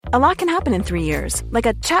A lot can happen in 3 years, like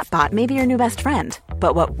a chatbot may be your new best friend.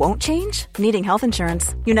 But what won't change? Needing health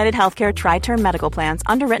insurance. United Healthcare Tri-Term Medical Plans,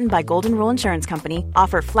 underwritten by Golden Rule Insurance Company,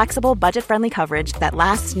 offer flexible, budget-friendly coverage that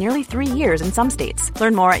lasts nearly 3 years in some states.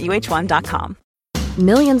 Learn more at uh1.com.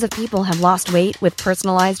 Millions of people have lost weight with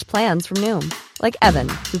personalized plans from Noom. Like Evan,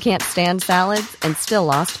 who can't stand salads and still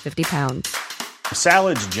lost 50 pounds.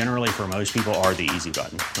 Salads generally for most people are the easy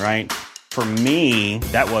button, right? For me,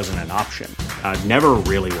 that wasn't an option. I never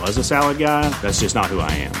really was a salad guy. That's just not who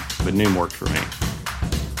I am. But Noom worked for me.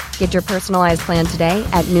 Get your personalized plan today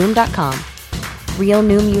at Noom.com. Real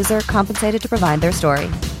Noom user compensated to provide their story.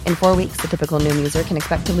 In 4 weeks, the typical Noom user can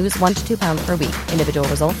expect to lose 1 to 2 pounds per week. Individual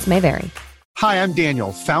results may vary. Hi, I'm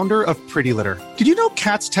Daniel, founder of Pretty Litter. Did you know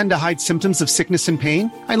cats tend to hide symptoms of sickness and pain?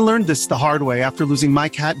 I learned this the hard way after losing my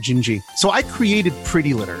cat, Gingy. So I created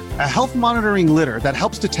Pretty Litter, a health monitoring litter that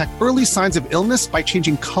helps detect early signs of illness by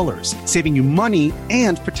changing colors, saving you money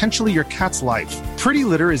and potentially your cat's life. Pretty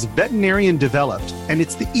Litter is veterinarian developed, and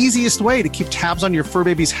it's the easiest way to keep tabs on your fur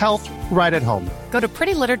baby's health right at home. Go to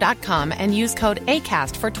prettylitter.com and use code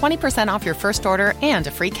ACAST for 20% off your first order and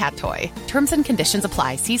a free cat toy. Terms and conditions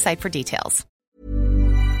apply. See site for details.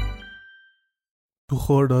 تو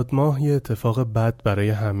خرداد ماه یه اتفاق بد برای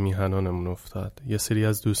هم میهنانمون افتاد. یه سری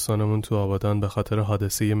از دوستانمون تو آبادان به خاطر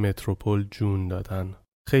حادثه متروپول جون دادن.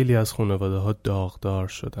 خیلی از خانواده‌ها داغدار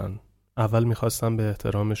شدن. اول میخواستم به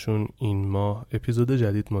احترامشون این ماه اپیزود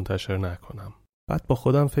جدید منتشر نکنم. بعد با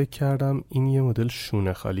خودم فکر کردم این یه مدل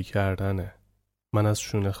شونه خالی کردنه. من از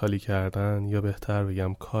شونه خالی کردن یا بهتر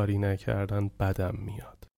بگم کاری نکردن بدم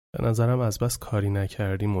میاد. به نظرم از بس کاری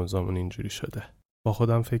نکردی موضوعمون اینجوری شده. با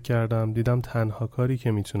خودم فکر کردم دیدم تنها کاری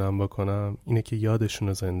که میتونم بکنم اینه که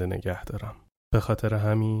یادشونو زنده نگه دارم. به خاطر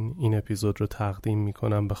همین این اپیزود رو تقدیم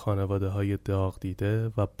میکنم به خانواده‌های داغ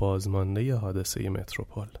دیده و بازمانده حادثه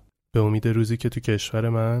متروپول. به امید روزی که تو کشور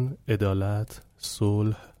من عدالت،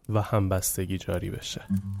 صلح و همبستگی جاری بشه.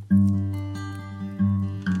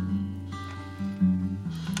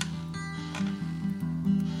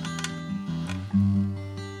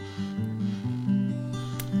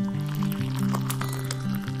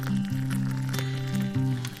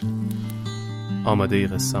 آماده ای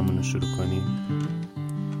قصه‌مون رو شروع کنیم؟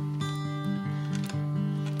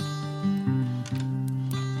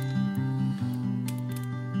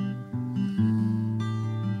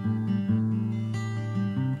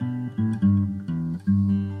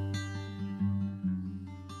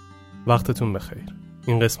 وقتتون بخیر.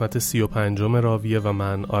 این قسمت 35 راویه و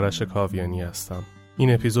من آرش کاویانی هستم.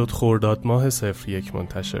 این اپیزود خرداد ماه 01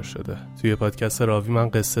 منتشر شده. توی پادکست راوی من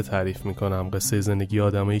قصه تعریف میکنم، قصه زندگی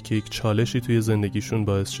آدمایی که یک چالشی توی زندگیشون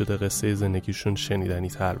باعث شده قصه زندگیشون شنیدنی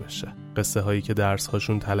تر بشه. قصه هایی که درس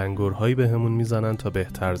هاشون تلنگرهایی بهمون میزنن تا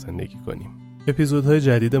بهتر زندگی کنیم. اپیزودهای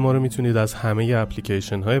جدید ما رو میتونید از همه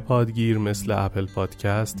اپلیکیشن های پادگیر مثل اپل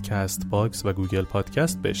پادکست، کست باکس و گوگل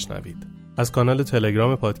پادکست بشنوید. از کانال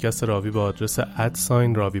تلگرام پادکست راوی با آدرس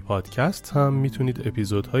 @راوی پادکست هم میتونید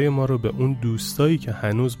اپیزودهای ما رو به اون دوستایی که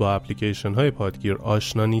هنوز با اپلیکیشن های پادگیر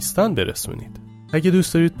آشنا نیستن برسونید. اگه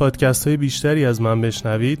دوست دارید پادکست های بیشتری از من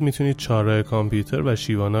بشنوید میتونید چهارراه کامپیوتر و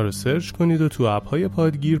شیوانا رو سرچ کنید و تو اپ های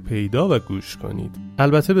پادگیر پیدا و گوش کنید.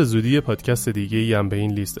 البته به زودی پادکست دیگه‌ای هم به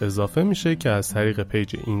این لیست اضافه میشه که از طریق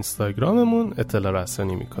پیج اینستاگراممون اطلاع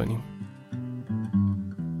رسانی میکنیم.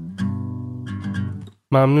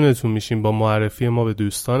 ممنونتون میشیم با معرفی ما به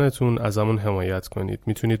دوستانتون ازمون حمایت کنید.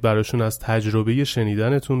 میتونید براشون از تجربه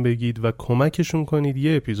شنیدنتون بگید و کمکشون کنید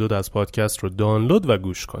یه اپیزود از پادکست رو دانلود و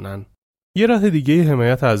گوش کنن. یه راه دیگه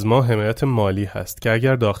حمایت از ما حمایت مالی هست که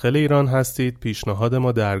اگر داخل ایران هستید پیشنهاد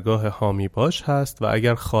ما درگاه حامی باش هست و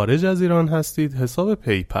اگر خارج از ایران هستید حساب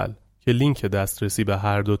پیپل که لینک دسترسی به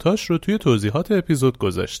هر دوتاش رو توی توضیحات اپیزود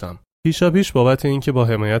گذاشتم. پیشاپیش بابت این که با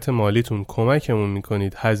حمایت مالیتون کمکمون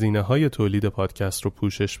میکنید هزینه‌های تولید پادکست رو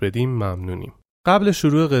پوشش بدیم ممنونیم. قبل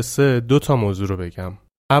شروع قصه 2 موضوع رو بگم.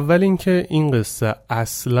 اول این که این قصه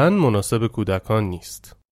اصلاً مناسب کودکان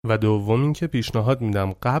نیست و دوم این که پیشنهاد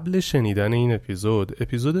میدم قبل شنیدن این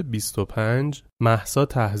اپیزود 25 مهسا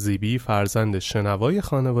تهذیبی فرزند شنوای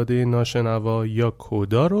خانواده ناشنوا یا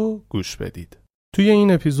کودا رو گوش بدید. توی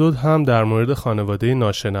این اپیزود هم در مورد خانواده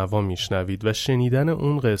ناشنوا میشنوید و شنیدن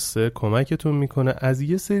اون قصه کمکتون میکنه از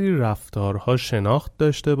یه سری رفتارها شناخت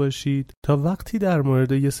داشته باشید تا وقتی در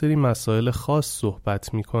مورد یه سری مسائل خاص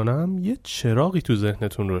صحبت میکنم یه چراغی تو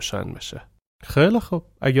ذهنتون روشن بشه. خیلی خب،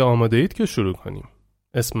 اگه آماده اید که شروع کنیم.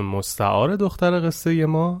 اسم مستعار دختر قصه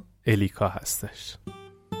ما الیکا هستش.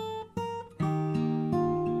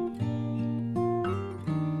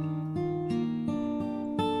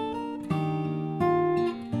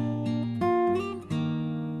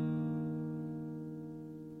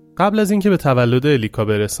 قبل از اینکه به تولد الیکا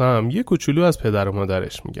برسم، یه کوچولو از پدر و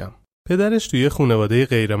مادرش میگم. پدرش توی خانواده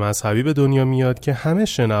غیر مذهبی به دنیا میاد که همه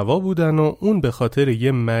شنوا بودن و اون به خاطر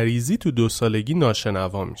یه مریضی تو 2 سالگی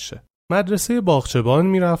ناشنوا میشه. مدرسه باغچبان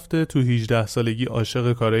میرفته، تو 18 سالگی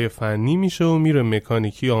عاشق کارهای فنی میشه و میره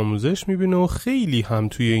مکانیکی آموزش میبینه و خیلی هم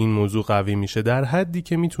توی این موضوع قوی میشه، در حدی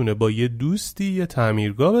که میتونه با یه دوستی یه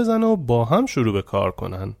تعمیرگاه بزنه و با هم شروع به کار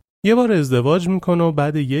کنن. یه بار ازدواج میکنه و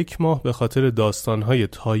بعد 1 ماه به خاطر داستانهای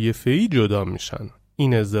طایفه‌ای جدا میشن.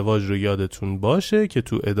 این ازدواج رو یادتون باشه که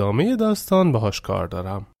تو ادامه داستان باهاش کار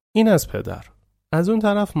دارم. این از پدر. از اون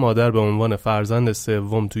طرف مادر به عنوان فرزند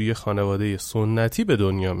سوم توی خانواده سنتی به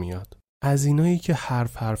دنیا میاد. از اینایی که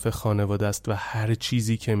حرف خانواده است و هر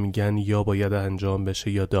چیزی که میگن یا باید انجام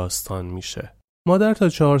بشه یا داستان میشه. مادر تا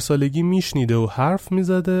 4 سالگی میشنیده و حرف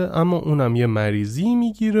میزده، اما اونم یه مریضی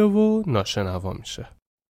میگیره و ناشنوا میشه.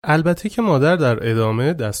 البته که مادر در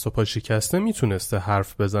ادامه دست و پا شکسته میتونسته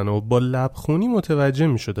حرف بزنه و با لبخونی متوجه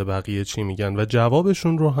میشده بقیه چی میگن و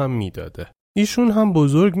جوابشون رو هم میداده. ایشون هم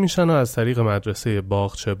بزرگ میشن و از طریق مدرسه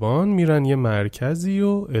باغچبان میرن یه مرکزی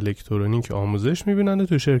و الکترونیک آموزش میبینن و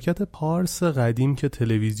تو شرکت پارس قدیم که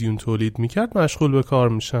تلویزیون تولید میکرد مشغول به کار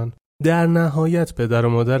میشن. در نهایت پدر و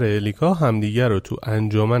مادر الیکا همدیگر رو تو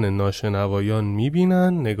انجمن ناشنوایان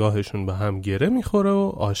میبینن، نگاهشون به هم گره میخوره و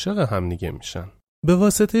عاشق همدیگه میشن. به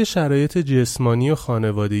واسطه شرایط جسمانی و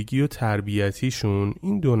خانوادگی و تربیتیشون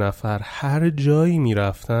این 2 نفر هر جایی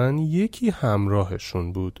میرفتن یکی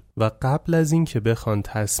همراهشون بود و قبل از این که بخوان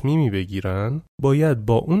تصمیمی بگیرن باید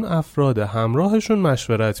با اون افراد همراهشون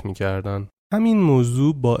مشورت میکردن. همین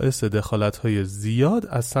موضوع باعث دخالت‌های زیاد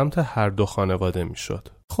از سمت هر 2 خانواده میشد.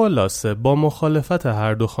 خلاصه با مخالفت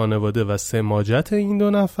هر 2 خانواده و سماجت این 2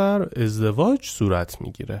 نفر ازدواج صورت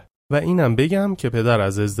میگیره. و اینم بگم که پدر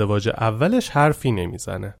از ازدواج اولش حرفی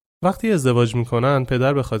نمیزنه. وقتی ازدواج میکنن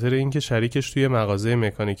پدر به خاطر اینکه شریکش توی مغازه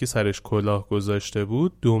مکانیکی سرش کلاه گذاشته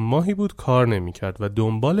بود 2 ماهی بود کار نمیکرد و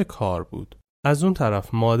دنبال کار بود. از اون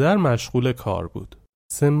طرف مادر مشغول کار بود.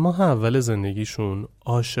 3 ماه اول زندگیشون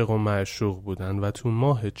عاشق و معشوق بودن و تو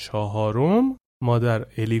ماه 4 مادر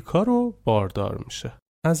الیکا رو باردار میشه.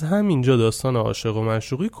 از همینجا داستان عاشق و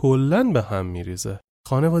معشوقی کلاً به هم میریزه.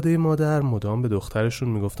 خانواده مادر مدام به دخترشون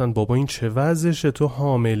میگفتن بابا این چه وضعشه، تو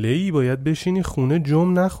حامله‌ای، باید بشینی خونه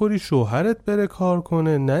جم نخوری شوهرت بره کار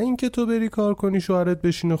کنه، نه اینکه تو بری کار کنی شوهرت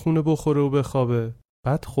بشینه خونه بخوره و بخوابه.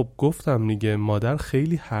 بعد خب گفتم دیگه مادر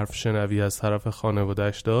خیلی حرف شنوی از طرف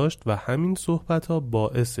خانواده‌اش داشت و همین صحبت‌ها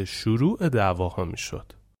باعث شروع دعواها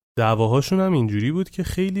میشد. دعواهاشون هم اینجوری بود که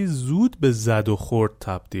خیلی زود به زد و خورد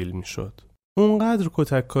تبدیل میشد. اونقدر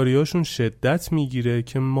کتککاریاشون شدت میگیره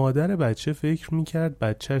که مادر بچه فکر میکرد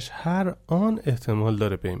بچهش هر آن احتمال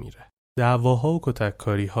داره بمیره. دعواها و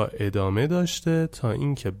کتککاریها ادامه داشته تا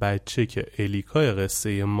اینکه بچه که الیکای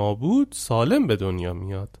قصه ما بود سالم به دنیا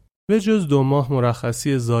میاد. به جز 2 ماه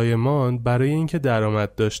مرخصی زایمان برای اینکه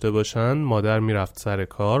درآمد داشته باشن مادر میرفت سر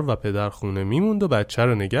کار و پدر خونه میموند و بچه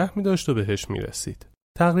رو نگه میداشت و بهش میرسید.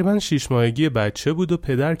 تقریباً 6 ماهگی بچه بود و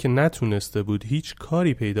پدر که نتونسته بود هیچ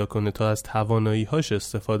کاری پیدا کنه تا از توانایی‌هاش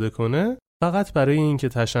استفاده کنه، فقط برای اینکه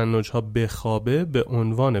تشنج‌ها بخوابه به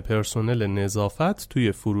عنوان پرسنل نظافت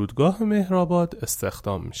توی فرودگاه مهرآباد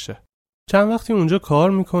استخدام میشه. چند وقتی اونجا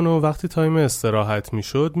کار میکنه و وقتی تایم استراحت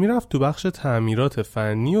میشد میرفت تو بخش تعمیرات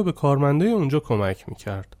فنی و به کارمندای اونجا کمک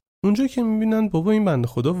میکرد. اونجا که میبینن بابا این بنده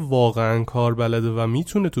خدا واقعا کار بلده و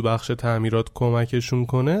میتونه تو بخش تعمیرات کمکشون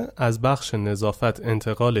کنه، از بخش نظافت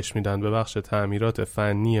انتقالش میدن به بخش تعمیرات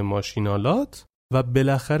فنی ماشینالات و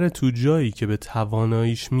بالاخره تو جایی که به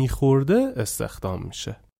تواناییش میخورده استخدام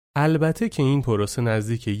میشه. البته که این پروسه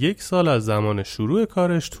نزدیک 1 سال از زمان شروع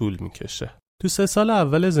کارش طول میکشه. تو 3 سال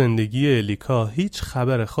اول زندگی الیکا هیچ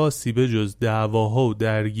خبر خاصی به جز دعواها و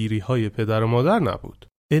درگیری‌های پدر و مادر نبود.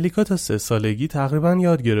 الیکا تا 3 سالگی تقریباً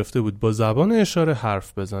یاد گرفته بود با زبان اشاره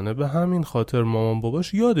حرف بزنه، به همین خاطر مامان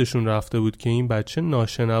باباش یادشون رفته بود که این بچه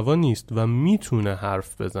ناشنوا نیست و میتونه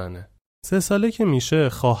حرف بزنه. 3 ساله که میشه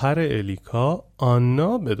خواهر الیکا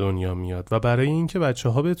آنا به دنیا میاد و برای اینکه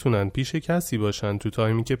بچه‌ها بتونن پیش کسی باشن تو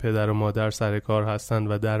تایمی که پدر و مادر سر کار هستن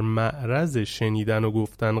و در معرض شنیدن و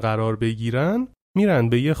گفتن قرار بگیرن، میرن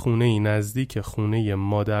به یه خونه نزدیک خونه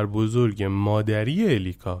مادر بزرگ مادری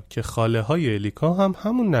الیکا که خاله های الیکا هم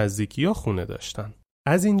همون نزدیکی ها خونه داشتن.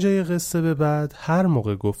 از اینجای قصه به بعد هر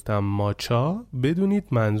موقع گفتم ماچا بدونید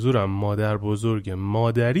منظورم مادر بزرگ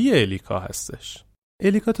مادری الیکا هستش.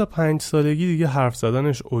 الیکا تا 5 سالگی دیگه حرف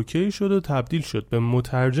زدنش اوکی شد و تبدیل شد به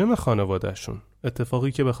مترجم خانواده‌شون.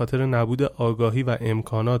 اتفاقی که به خاطر نبود آگاهی و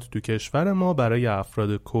امکانات تو کشور ما برای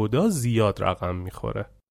افراد کودا زیاد رقم میخوره.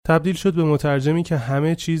 تبدیل شد به مترجمی که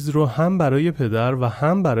همه چیز رو هم برای پدر و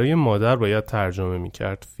هم برای مادر باید ترجمه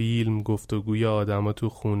میکرد. فیلم، گفتگوی آدما تو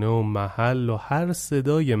خونه و محل و هر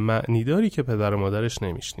صدای معنیداری که پدر و مادرش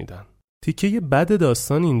نمیشنیدن. تیکه بد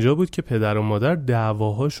داستان اینجا بود که پدر و مادر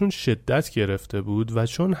دعواهاشون شدت گرفته بود و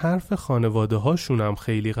چون حرف خانواده هاشون هم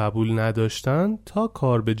خیلی قبول نداشتن، تا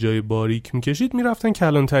کار به جای باریک میکشید میرفتن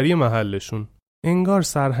کلانتری محلشون. انگار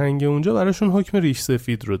سرهنگ اونجا براشون حکم ریش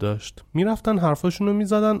سفید رو داشت. میرفتن حرفاشون رو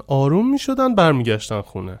میزدن، آروم میشدن، برمیگشتن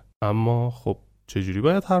خونه. اما خب چجوری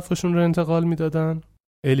باید حرفاشون رو انتقال میدادن؟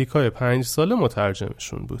 الیکای 5 ساله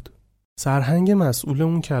مترجمشون بود. سرهنگ مسئول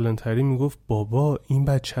اون کلانتری میگفت بابا این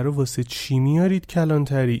بچه رو واسه چی میارید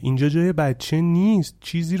کلانتری؟ اینجا جای بچه نیست،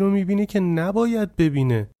 چیزی رو میبینه که نباید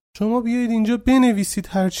ببینه. شما بیایید اینجا بنویسید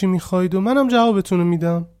هر چی میخواید و منم جوابتون رو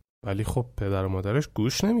میدم. ولی خب پدر و مادرش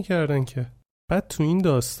گوش نمیکردن که. بعد تو این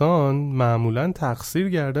داستان معمولاً تقصیر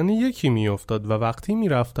گردن یکی میافتاد و وقتی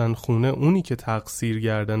میرفتن خونه اونی که تقصیر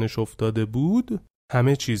گردنش افتاده بود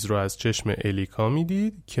همه چیز رو از چشم الیکا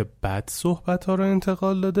میدید که بد صحبت‌ها رو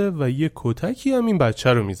انتقال داده و یه کتکی هم این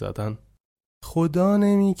بچه رو میزدن. خدا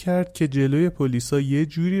نمیکرد که جلوی پلیسا یه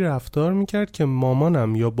جوری رفتار میکرد که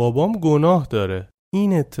مامانم یا بابام گناه داره.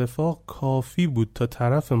 این اتفاق کافی بود تا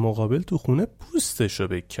طرف مقابل تو خونه پوستشو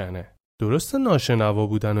بکنه. درسته ناشنوا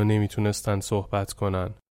بودن و نمیتونستن صحبت کنن،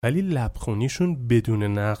 ولی لبخونیشون بدون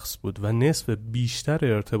نقص بود و نصف بیشتر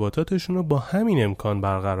ارتباطاتشون رو با همین امکان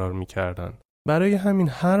برقرار میکردن. برای همین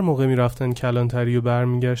هر موقع میرفتن کلانتری و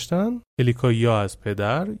برمیگشتن، الیکا یا از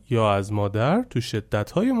پدر یا از مادر تو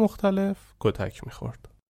شدتهای مختلف کتک میخورد.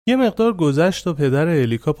 یه مقدار گذشت و پدر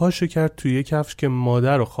الیکا پاشو کرد توی کفش که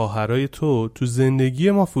مادر و خواهرای تو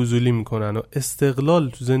زندگی ما فضولی میکنن و استقلال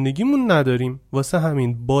تو زندگیمون نداریم، واسه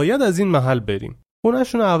همین باید از این محل بریم.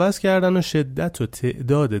 خونه‌شون رو عوض کردن و شدت و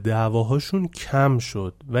تعداد دعواهاشون کم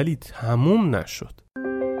شد ولی تموم نشد.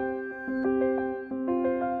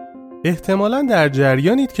 احتمالاً در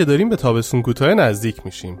جریانید که داریم به تابستون کوتاه نزدیک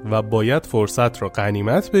میشیم و باید فرصت رو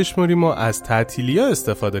غنیمت بشمریم و از تعطیلی‌ها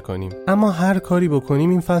استفاده کنیم. اما هر کاری بکنیم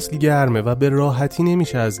این فصل گرمه و به راحتی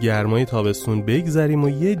نمیشه از گرمای تابستون بگذریم و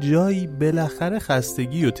یه جایی بالاخره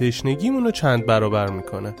خستگی و تشنگیمون رو چند برابر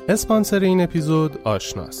میکنه. اسپانسر این اپیزود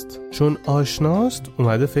آشناست. چون آشناست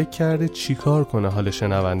اومده فکر کرده چیکار کنه حال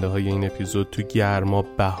شنونده های این اپیزود تو گرما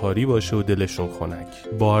بهاری باشه و دلشون خنک.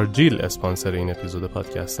 بارجیل اسپانسر این اپیزود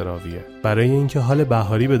پادکست راویه. برای اینکه حال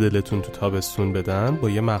بهاری به دلتون تو تابستون بدن با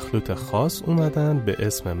یه مخلوط خاص اومدن به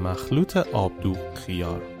اسم مخلوط آبدوغ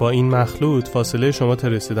خیار. با این مخلوط فاصله شما تا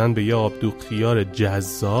رسیدن به یه آبدوغ خیار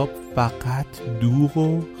جذاب فقط دوغ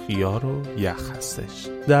و خیار و یخ هستش.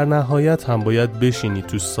 در نهایت هم باید بشینی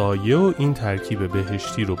تو سایه و این ترکیب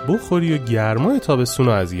بهشتی رو بخوری و گرمای تابستون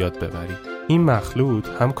رو از یاد ببری. این مخلوط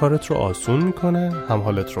هم کارت رو آسون میکنه هم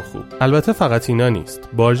حالت رو خوب. البته فقط اینا نیست.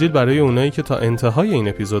 بارجیل برای اونایی که تا انتهای این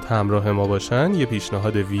اپیزود همراه ما باشن یه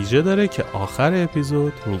پیشنهاد ویژه داره که آخر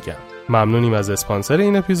اپیزود میگم. ممنونیم از اسپانسر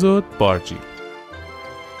این اپیزود، بارجیل.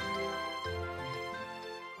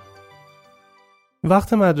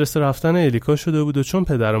 وقت مدرسه رفتن الیکا شده بود و چون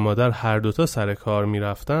پدر و مادر هر دوتا سر کار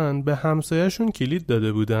میرفتن به همسایه‌شون کلید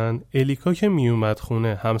داده بودن. الیکا که میومد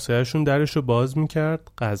خونه همسایه‌شون درشو باز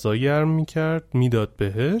میکرد، غذا گرم میکرد، میداد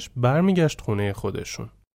بهش، برمیگشت خونه خودشون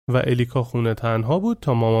و الیکا خونه تنها بود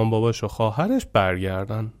تا مامان باباش و خواهرش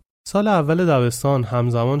برگردن. سال اول دبستان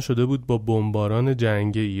همزمان شده بود با بمباران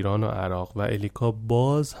جنگ ایران و عراق و الیکا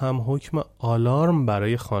باز هم حکم آلارم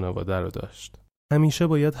برای خانواده رو داشت. همیشه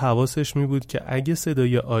باید حواسش می بود که اگه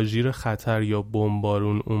صدای آژیر خطر یا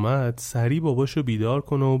بمبارون اومد سریع باباشو بیدار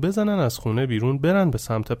کنه و بزنن از خونه بیرون برن به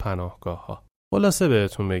سمت پناهگاه ها. خلاصه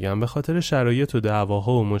بهتون بگم به خاطر شرایط و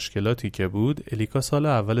دعواها و مشکلاتی که بود الیکا سال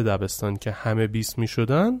اول دبستان که همه 20 می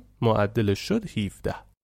شدن معدلش شد 17.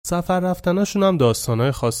 سفر رفتناشون هم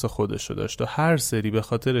داستانای خاص خودشو داشت و هر سری به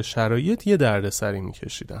خاطر شرایط یه دردسری می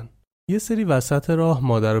کشیدن. یه سری وسط راه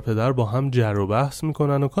مادر و پدر با هم جر و بحث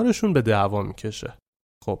میکنن و کارشون به دعوا میکشه.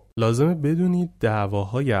 خب لازمه بدونید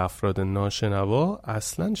دعواهای افراد ناشنوا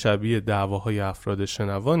اصلاً شبیه دعواهای افراد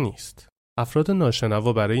شنوا نیست. افراد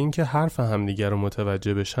ناشنوا برای اینکه حرف همدیگر رو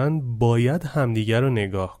متوجه بشن باید همدیگر رو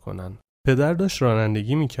نگاه کنن. پدر داشت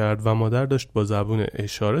رانندگی میکرد و مادر داشت با زبون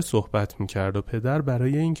اشاره صحبت میکرد و پدر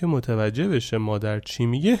برای اینکه متوجه بشه مادر چی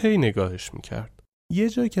میگه هی نگاهش میکرد. یه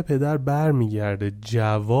جایی که پدر بر میگرده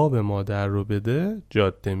جواب مادر رو بده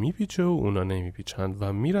جاده میپیچه و اونا نمیپیچند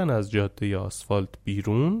و میرن از جاده آسفالت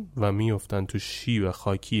بیرون و میافتن تو شیب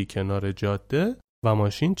خاکی کنار جاده و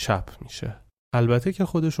ماشین چپ میشه. البته که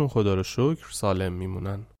خودشون خدا رو شکر سالم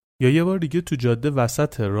میمونن. یا یه بار دیگه تو جاده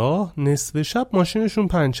وسط راه نصف شب ماشینشون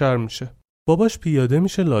پنچر میشه. باباش پیاده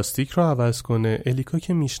میشه لاستیک رو عوض کنه. الیکا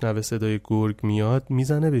که میشنوه صدای گرگ میاد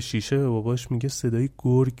میزنه به شیشه، به باباش میگه صدای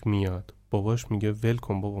گرگ میاد. باباش میگه ول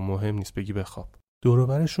کن بابا، مهم نیست، بگی بخواب. دور و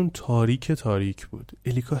برشون تاریک بود.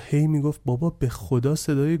 الیکا هی میگفت بابا به خدا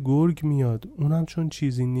صدای گرگ میاد. اونم چون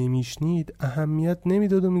چیزی نمیشنید اهمیت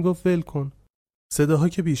نمیداد و میگفت ول کن. صداها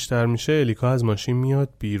که بیشتر میشه الیکا از ماشین میاد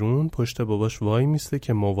بیرون، پشت باباش وای میسته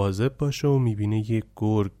که مواظب باشه و میبینه یه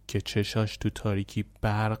گرگ که چشاش تو تاریکی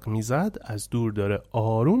برق میزد از دور داره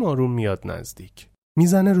آروم میاد نزدیک.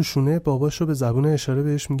 میزنه رو شونه باباشو، به زبون اشاره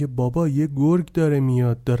بهش میگه بابا یه گرگ داره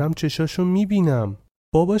میاد، دارم چشاشو میبینم.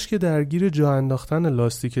 باباش که درگیر جا انداختن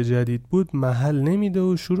لاستیک جدید بود محل نمیده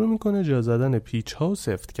و شروع میکنه جا زدن پیچ‌ها و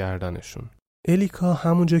سفت کردنشون. الیکا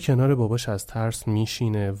همونجا کنار باباش از ترس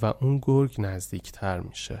میشینه و اون گرگ نزدیکتر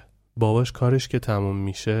میشه. باباش کارش که تموم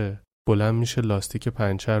میشه بلند میشه لاستیک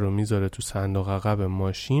پنچر رو میذاره تو صندوق عقب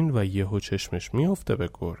ماشین و یهو چشمش میفته به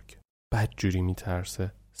گرگ. بدجوری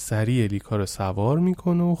میترسه. سریع الیکا رو سوار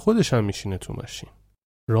میکنه و خودش هم میشینه تو ماشین.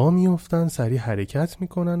 راه میافتن، سریع حرکت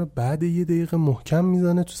میکنن و بعد یه دقیقه محکم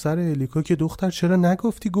میزنه تو سر الیکا که دختر چرا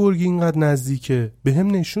نگفتی گرگ اینقدر نزدیکه؟ بهم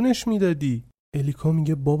نشونش میدادی. الیکا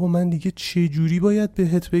میگه بابا من دیگه چه جوری باید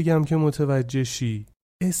بهت بگم که متوجه شی؟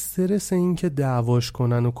 استرس این که دعواش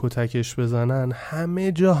کنن و کتکش بزنن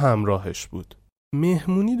همه جا همراهش بود.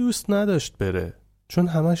 مهمونی دوست نداشت بره، چون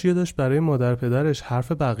همش یا داشت برای مادر پدرش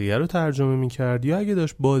حرف بقیه رو ترجمه میکرد یا اگه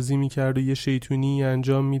داشت بازی میکرد و یه شیطونی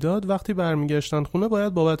انجام میداد وقتی برمیگشتن خونه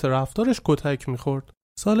باید بابت رفتارش کتک میخورد.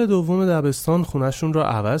 سال دوم دبستان خونهشون رو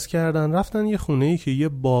عوض کردن، رفتن یه خونه‌ای که یه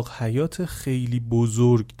باغ حیات خیلی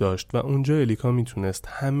بزرگ داشت و اونجا الیکا میتونست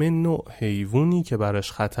همه نوع حیوانی که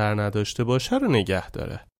براش خطر نداشته باشه رو نگه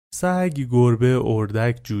داره. سگ، گربه،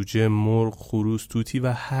 اردک، جوجه، مرغ، خروس، توتی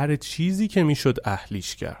و هر چیزی که میشد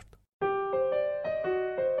اهلیش کرد.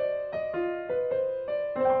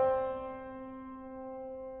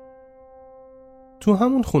 تو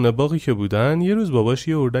همون خونه باقی که بودن یه روز باباش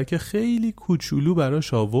یه اردک خیلی کوچولو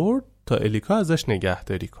براش آورد تا الیکا ازش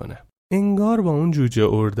نگهداری کنه. انگار با اون جوجه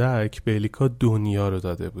اردک به الیکا دنیا رو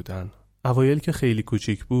داده بودن. اوایل که خیلی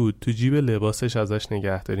کوچیک بود تو جیب لباسش ازش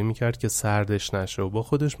نگهداری میکرد که سردش نشه و با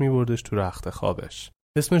خودش میبردش تو رخت خوابش.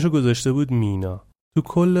 اسمشو گذاشته بود مینا. تو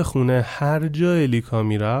کل خونه هر جا الیکا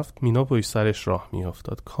میرفت مینا پشت سرش راه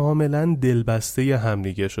میافتاد. کاملا دلبسته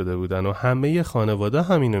همدیگه شده بودن و همه خانواده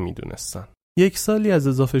همینو میدونستن. 1 سالی از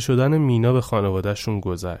اضافه شدن مینا به خانوادهشون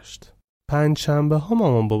گذشت. پنجشنبه ها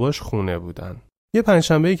مامان باباش خونه بودن. یه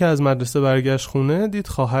پنجشنبه‌ای که از مدرسه برگشت خونه دید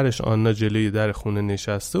خواهرش آنا جلوی در خونه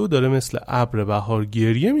نشسته و داره مثل ابر بهار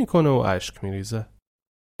گریه میکنه و اشک میریزه.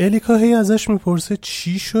 الیکا هی ازش میپرسه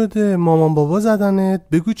چی شده؟ مامان بابا زدنت؟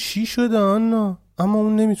 بگو چی شده آنا؟ اما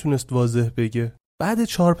اون نمیتونست واضح بگه. بعد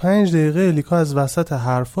 4-5 دقیقه الیکا از وسط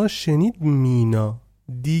حرفاش شنید مینا.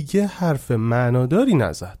 دیگه حرف معناداری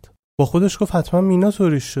نزد. با خودش گفت حتما مینا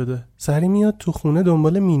طوریش شده. سری میاد تو خونه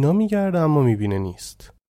دنبال مینا میگرده اما میبینه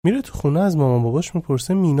نیست. میره تو خونه از مامان باباش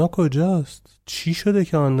میپرسه مینا کجاست؟ چی شده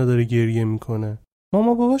که آنا داره گریه میکنه؟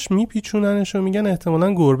 مامان باباش میپیچوننش و میگن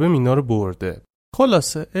احتمالاً گربه مینا رو برده.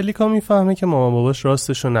 خلاصه الیکا میفهمه که مامان باباش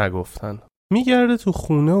راستشو نگفتن. میگرده تو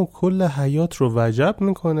خونه و کل حیاط رو وجب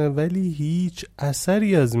میکنه ولی هیچ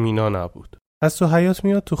اثری از مینا نبود. از تو حیاط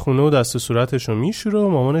میاد تو خونه و دست و صورتشو میشوره و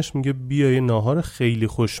مامانش میگه بیا یه ناهار خیلی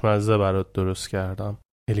خوشمزه برات درست کردم.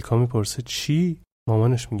 الیکا میپرسه چی؟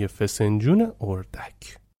 مامانش میگه فسنجون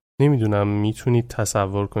اردک. نمیدونم میتونید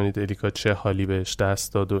تصور کنید الیکا چه حالی بهش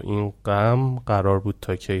دست داد و این غم قرار بود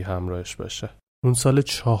تا کی همراهش باشه. اون سال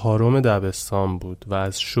 4 دبستان بود و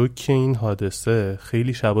از شوک این حادثه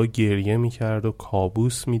خیلی شبا گریه میکرد و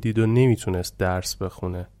کابوس میدید و نمیتونست درس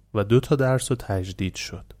بخونه و 2 تا درس رو تجدید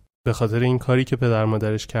شد. به خاطر این کاری که پدر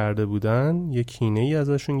مادرش کرده بودن یک کینه‌ای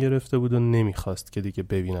ازشون گرفته بود و نمیخواست که دیگه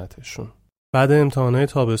ببینتشون. بعد امتحانات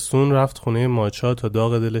تابستون رفت خونه ماچا تا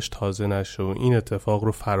داغ دلش تازه نشه و این اتفاق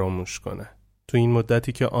رو فراموش کنه. تو این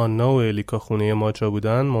مدتی که آنا و الیکا خونه ماچا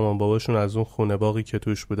بودن مامان باباشون از اون خونه باقی که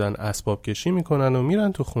توش بودن اسباب کشی میکنن و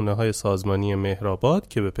میرن تو خونه های سازمانی مهرآباد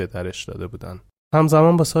که به پدرش داده بودن.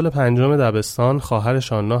 همزمان با سال 5 دبستان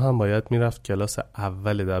خواهرش آنا هم باید میرفت کلاس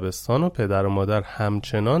اول دبستان و پدر و مادر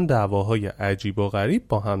همچنان دعواهای عجیب و غریب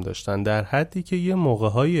با هم داشتن، در حدی که یه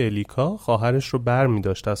موقع‌های الیکا خواهرش رو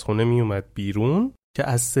برمی‌داشت از خونه میومد بیرون که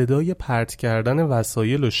از صدای پرت کردن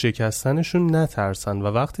وسایل و شکستنشون نترسن و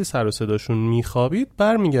وقتی سر و صداشون میخوابید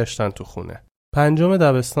برمیگشتن تو خونه. 5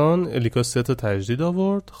 دبستان الیکا 3 تا تجدید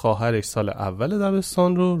آورد. خواهرش سال اول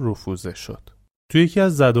دبستان رو رفوزه شد. تو یکی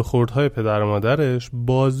از زد و خوردهای پدر و مادرش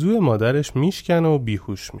بازوی مادرش میشکنه و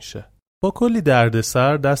بیهوش میشه. با کلی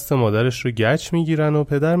دردسر دست مادرش رو گچ میگیرن و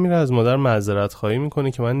پدر میره از مادر معذرت خواهی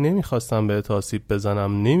میکنه که من نمیخواستم بهت آسیب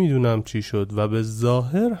بزنم، نمیدونم چی شد و به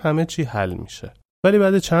ظاهر همه چی حل میشه. ولی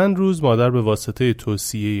بعد چند روز مادر به واسطه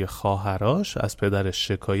توصیه خواهرش از پدرش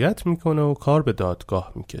شکایت میکنه و کار به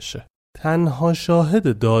دادگاه میکشه. تنها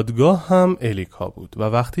شاهد دادگاه هم الیکا بود و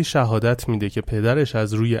وقتی شهادت میده که پدرش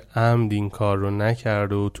از روی عمد این کار رو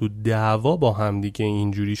نکرده و تو دعوا با همدیگه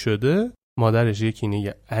اینجوری شده، مادرش یک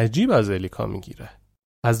کینه عجیب از الیکا میگیره.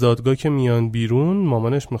 از دادگاه که میان بیرون،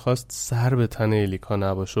 مامانش میخواست سر به تن الیکا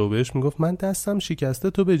نباشه و بهش میگفت من دستم شکسته،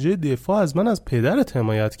 تو به جای دفاع از من از پدرت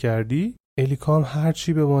حمایت کردی؟ الیکا هم هر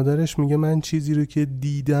چی به مادرش میگه من چیزی رو که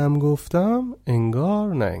دیدم گفتم،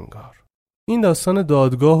 انگار نه انگار. این داستان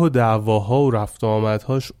دادگاه و دعواها و رفت و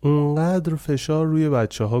آمدهاش اونقدر فشار روی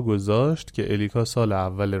بچه‌ها گذاشت که الیکا سال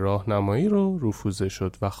اول راهنمایی رو رفوزه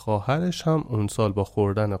شد و خواهرش هم اون سال با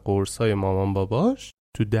خوردن قرصای مامان باباش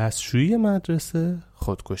تو دستشویی مدرسه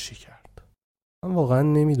خودکشی کرد. من واقعا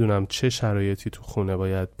نمیدونم چه شرایطی تو خونه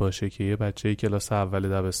باید باشه که یه بچه کلاس اول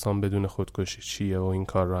دبستان بدون خودکشی چیه و این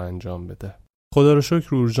کار رو انجام بده. خدا رو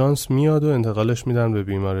شکر اورژانس میاد و انتقالش میدن به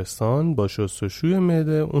بیمارستان، با شستشوی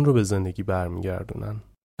معده اون رو به زندگی برمیگردونن.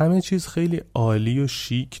 همه چیز خیلی عالی و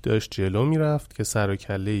شیک داشت جلو میرفت که سر و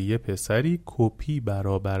کله یه پسری کپی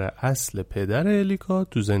برابر اصل پدر الیکا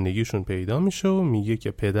تو زندگیشون پیدا میشه و میگه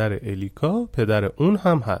که پدر الیکا پدر اون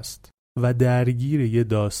هم هست و درگیر یه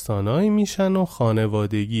داستانایی میشن و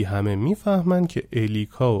خانوادگی همه میفهمن که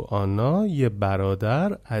الیکا و آنا یه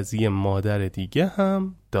برادر از یه مادر دیگه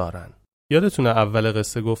هم دارن. یادتونه اول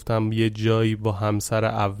قصه گفتم یه جایی با همسر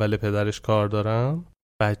اول پدرش کار دارم؟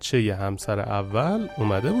 بچه یه همسر اول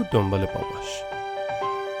اومده بود دنبال باباش.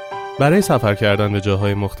 برای سفر کردن به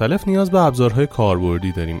جاهای مختلف نیاز به ابزارهای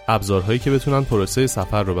کاربردی داریم. ابزارهایی که بتونن پروسه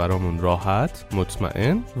سفر رو برامون راحت،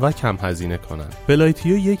 مطمئن و کم هزینه کنن.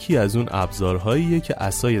 فلایتیو یکی از اون ابزارهاییه که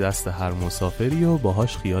عصای دست هر مسافری و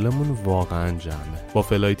باهاش خیالمون واقعا جمعه. با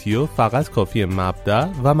فلایتیو فقط کافیه مبدأ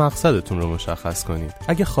و مقصدتون رو مشخص کنید.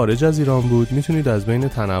 اگه خارج از ایران بود میتونید از بین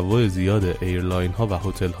تنوع زیاد ایرلاین ها و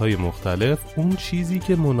هتل های مختلف اون چیزی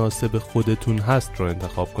که مناسب خودتون هست رو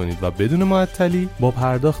انتخاب کنید و بدون معطلی با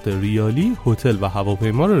پرداخت ریالی هتل و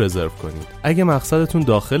هواپیما رو رزرو کنید. اگه مقصدتون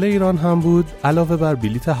داخل ایران هم بود، علاوه بر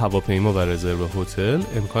بلیت هواپیما و رزرو هتل،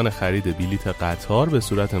 امکان خرید بلیت قطار به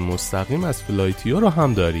صورت مستقیم از فلایتیو رو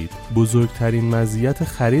هم دارید. بزرگترین مزیت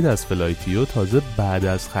خرید از فلایتیو تازه بعد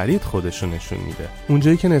از خرید خودشو نشون میده.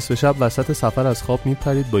 اونجایی که نصف شب وسط سفر از خواب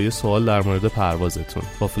میپرید با یه سوال در مورد پروازتون،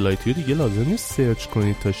 با فلایتیو دیگه لازم نیست سرچ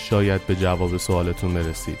کنید تا شاید به جواب سوالتون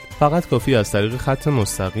برسید. فقط کافی از طریق خط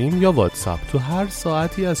مستقیم یا واتساپ تو هر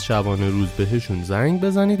ساعتی از شبانه روز بهشون زنگ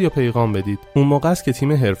بزنید یا پیغام بدید. اون موقع است که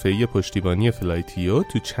تیم حرفه‌ای پشتیبانی فلایتیو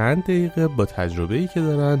تو چند دقیقه با تجربه‌ای که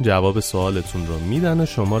دارن جواب سوالتون رو میدن و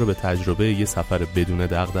شما رو به تجربه یه سفر بدون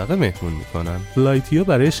دغدغه مهمون میکنن. فلایتیو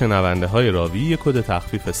برای شنونده‌های راوی یک کد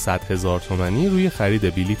تخفیف 100,000 تومانی روی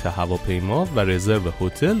خرید بلیت هواپیما و رزرو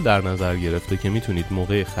هتل در نظر گرفته که میتونید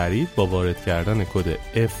موقع خرید با وارد کردن کد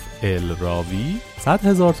FL راوی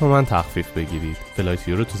 100,000 تومان تخفیف بگیرید.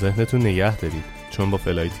 فلایتیو رو تو ذهنتون نگه دارید، چون با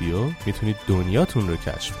فلایتیو میتونید دنیاتون رو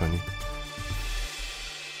کشف کنید.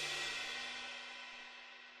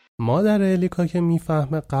 مادر الیکا که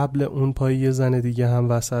میفهمه قبل اون پای یه زن دیگه هم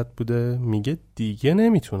وسط بوده، میگه دیگه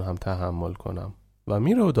نمیتونم تحمل کنم و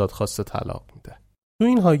میره و دادخواست طلاق میده. تو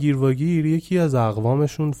این هاگیر واگیر یکی از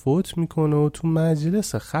اقوامشون فوت میکنه و تو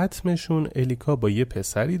مجلس ختمشون الیکا با یه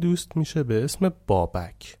پسری دوست میشه به اسم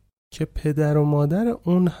بابک که پدر و مادر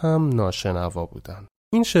اون هم ناشنوا بودن.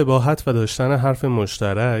 این شباهت و داشتن حرف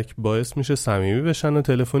مشترک باعث میشه صمیمی بشن و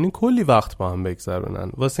تلفنی کلی وقت با هم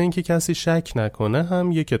بگذرونن. واسه اینکه کسی شک نکنه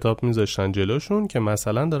هم یه کتاب میذاشتن جلوشون که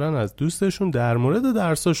مثلا دارن از دوستشون در مورد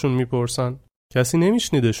درساشون میپرسن. کسی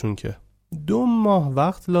نمیشنیدشون که. 2 ماه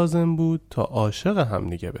وقت لازم بود تا عاشق هم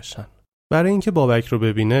دیگه بشن. برای اینکه بابک رو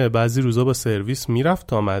ببینه بعضی روزا با سرویس میرفت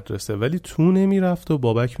تا مدرسه، ولی تو نمیرفت و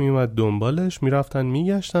بابک میومد دنبالش، میرفتن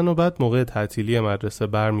میگشتن و بعد موقع تعطیلی مدرسه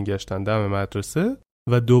برمیگشتن دم مدرسه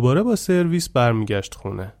و دوباره با سرویس برمیگشت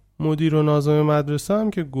خونه. مدیر و ناظم مدرسه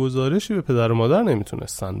هم که گزارشی به پدر و مادر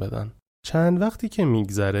نمیتونستن بدن. چند وقتی که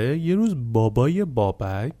میگذره یه روز بابای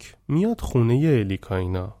بابک میاد خونه الیکا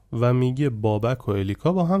اینا و میگه بابک و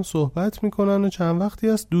الیکا با هم صحبت میکنن و چند وقتی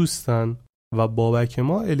از دوستن و بابک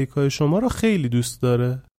ما الیکا شما رو خیلی دوست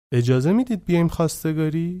داره. اجازه میدید بیایم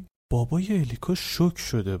خواستگاری؟ بابای الیکا شوک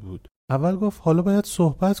شده بود. اول گفت حالا باید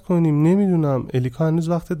صحبت کنیم، نمیدونم، الیکا هنوز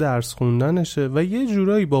وقت درس خوندنشه و یه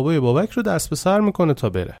جورایی بابای بابک رو دست به سر میکنه تا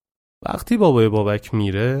بره. وقتی بابای بابک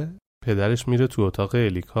میره پدرش میره تو اتاق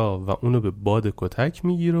الیکا و اونو به باد کتک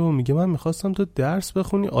میگیره و میگه من میخواستم تو درس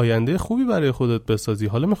بخونی، آینده خوبی برای خودت بسازی،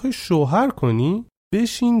 حالا میخوای شوهر کنی؟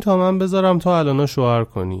 بشین تا من بذارم تا الانا شوهر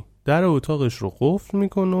کنی. در اتاقش رو قفل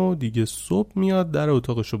میکنه و دیگه صبح میاد در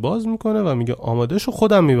اتاقش رو باز میکنه و میگه آماده شو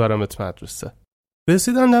خودم میبرمت مدرسه.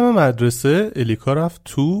 رسیدن دم مدرسه، الیکا رفت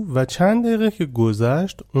تو و چند دقیقه که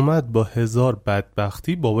گذشت اومد با 1000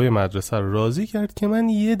 بدبختی بابای مدرسه رو راضی کرد که من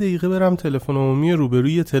 1 دقیقه برم تلفن عمومی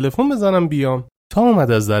روبروی تلفن بزنم بیام. تا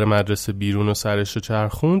اومد از در مدرسه بیرون و سرش رو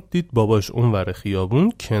چرخوند، دید باباش اونور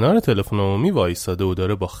خیابون کنار تلفن عمومی وایساده و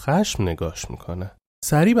داره با خشم نگاش میکنه.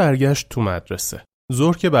 سری برگشت تو مدرسه.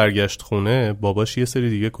 ظهر که برگشت خونه، باباش یه سری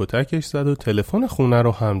دیگه کتکش زد و تلفن خونه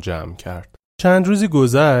رو هم جمع کرد. چند روزی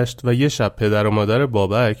گذشت و یه شب پدر و مادر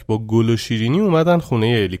بابک با گل و شیرینی اومدن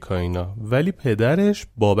خونه الیکا اینا، ولی پدرش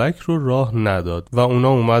بابک رو راه نداد و اونا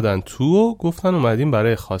اومدن تو و گفتن اومدیم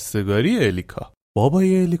برای خواستگاری الیکا.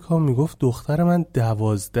 بابای الیکا میگفت دختر من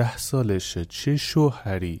 12 سالشه، چه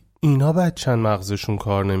شوهری؟ اینا بچه‌ن مغزشون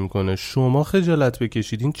کار نمیکنه، شما خجالت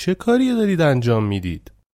بکشیدین، چه کاری دارید انجام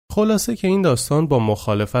میدید؟ خلاصه که این داستان با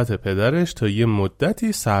مخالفت پدرش تا یه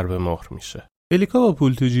مدتی سر به مهر میشه. الیکا با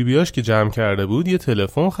پول تو جیبیاش که جمع کرده بود یه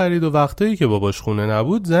تلفن خرید و وقتایی که باباش خونه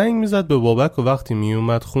نبود زنگ میزد به بابک و وقتی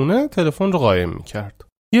میومد خونه تلفن رو قایم میکرد.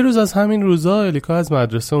 یه روز از همین روزا الیکا از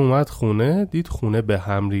مدرسه اومد خونه، دید خونه به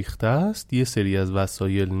هم ریخته است، یه سری از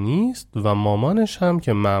وسایل نیست و مامانش هم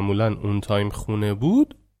که معمولاً اون تایم خونه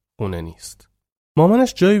بود خونه نیست.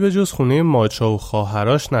 مامانش جایی به جز خونه ماچا و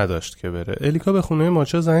خواهراش نداشت که بره. الیکا به خونه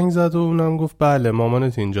ماچا زنگ زد و اونم گفت بله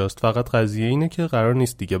مامانت اینجاست، فقط قضیه اینه که قرار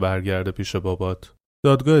نیست دیگه برگرده پیش بابات.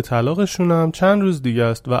 دادگاه طلاقشون هم چند روز دیگه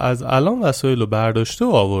است و از الان وسایلو برداشته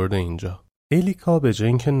و آورده اینجا. الیکا به جای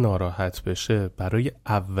اینکه ناراحت بشه برای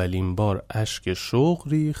اولین بار اشک شوق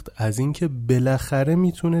ریخت از اینکه بالاخره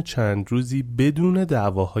میتونه چند روزی بدون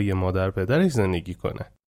دعواهای مادر پدرش زندگی کنه.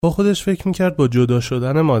 با خودش فکر میکرد با جدا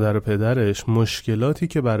شدن مادر و پدرش مشکلاتی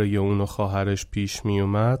که برای اون و خواهرش پیش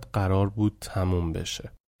میومد قرار بود تموم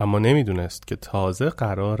بشه، اما نمیدونست که تازه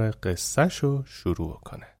قرار قصه‌شو شروع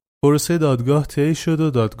کنه. پروسه دادگاه طی شد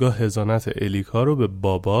و دادگاه حضانت الیکا رو به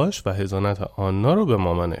باباش و حضانت آنا رو به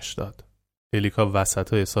مامانش داد. الیکا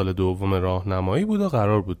وسطای سال دوم راهنمایی بود و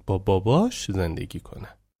قرار بود با باباش زندگی کنه.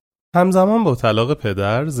 همزمان با طلاق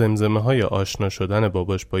پدر، زمزمه‌های آشنا شدن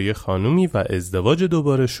باباش با یه خانومی و ازدواج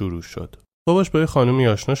دوباره شروع شد. باباش با یه خانومی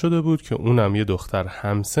آشنا شده بود که اونم یه دختر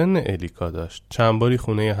همسن الیکا داشت. چند باری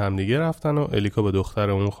خونه همدیگه رفتن و الیکا با دختر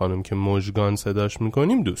اون خانم که مژگان صداش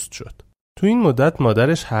می‌کنیم دوست شد. تو این مدت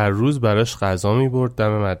مادرش هر روز براش غذا می‌برد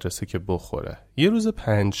دم مدرسه که بخوره. یه روز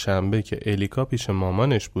پنجشنبه که الیکا پیش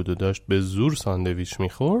مامانش بود و داشت به زور ساندویچ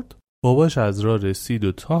می‌خورد، باباش از راه رسید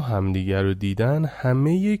و تا همدیگر رو دیدن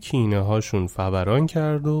همه کینه هاشون فوران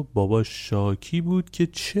کرد و باباش شاکی بود که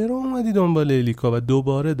چرا اومدی دنبال الیکا و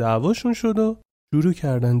دوباره دعواشون شد و شروع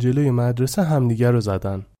کردن جلوی مدرسه همدیگر رو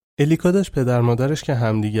زدن. الیکا داشت پدر مادرش که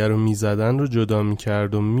همدیگر رو میزدن رو جدا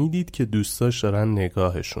میکرد و میدید که دوستاش دارن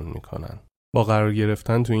نگاهشون میکنن. با قرار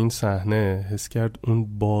گرفتن تو این صحنه حس کرد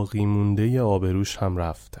اون باقی مونده آبروش هم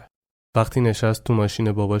رفته. وقتی نشست تو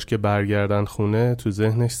ماشین باباش که برگردن خونه، تو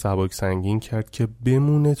ذهنش سبک سنگین کرد که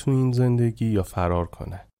بمونه تو این زندگی یا فرار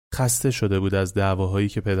کنه. خسته شده بود از دعواهایی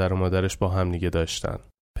که پدر و مادرش با هم دیگه داشتن.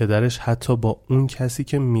 پدرش حتی با اون کسی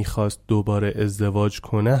که میخواست دوباره ازدواج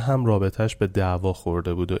کنه هم رابطش به دعوا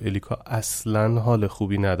خورده بود و الیکا اصلاً حال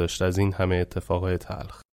خوبی نداشت از این همه اتفاقای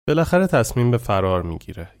تلخ. بالاخره تصمیم به فرار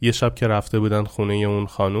میگیره. یه شب که رفته بودن خونه اون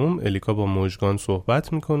خانوم، الیکا با مژگان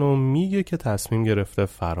صحبت میکنه و میگه که تصمیم گرفته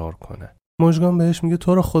فرار کنه. مژگان بهش میگه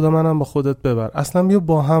تو رو خدا منم با خودت ببر، اصلا بیا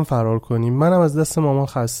با هم فرار کنیم، منم از دست مامان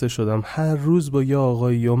خسته شدم، هر روز با یه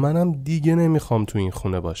آقایی و منم دیگه نمیخوام تو این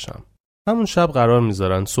خونه باشم. همون شب قرار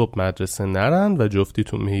میذارن صبح مدرسه نرن و جفتی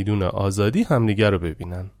تو میدون آزادی همدیگه رو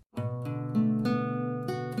ببینن.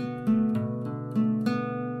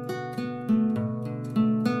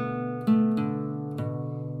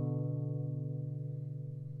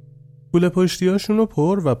 پول پشتیاشونو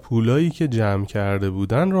پر و پولایی که جمع کرده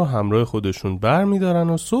بودن رو همراه خودشون بر میدارن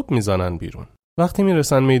و صبح میزنن بیرون. وقتی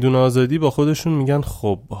میرسن میدون آزادی با خودشون میگن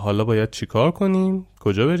خب حالا باید چیکار کنیم؟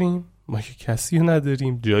 کجا بریم؟ ما که کسی رو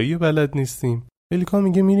نداریم، جایی بلد نیستیم. الیکا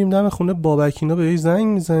میگه میریم دم خونه بابکینا بهش زنگ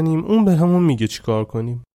میزنیم، اون به همون میگه چیکار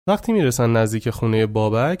کنیم. وقتی میرسن نزدیک خونه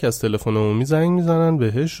بابک از تلفن عمومی زنگ میزنن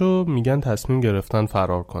بهش و میگن تصمیم گرفتن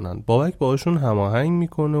فرار کنن. بابک باهاشون هماهنگ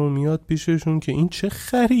میکنه و میاد پیششون که این چه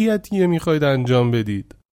خریتیه میخواید انجام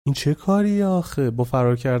بدید؟ این چه کاریه آخه؟ با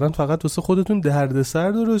فرار کردن فقط واسه خودتون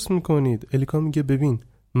دردسر درست میکنید. الیکا میگه ببین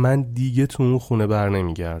من دیگه تو اون خونه بر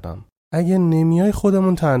نمیگردم. اگه نمیای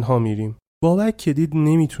خودمون تنها میریم. بابک که دید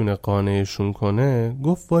نمیتونه قانعشون کنه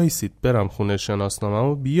گفت وایسید برم خونه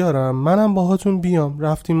شناسنامه‌مو بیارم، منم باهاتون بیام،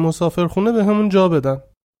 رفتیم مسافرخونه به همون جا بدن.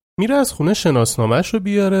 میره از خونه شناسنامه‌شو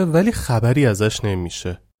بیاره ولی خبری ازش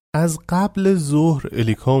نمیشه. از قبل ظهر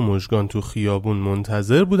الیکا و مژگان تو خیابون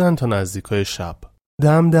منتظر بودن تا نزدیکای شب.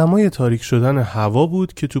 دمدمای تاریک شدن هوا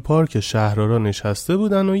بود که تو پارک شهرآرا نشسته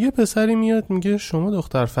بودن و یه پسری میاد میگه شما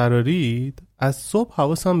دختر فرارید؟ از صبح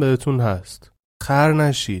حواسم بهتون هست. خر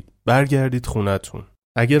نشید، برگردید خونتون.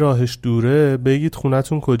 اگه راهش دوره بگید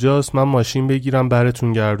خونتون کجاست، من ماشین بگیرم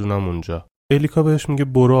براتون گردونم اونجا. الیکا بهش میگه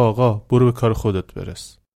برو آقا، برو به کار خودت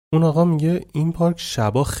برس. اون آقا میگه این پارک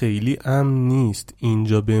شبا خیلی امن نیست،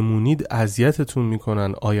 اینجا بمونید اذیتتون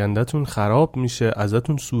میکنن، آیندهتون خراب میشه،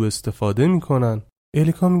 ازتون سوء استفاده میکنن.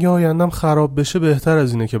 الیکا میگه آیندم خراب بشه بهتر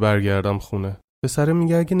از اینه که برگردم خونه. پسر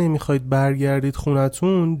میگه اگه نمیخواید برگردید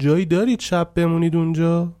خونتون جایی دارید شب بمونید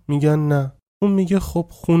اونجا؟ میگن نه. اون میگه خب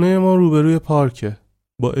خونه ما روبروی پارکه.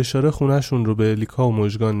 با اشاره خونهشون رو به الیکا و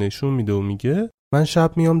مژگان نشون میده و میگه من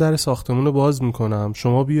شب میام در ساختمون رو باز میکنم،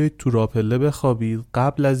 شما بیایید تو راپله بخوابید،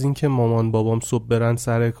 قبل از اینکه مامان بابام صبح برن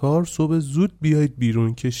سر کار صبح زود بیایید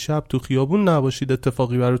بیرون که شب تو خیابون نباشید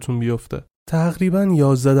اتفاقی براتون بیفته.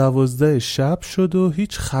 تقریبا 11-12 شب شد و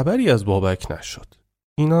هیچ خبری از بابک نشد.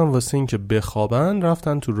 اینا هم واسه این که بخوابن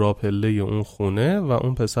رفتن تو راپله اون خونه و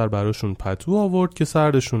اون پسر براشون پتو آورد که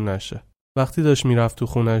سردشون نشه. وقتی داشت میرفت تو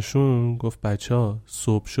خونهشون گفت بچه‌ها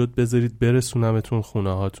صبح شد بذارید برسونمتون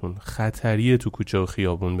خونه هاتون، خطریه تو کوچه و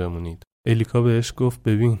خیابون بمونید. الیکا بهش گفت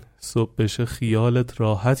ببین صبح بشه خیالت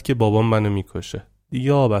راحت که بابام منو میکشه،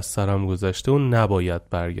 دیگه آب از سرم گذشته و نباید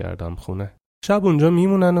برگردم خونه. شب اونجا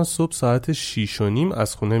میمونن و صبح ساعت 6:30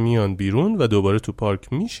 از خونه میان بیرون و دوباره تو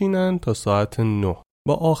پارک میشینن تا ساعت 9.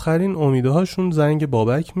 با آخرین امیدهاشون زنگ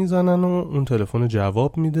بابک میزنن و اون تلفن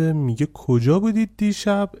جواب میده، میگه کجا بودید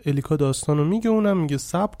دیشب؟ الیکا داستانو میگه، اونم میگه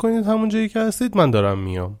صبر کنید همون جایی که هستید من دارم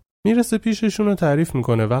میام. میرسه پیششون رو تعریف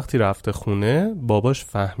میکنه وقتی رفته خونه باباش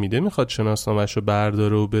فهمیده میخواد شناسنامه‌شو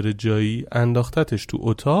برداره و بره جایی، انداختتش تو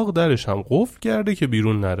اتاق، درش هم قفل کرده که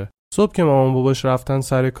بیرون نره. صبح که مامان باباش رفتن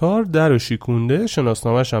سر کار درو شیکونده،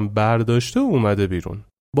 شناسنامه‌ش هم برداشته و اومده بیرون.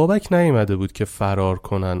 بابک نیومده بود که فرار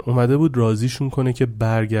کنن، اومده بود راضیشون کنه که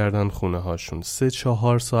برگردن خونه هاشون.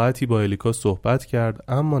 3-4 ساعتی با الیکا صحبت کرد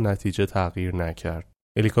اما نتیجه تغییر نکرد.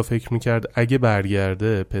 الیکا فکر میکرد اگه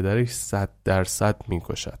برگرده پدرش 100%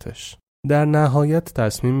 میکشتش. در نهایت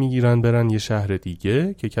تصمیم میگیرن برن یه شهر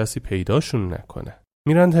دیگه که کسی پیداشون نکنه.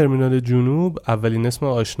 میرن ترمینال جنوب. اولین اسم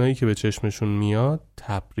آشنایی که به چشمشون میاد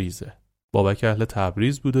تبریزه. بابک اهل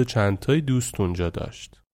تبریز بود و چند تای دوست اونجا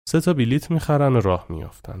داشت. 3 بلیت میخرن و راه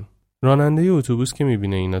میافتن. راننده اتوبوس که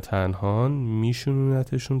میبینه اینا تنهان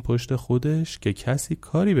میشونونتشون پشت خودش که کسی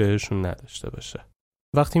کاری بهشون نداشته باشه.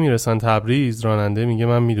 وقتی میرسن تبریز راننده میگه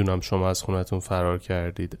من میدونم شما از خونتون فرار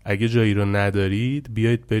کردید، اگه جایی رو ندارید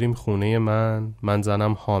بیایید بریم خونه من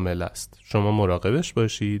زنم حامل است، شما مراقبش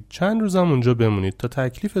باشید، چند روزم اونجا بمونید تا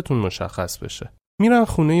تکلیفتون مشخص بشه. میرن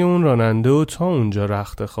خونه اون راننده و تا اونجا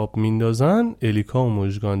رخت خواب میندازن. الیکا و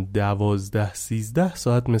مژگان 12-13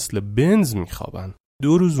 ساعت مثل بنز میخوابن.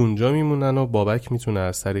 2 روز اونجا میمونن و بابک میتونه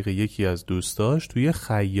از طریق یکی از دوستاش توی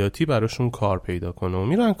خیاطی براشون کار پیدا کنه و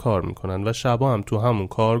میرن کار میکنن و شبا هم تو همون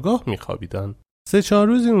کارگاه میخوابیدن. 3-4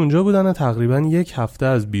 روزی اونجا بودن و تقریبا 1 هفته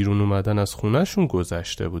از بیرون اومدن از خونهشون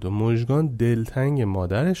گذشته بود و مژگان دلتنگ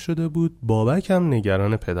مادرش شده بود، بابک هم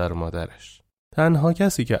نگران پدر و مادرش. تنها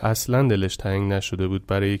کسی که اصلا دلش تنگ نشده بود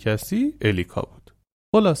برای کسی الیکا بود.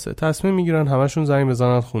 خلاصه تصمیم میگیرن همشون زنگ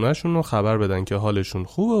بزنن خونهشون و خبر بدن که حالشون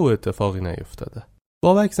خوبه و اتفاقی نیفتاده.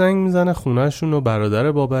 بابک زنگ میزنه خونهشون و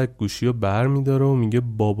برادر بابک گوشی رو بر میداره و میگه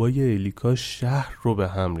بابای الیکا شهر رو به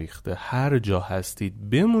هم ریخته، هر جا هستید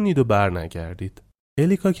بمونید و بر نگردید.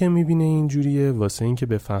 الیکا که میبینه اینجوریه واسه این که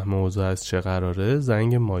بفهمه اوضاع از چه قراره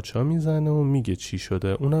زنگ ماچا میزنه و میگه چی شده.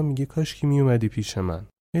 اونم میگه کاش کی میومدی پیش من.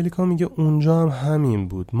 الیکا میگه اونجا هم همین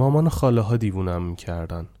بود، مامان و خاله ها دیوونم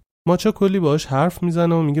میکردن. ماچا کلی باهاش حرف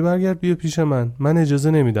میزنه و میگه برگرد بیا پیش من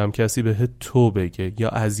اجازه نمیدم کسی بهت تو بگه یا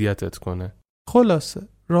اذیتت کنه. خلاصه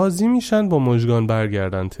راضی میشن با مژگان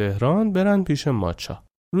برگردن تهران برن پیش ماچا.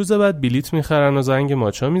 روز بعد بلیت میخرن و زنگ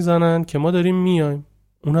ماچا میزنن که ما داریم میایم.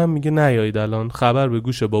 اونم میگه نیایید الان، خبر به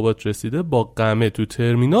گوش بابات رسیده، با قمه تو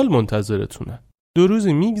ترمینال منتظرتونه. 2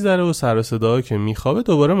 روزی میگذره و سر و صدا که میخوابه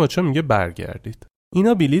دوباره ماچا میگه برگردید.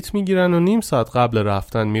 اینا بلیت میگیرن و نیم ساعت قبل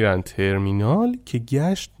رفتن میرن ترمینال که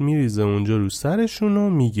گشت میریزه اونجا رو سرشون و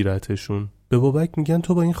میگیرتشون. به بابک میگن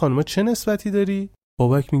تو با این خانوما چه نسبتی داری؟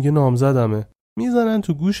 بابک میگه نامزدمه. میزنن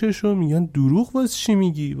تو گوشش و میگن دروغ واسه چی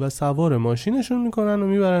میگی و سوار ماشینشون میکنن و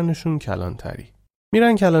میبرنشون کلانتری.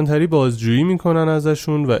 میرن کلانتری بازجویی میکنن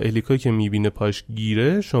ازشون و الیکا که میبینه پاش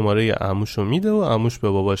گیره شماره عموشو میده و عموش به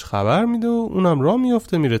باباش خبر میده و اونم راه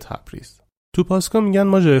میفته میره تبریز. تو پاسکا میگن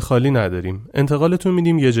ما جای خالی نداریم، انتقالتون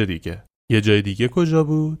میدیم یه جای دیگه. یه جای دیگه کجا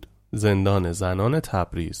بود؟ زندان زنان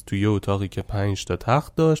تبریز، توی اتاقی که 5 تا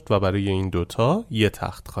تخت داشت و برای این 2 تا یه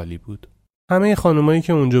تخت خالی بود. همه خانمایی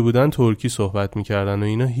که اونجا بودن ترکی صحبت میکردن و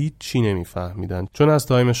اینا هیچ چی نمیفهمیدن، چون از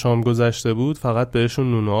تایم شام گذشته بود. فقط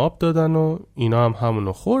بهشون نون و آب دادن و اینا هم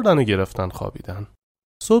همونو خوردن و گرفتن خوابیدن.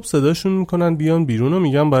 صبح صداشون میکنن بیان بیرون و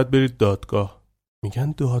میگن باید برید دادگاه.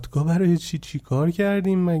 میگن دادگاه برای چی کار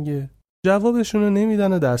کردیم مگه؟ جوابشون رو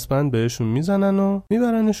نمیدن و دستبند بهشون میزنن و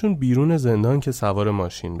میبرنشون بیرون زندان که سوار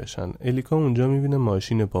ماشین بشن. الیکا اونجا میبینه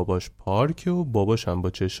ماشین باباش پارکه و باباش هم با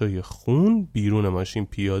چشای خون بیرون ماشین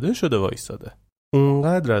پیاده شده وایساده.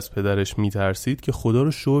 اونقدر از پدرش میترسید که خدا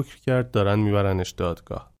رو شکر کرد دارن میبرنش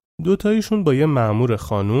دادگاه. 2 تایشون با یه مأمور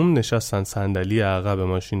خانوم نشستن صندلی عقب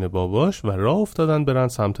ماشین باباش و راه افتادن برن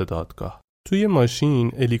سمت دادگاه. توی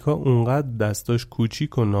ماشین الیکا اونقدر دستاش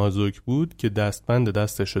کوچیک و نازک بود که دستبند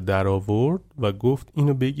دستشو در آورد و گفت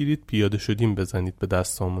اینو بگیرید پیاده شدیم بزنید به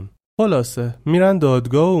دستامون. خلاصه میرن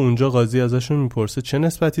دادگاه و اونجا قاضی ازشون میپرسه چه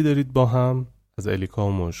نسبتی دارید با هم؟ از الیکا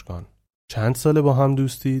و مژگان. چند ساله با هم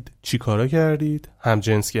دوستید؟ چی کارا کردید؟ هم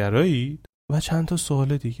جنسگرایید؟ و چند تا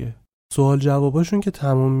سوال دیگه. سوال جواباشون که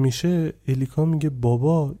تموم میشه الیکا میگه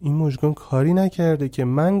بابا این مژگان کاری نکرده که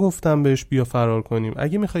من گفتم بهش بیا فرار کنیم.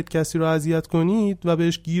 اگه میخواید کسی رو اذیت کنید و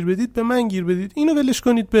بهش گیر بدید به من گیر بدید، اینو ولش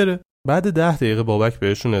کنید بره. بعد 10 دقیقه بابک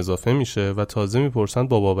بهشون اضافه میشه و تازه میپرسن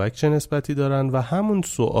با بابک چه نسبتی دارن و همون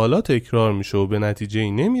سوالا تکرار میشه و به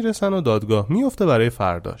نتیجه‌ای نمیرسن و دادگاه میفته برای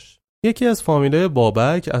فرداش. یکی از فامیلای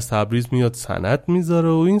بابک از تبریز میاد سند میذاره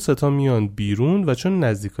و این 3 تا میان بیرون و چون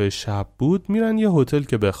نزدیکای شب بود میرن یه هتل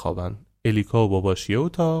که بخوابن. الیکا و باباش یه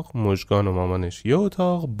اتاق، مژگان و مامانش یه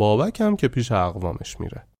اتاق، بابک هم که پیش اقوامش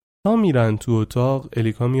میره. تا میرن تو اتاق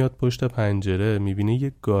الیکا میاد پشت پنجره میبینه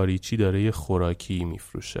یه گاریچی داره یه خوراکی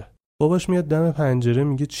میفروشه. باباش میاد دم پنجره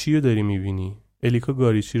میگه چیو داری میبینی؟ الیکا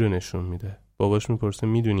گاریچی رو نشون میده. باباش میپرسه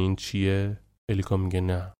میدونی این چیه؟ الیکا میگه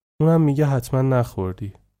نه. اونم میگه حتما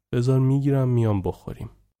نخوردی. بذار میگیرم میام بخوریم.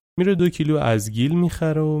 میره 2 کیلو ازگیل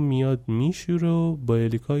میخره و میاد میشوره و با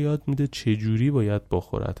الیکا یاد میده چجوری باید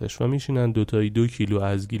بخورتش و میشینن 2 تایی 2 کیلو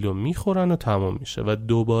ازگیل رو میخورن و تمام میشه و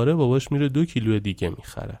دوباره باباش میره 2 کیلو دیگه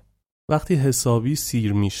میخره. وقتی حسابی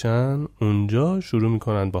سیر میشن اونجا شروع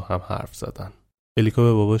میکنن با هم حرف زدن. الیکا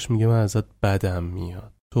به باباش میگه من ازت بدم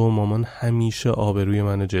میاد. تو و مامان همیشه آبروی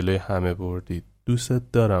منو جلوی همه بردید.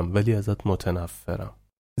 دوستت دارم ولی ازت متنفرم.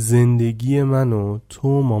 زندگی منو تو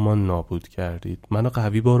و مامان نابود کردید. منو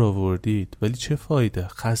قوی بار آوردید ولی چه فایده؟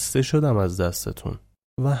 خسته شدم از دستتون.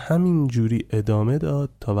 و همین جوری ادامه داد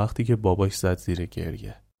تا وقتی که باباش زد زیر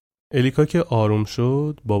گریه. الیکا که آروم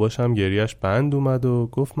شد باباش هم گریهش بند اومد و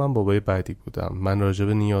گفت من بابای بدی بودم. من راجع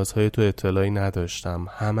به نیازهای تو اطلاعی نداشتم.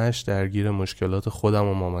 همش درگیر مشکلات خودم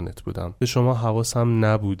و مامانت بودم. به شما حواسم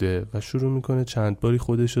نبوده. و شروع میکنه چند باری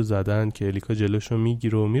خودشو زدن که الیکا جلوشو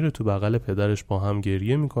میگیره و میره تو بغل پدرش با هم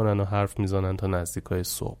گریه میکنن و حرف میزنن تا نزدیکای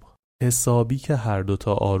صبح. حسابی که هر 2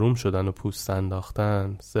 تا آروم شدن و پوست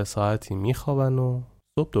انداختن 3 ساعتی میخوابن و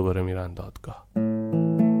صبح دوباره میرن دادگاه.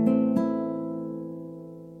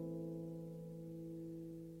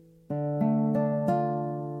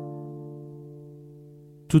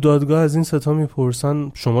 تو دادگاه از این 3 تا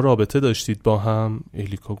میپرسن شما رابطه داشتید با هم؟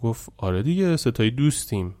 الیکا گفت آره دیگه 3 تایی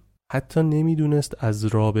دوستیم. حتی نمیدونست از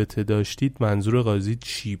رابطه داشتید منظور قاضی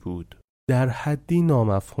چی بود. در حدی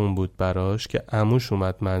نامفهوم بود براش که عموش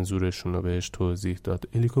اومد منظورشون رو بهش توضیح داد.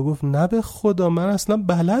 الیکا گفت نه به خدا من اصلا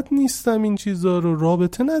بلد نیستم این چیزا رو،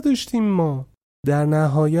 رابطه نداشتیم ما. در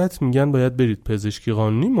نهایت میگن باید برید پزشکی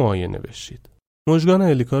قانونی معاینه بشید. مژگان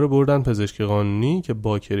الیکا رو بردن پزشکی قانونی که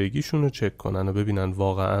باکرگیشون رو چک کنن و ببینن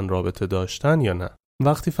واقعا رابطه داشتن یا نه.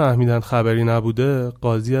 وقتی فهمیدن خبری نبوده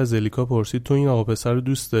قاضی از الیکا پرسید تو این آقا پسر رو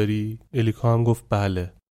دوست داری؟ الیکا هم گفت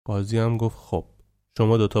بله. قاضی هم گفت خب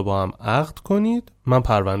شما 2 تا با هم عقد کنید من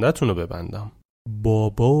پرونده‌تون رو ببندم.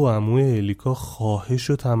 بابا و عموی الیکا خواهش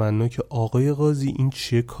و تمنا که آقای قاضی این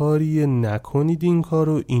چه کاریه، نکنید این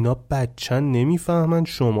کارو، اینا بچن نمیفهمن،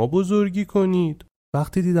 شما بزرگی کنید.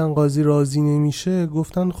 وقتی دیدن قاضی راضی نمیشه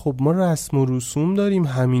گفتن خب ما رسم و رسوم داریم،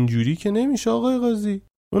 همین جوری که نمیشه آقای قاضی.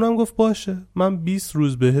 اونم گفت باشه من 20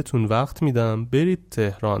 روز بهتون وقت میدم برید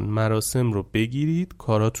تهران مراسم رو بگیرید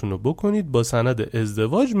کاراتون رو بکنید با سند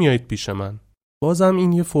ازدواج میایید پیش من. بازم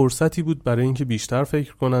این یه فرصتی بود برای اینکه بیشتر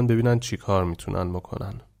فکر کنن ببینن چی کار میتونن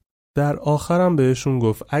بکنن. در آخرم بهشون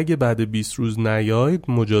گفت اگه بعد 20 روز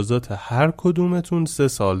نیایید مجازات هر کدومتون 3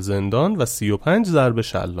 سال زندان و 35 ضرب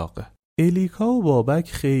شلاقه. الیکا و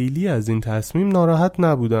بابک خیلی از این تصمیم ناراحت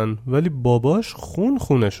نبودن، ولی باباش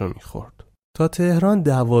خونشو میخورد. تا تهران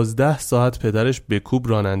 12 ساعت پدرش به کوب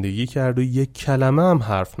رانندگی کرد و یک کلمه هم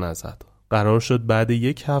حرف نزد. قرار شد بعد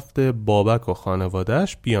یک هفته بابک و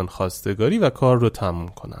خانواده‌اش بیان خواستگاری و کار رو تموم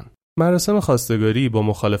کنن. مراسم خواستگاری با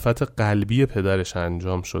مخالفت قلبی پدرش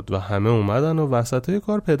انجام شد و همه اومدن و وسطای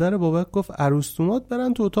کار پدر بابک گفت عروس‌دومات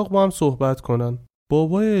برن تو اتاق با هم صحبت کنن.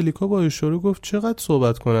 بابای الیکا با اشاره گفت چقدر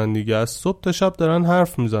صحبت کنن دیگه، از صبح تا شب دارن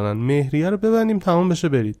حرف میزنن، مهریه رو ببندیم تمام بشه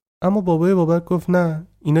برید. اما بابای بابک گفت نه،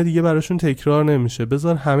 اینا دیگه براشون تکرار نمیشه،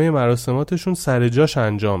 بذار همه مراسماتشون سر جاش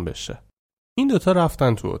انجام بشه. این دوتا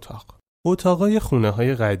رفتن تو اتاقای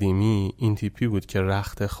خونه‌های قدیمی این تیپی بود که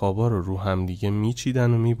رخت خوابا رو هم دیگه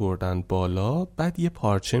میچیدن و میبردن بالا، بعد یه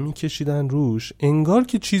پارچه میکشیدن روش انگار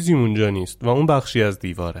که چیزی اونجا نیست و اون بخشی از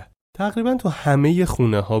دیواره. تقریبا تو همه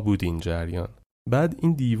خونه‌ها بود این جریان. بعد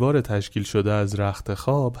این دیوار تشکیل شده از رخت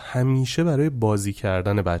خواب همیشه برای بازی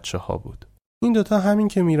کردن بچه‌ها بود. این دوتا همین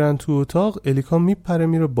که میرن تو اتاق، الیکا میپره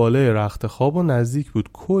میره بالای رخت خواب و نزدیک بود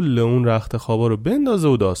کل اون رخت خوابا رو بندازه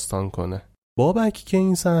و داستان کنه. بابک که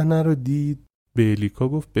این صحنه رو دید به الیکا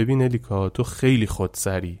گفت ببین الیکا، تو خیلی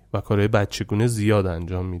خودسری و کارهای بچگونه زیاد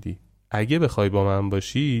انجام میدی. اگه بخوای با من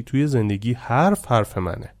باشی توی زندگی حرف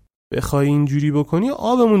منه. بخوای اینجوری بکنی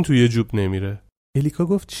آبمون توی جوب نمیره. الیکا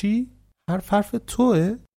گفت چی؟ حرف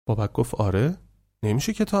توه؟ بابک گفت آره.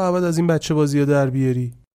 نمیشه که تا ابد از این بچه بازی‌ها در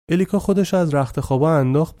بیاری. الیکا خودش از رخت خوابا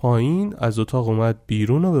انداخت پایین، از اتاق اومد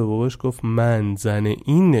بیرون و به باباش گفت من زن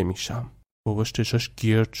این نمیشم. باباش چشاش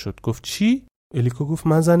گرد شد، گفت چی؟ الیکا گفت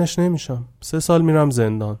من زنش نمیشم، 3 سال میرم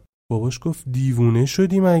زندان. باباش گفت دیوونه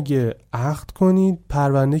شدی مگه؟ عقد کنید،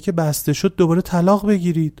 پرونده که بسته شد دوباره طلاق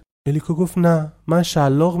بگیرید. الیکا گفت نه، من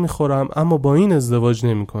شلاق میخورم اما با این ازدواج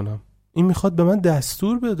نمیکنم. این میخواد به من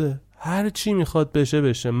دستور بده، هر چی میخواد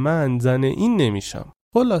بشه، من زن این نمیشم.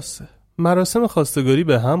 خلاصه مراسم خواستگاری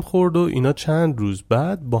به هم خورد و اینا چند روز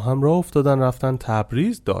بعد با هم راه افتادن رفتن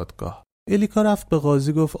تبریز دادگاه. الیکا رفت به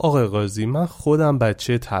قاضی گفت آقای قاضی، من خودم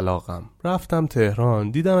بچه طلاقم، رفتم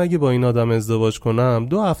تهران دیدم اگه با این آدم ازدواج کنم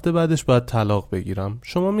 2 هفته بعدش باید طلاق بگیرم.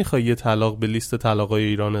 شما میخوای یه طلاق به لیست طلاقای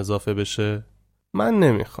ایران اضافه بشه؟ من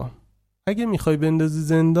نمیخوام. اگه میخوای بندازی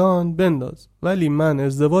زندان بنداز، ولی من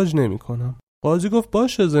ازدواج نمیکنم. قاضی گفت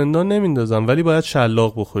باشه زندان نمیندازم، ولی باید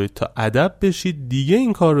شلاق بخورید تا ادب بشید دیگه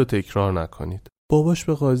این کار رو تکرار نکنید. باباش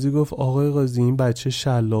به قاضی گفت آقای قاضی این بچه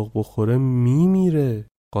شلاق بخوره میمیره.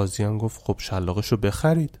 قاضی هم گفت خب شلاقشو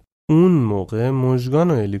بخرید. اون موقع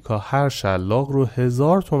مژگان و الیکا هر شلاق رو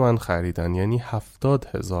 1000 تومن خریدن، یعنی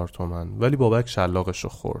 70,000 تومن، ولی بابک شلاقشو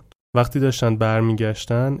خورد. وقتی داشتن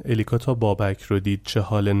برمیگشتن الیکا تا بابک رو دید چه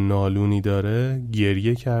حال نالونی داره،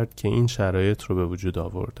 گریه کرد که این شرایط رو به وجود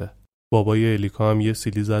آورده. بابای الیکا هم یه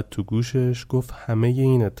سیلی زد تو گوشش، گفت همه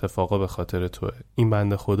این اتفاقا به خاطر توه. این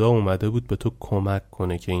بنده خدا اومده بود به تو کمک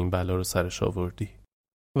کنه که این بلا رو سرش آوردی.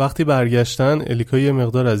 وقتی برگشتن الیکا یه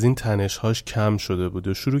مقدار از این تنش‌هاش کم شده بود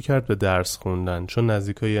و شروع کرد به درس خوندن، چون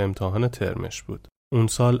نزدیکای امتحان ترمش بود. اون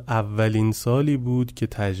سال اولین سالی بود که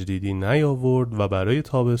تجریدی نیاورد و برای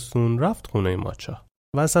تابستون رفت خونه ماچا.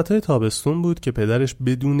 وسطای تابستون بود که پدرش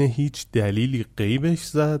بدون هیچ دلیلی غیبش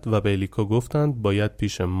زد و به الیکا گفتند باید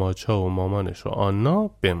پیش ماچا و مامانش و آنا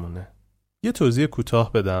بمونه. یه توضیح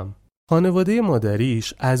کوتاه بدم. خانواده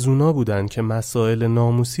مادریش از اونا بودن که مسائل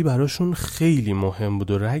ناموسی براشون خیلی مهم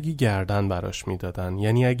بود و رگی گردن براش میدادن.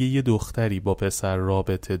 یعنی اگه یه دختری با پسر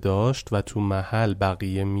رابطه داشت و تو محل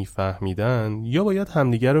بقیه میفهمیدن، یا باید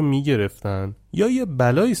همدیگر رو میگرفتن یا یه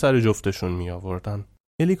بلایی سر جفتشون میآوردن.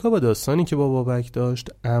 الیکا با داستانی که با بابک داشت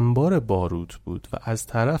انبار باروت بود و از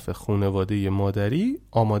طرف خانواده مادری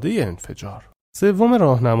آماده انفجار. 3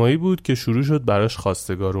 راهنمایی بود که شروع شد براش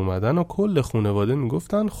خواستگار اومدن و کل خانواده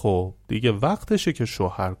میگفتن خب دیگه وقتشه که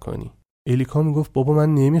شوهر کنی. الیکا میگفت بابا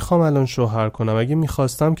من نمیخوام الان شوهر کنم، اگه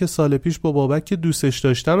میخواستم که سال پیش با بابک که دوستش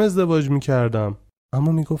داشتم ازدواج میکردم.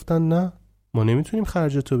 اما میگفتن نه، ما نمیتونیم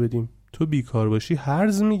خرجتو بدیم، تو بیکار باشی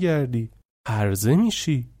هرز میگردی، هرزه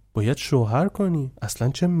میشی، باید شوهر کنی. اصلا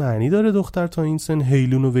چه معنی داره دختر تا این سن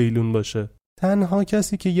هیلون و ویلون باشه؟ تنها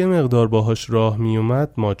کسی که یه مقدار باهاش راه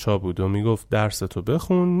میومد ماچا بود و میگفت درستو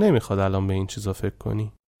بخون، نمیخواد الان به این چیزا فکر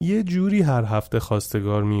کنی. یه جوری هر هفته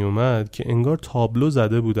خواستگار میومد که انگار تابلو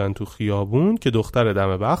زده بودن تو خیابون که دختر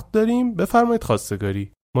دم بخت داریم بفرمایید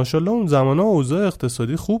خواستگاری. ماشاءالله اون زمانا اوضاع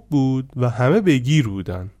اقتصادی خوب بود و همه بگیر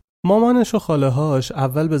بودن. مامانش و خاله هاش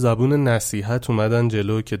اول به زبون نصیحت اومدن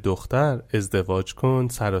جلو که دختر ازدواج کن،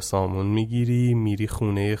 سر و سامون میگیری، میری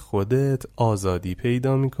خونه خودت، آزادی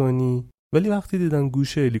پیدا میکنی. ولی وقتی دیدن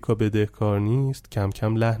گوش الیکا بدهکار نیست، کم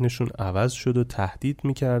کم لحنشون عوض شد و تهدید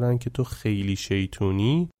میکردن که تو خیلی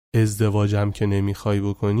شیطونی ازدواجم که نمیخوای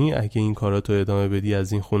بکنی، اگه این کاراتو ادامه بدی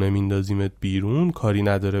از این خونه میندازیمت بیرون، کاری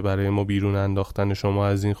نداره برای ما بیرون انداختن شما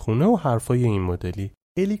از این خونه و حرفای این مدلی.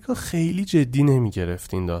 الیکا خیلی جدی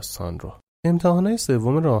نمیگرفت این داستان رو. امتحانای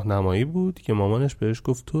سوم راهنمایی بود که مامانش بهش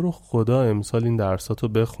گفت تو رو خدا امسال این درساتو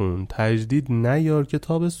بخون، تجدید نیار که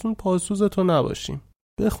تابستون پاسوزتو نباشیم.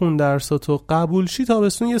 بخون درساتو، قبول شی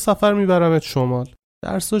تابستون یه سفر میبرمت شمال.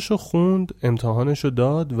 درساشو خوند، امتحانشو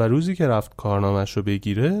داد و روزی که رفت کارنامه‌شو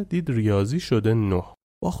بگیره دید ریاضی شده 9.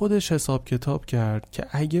 با خودش حساب کتاب کرد که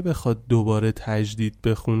اگه بخواد دوباره تجدید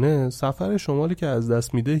بخونه سفر شمالی که از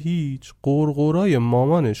دست میده هیچ، قرقرای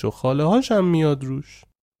مامانش و خاله‌هاش هم میاد روش.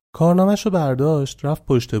 کارنامه‌شو برداشت، رفت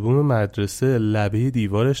پشت بوم مدرسه، لبه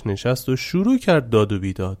دیوارش نشست و شروع کرد داد و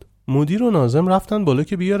بیداد. مدیر و ناظم رفتن بالا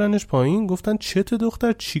که بیارنش پایین، گفتن چته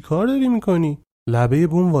دختر چی کار داری میکنی؟ لبه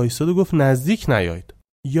بوم وایساد و گفت نزدیک نیاید.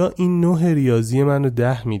 یا این 9 ریاضی منو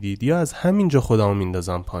 10 میدید یا از همینجا خودمو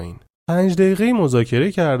میندازم پایین. 5 دقیقه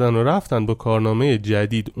مذاکره کردن و رفتن با کارنامه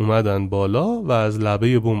جدید اومدن بالا و از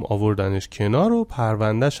لبه بوم آوردنش کنار و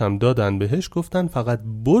پرونده‌ش هم دادن بهش، گفتن فقط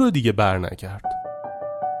برو دیگه بر نگرد.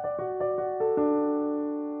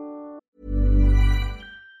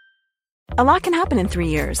 A lot can happen in 3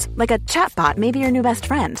 years, like a chatbot may be your new best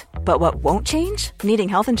friend. But what won't change? Needing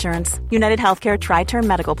health insurance. United Healthcare Tri-Term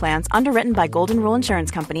Medical Plans, underwritten by Golden Rule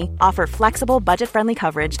Insurance Company, offer flexible, budget-friendly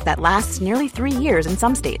coverage that lasts nearly 3 years in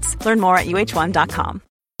some states. Learn more at uh1.com.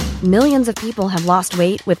 Millions of people have lost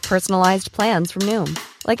weight with personalized plans from Noom.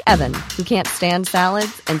 Like Evan, who can't stand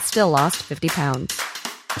salads and still lost 50 pounds.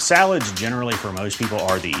 Salads generally for most people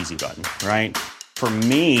are the easy button, right? For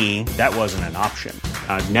me, that wasn't an option.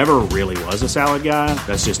 I never really was a salad guy.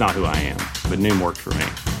 That's just not who I am. But Noom worked for me.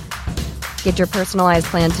 Get your personalized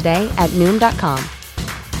plan today at Noom.com.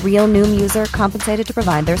 Real Noom user compensated to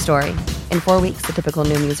provide their story. In 4 weeks, the typical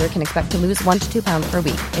Noom user can expect to lose 1 to 2 pounds per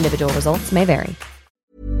week. Individual results may vary.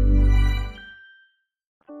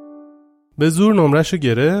 به زور نمرشو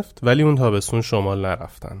گرفت ولی اون تابستون شمال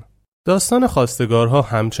نرفتن. داستان خواستگارها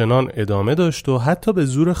همچنان ادامه داشت و حتی به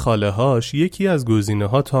زور خاله‌هاش یکی از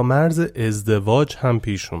گزینه‌ها تا مرز ازدواج هم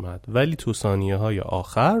پیش اومد، ولی تو ثانیه‌های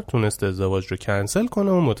آخر تونست ازدواج رو کنسل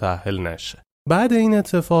کنه و متأهل نشه. بعد این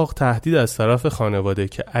اتفاق تهدید از طرف خانواده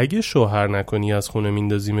که اگه شوهر نکنی از خونه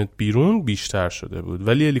میندازیمت بیرون بیشتر شده بود،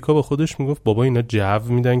 ولی الیکا با خودش میگفت بابا اینا جو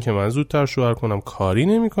میدن که من زودتر شوهر کنم، کاری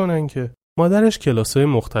نمیکنن که. مادرش کلاسای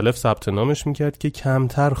مختلف ثبت نامش میکرد که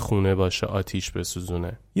کمتر خونه باشه آتیش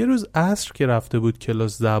بسوزونه. یه روز عصر که رفته بود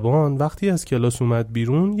کلاس زبان، وقتی از کلاس اومد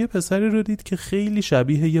بیرون یه پسری رو دید که خیلی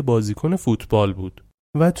شبیه یه بازیکن فوتبال بود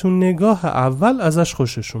و تو نگاه اول ازش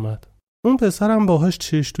خوشش اومد. اون پسرم باهاش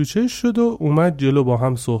چش تو چش شد و اومد جلو، با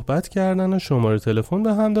هم صحبت کردن و شماره تلفن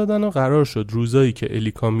به هم دادن و قرار شد روزایی که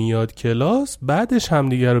الیکا میاد کلاس بعدش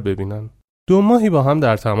همدیگه رو ببینن. 2 ماهی با هم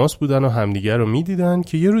در تماس بودن و همدیگه رو میدیدن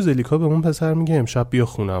که یه روز الیکا به اون پسر میگه امشب بیا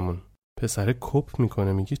خونمون. پسر کپ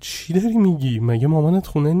میکنه، میگه چی داری میگی؟ مگه مامانت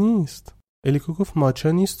خونه نیست؟ الیکا گفت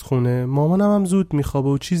ماچا نیست خونه، مامانم هم زود میخوابه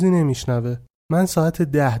و چیزی نمیشنوه. من ساعت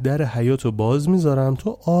 10 در حیاطو باز میذارم،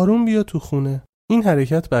 تو آروم بیا تو خونه. این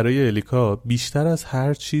حرکت برای الیکا بیشتر از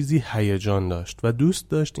هر چیزی هیجان داشت و دوست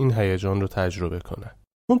داشت این هیجان رو تجربه کنه.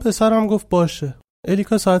 اون پسرم گفت باشه.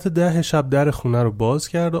 الیکا ساعت 10 شب در خونه رو باز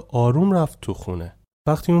کرد و آروم رفت تو خونه.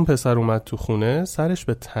 وقتی اون پسر اومد تو خونه سرش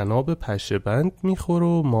به طناب پشه‌بند میخوره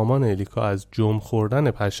و مامان الیکا از جم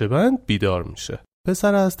خوردن پشه‌بند بیدار میشه.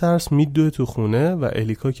 پسر از ترس میدوه تو خونه و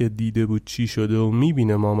الیکا که دیده بود چی شده و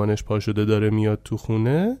میبینه مامانش پا شده داره میاد تو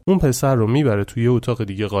خونه، اون پسر رو میبره توی اتاق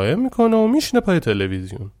دیگه قایم میکنه و میشینه پای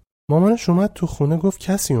تلویزیون. مامانش اومد تو خونه، گفت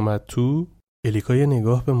کسی اومد تو؟ الیکا یه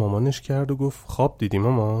نگاه به مامانش کرد و گفت خواب دیدی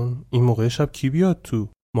مامان؟ این موقع شب کی بیاد تو؟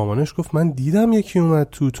 مامانش گفت من دیدم یکی اومد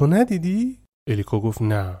تو ندیدی؟ الیکا گفت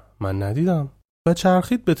نه من ندیدم و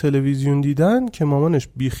چرخید به تلویزیون دیدن که مامانش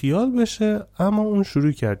بیخیال بشه، اما اون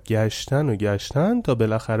شروع کرد گشتن تا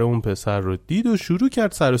بالاخره اون پسر رو دید و شروع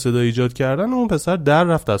کرد سر و صدا ایجاد کردن و اون پسر در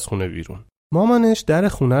رفت از خونه بیرون. مامانش در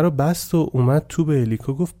خونه رو بست و اومد تو به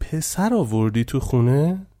الیکا گفت پسر آوردی تو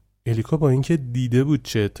خونه؟ الیکا با اینکه دیده بود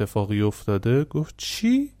چه اتفاقی افتاده گفت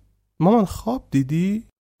چی؟ مامان خواب دیدی؟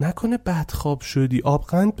 نکنه بد خواب شدی،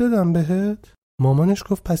 آبقند بدم بهت؟ مامانش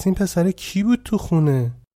گفت پس این پسر کی بود تو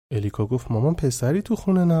خونه؟ الیکا گفت مامان پسری تو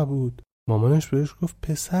خونه نبود. مامانش بهش گفت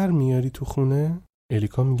پسر میاری تو خونه؟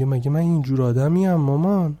 الیکا میگه مگه من اینجور آدمیم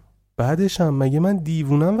مامان؟ بعدشم مگه من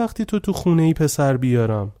دیوونم وقتی تو خونه ای پسر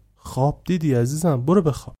بیارم؟ خواب دیدی عزیزم، برو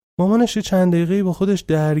بخواب. مامانش چند دقیقه با خودش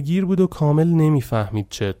درگیر بود و کامل نمیفهمید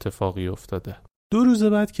چه اتفاقی افتاده. 2 روز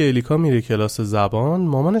بعد که الیکا میره کلاس زبان،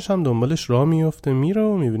 مامانش هم دنبالش راه میفته، میره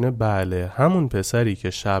و میبینه بله همون پسری که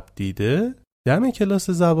شب دیده دم کلاس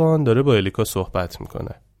زبان داره با الیکا صحبت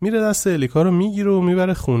میکنه. میره دست الیکا رو میگیره و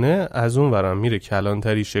میبره خونه. از اون ورم میره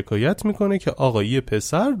کلانتری شکایت میکنه که آقا یه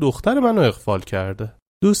پسر دختر منو اغفال کرده.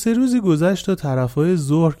 2-3 روزی گذشت و طرفای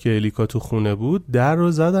ظهر که الیکا تو خونه بود در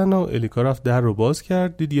رو زدن و الیکا رفت در رو باز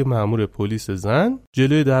کرد. دید یه مأمور پلیس زن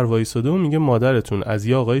جلوی در وایساده و میگه مادرتون از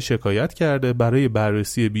یه آقای شکایت کرده، برای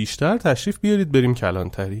بررسی بیشتر تشریف بیارید بریم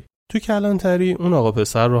کلانتری. تو کلانتری اون آقا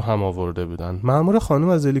پسر رو هم آورده بودن. مأمور خانم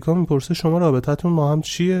از الیکا میپرسه شما رابطتون با هم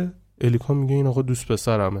چیه؟ الیکا میگه این آقا دوست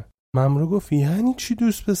پسرمه. مأمور گفت یعنی چی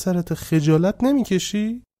دوست پسرت؟ خجالت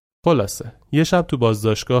نمیکشی؟ خلاصه یه شب تو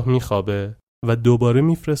بازداشتگاه میخوابه و دوباره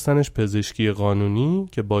میفرستنش پزشکی قانونی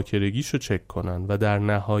که باکرگیشو چک کنن و در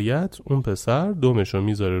نهایت اون پسر دمشو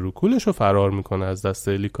میذاره رو کولش و فرار میکنه از دست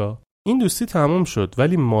الیکا. این دوستی تموم شد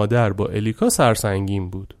ولی مادر با الیکا سرسنگین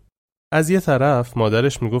بود. از یه طرف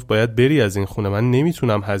مادرش میگفت باید بری از این خونه، من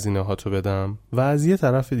نمیتونم هزینه هاتو بدم، و از یه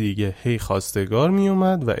طرف دیگه هی خواستگار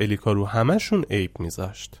میومد و الیکا رو همشون عیب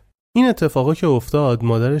میذاشت. این اتفاقا که افتاد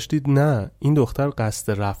مادرش دید نه این دختر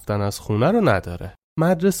قصد رفتن از خونه رو نداره.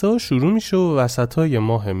 مدرسه ها شروع میشه و وسطای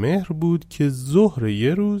ماه مهر بود که ظهر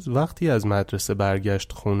یه روز وقتی از مدرسه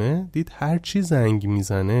برگشت خونه دید هر چی زنگ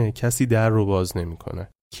میزنه کسی در رو باز نمیکنه.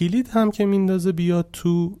 کلید هم که میندازه بیاد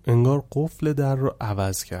تو انگار قفل در رو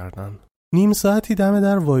عوض کردن. نیم ساعتی دم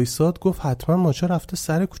در وایساد، گفت حتما ماچه رفته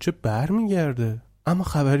سر کوچه برمیگرده، اما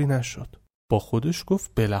خبری نشد. با خودش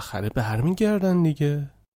گفت بالاخره برمیگردن دیگه.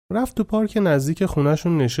 رفت تو پارک نزدیک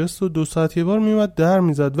خونهشون نشست و 2 ساعت یه بار میومد در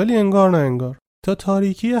میزد ولی انگار نه انگار. تا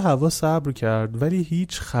تاریکی هوا صبر کرد ولی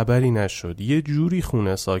هیچ خبری نشد. یه جوری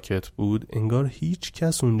خونه ساکت بود انگار هیچ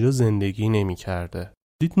کس اونجا زندگی نمی کرده.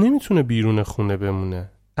 دید نمیتونه بیرون خونه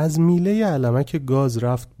بمونه. از میله علمک گاز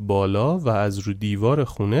رفت بالا و از رو دیوار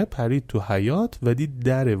خونه پرید تو حیاط و دید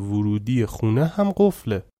در ورودی خونه هم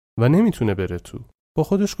قفله و نمیتونه بره تو. با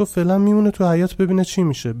خودش گفت فعلا میمونه تو حیاط ببینه چی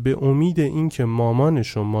میشه، به امید این که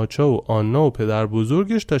مامانش و ماچا و آنا و پدر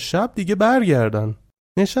بزرگش تا شب دیگه برگردن.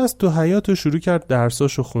 نشست تو حیاط و شروع کرد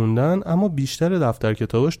درساشو خوندن، اما بیشتر دفتر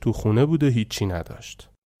کتاباش تو خونه بود و هیچی نداشت.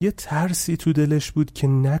 یه ترسی تو دلش بود که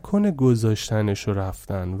نکنه گذاشتنش و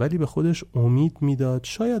رفتن، ولی به خودش امید میداد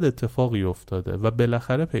شاید اتفاقی افتاده و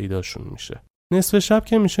بالاخره پیداشون میشه. نصف شب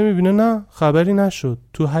که میشه میبینه نه خبری نشد.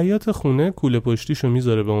 تو حیاط خونه کوله پشتیشو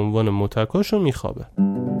میذاره به عنوان متکاش و میخوابه.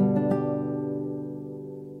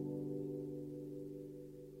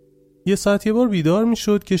 یه ساعت یه بار بیدار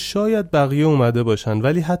میشد که شاید بقیه اومده باشن،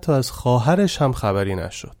 ولی حتی از خواهرش هم خبری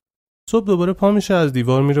نشد. صبح دوباره پا میشه، از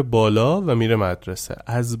دیوار میره بالا و میره مدرسه.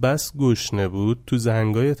 از بس گشنه بود تو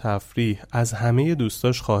زنگای تفریح از همه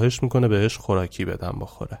دوستاش خواهش میکنه بهش خوراکی بدن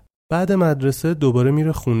بخوره. بعد مدرسه دوباره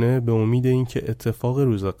میره خونه به امید این که اتفاق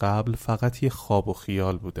روز قبل فقط یه خواب و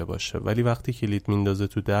خیال بوده باشه، ولی وقتی کلید میندازه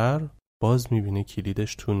تو در باز میبینه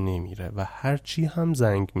کلیدش تو نمیره و هرچی هم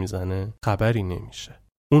زنگ میزنه خبری نمیشه.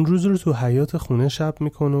 اون روز رو تو حیاط خونه شب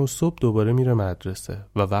میکنه و صبح دوباره میره مدرسه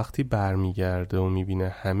و وقتی برمیگرده و میبینه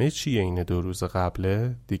همه چی عین 2 روز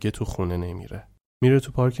قبله دیگه تو خونه نمیره. میره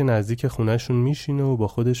تو پارک نزدیک خونهشون میشینه و با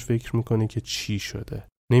خودش فکر میکنه که چی شده.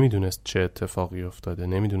 نمیدونست چه اتفاقی افتاده،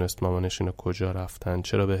 نمیدونست مامانش اینو کجا رفتن،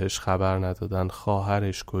 چرا بهش خبر ندادن،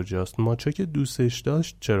 خواهرش کجاست، ماچا که دوستش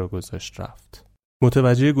داشت چرا گذاشت رفت.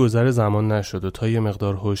 متوجه گذر زمان نشد و تا یه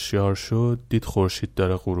مقدار هوشیار شد دید خورشید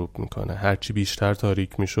داره غروب میکنه. هرچی بیشتر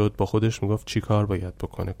تاریک میشد با خودش میگفت چی کار باید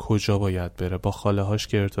بکنه، کجا باید بره. با خاله هاش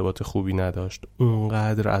که ارتباط خوبی نداشت،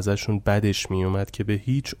 اونقدر ازشون بدش میومد که به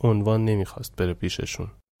هیچ عنوان نمیخواست بره پیششون.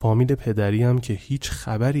 فامیل پدری هم که هیچ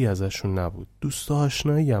خبری ازشون نبود، دوست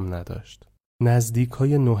آشنایی هم نداشت.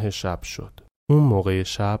 نزدیکای 9 شب شد. اون موقع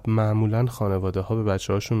شب معمولاً خانواده ها به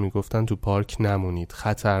بچه هاشون میگفتن تو پارک نمونید،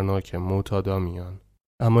 خطرناکه، معتادا میان.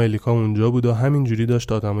 اما الیکا اونجا بود و همینجوری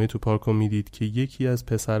داشت آدمای تو پارک رو میدید که یکی از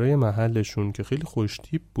پسرای محلشون که خیلی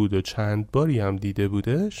خوشتیپ بود و چند باری هم دیده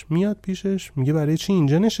بودش میاد پیشش میگه برای چی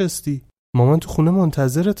اینجا نشستی؟ مامان تو خونه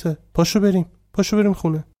منتظرته، پاشو بریم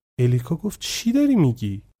خونه. الیکا گفت چی داری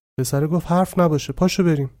میگی؟ پسر گفت حرف نباشه، پاشو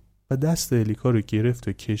بریم. و دست الیکا رو گرفت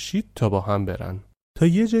و کشید تا با هم برن. تا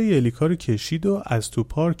یه جایی الیکا رو کشید و از تو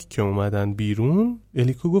پارک که اومدن بیرون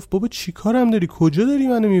الیکا گفت بابا چی کارم داری؟ کجا داری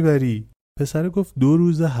منو میبری؟ پسر گفت 2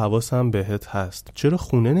 روز حواسم بهت هست، چرا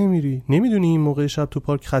خونه نمیری؟ نمیدونی این موقع شب تو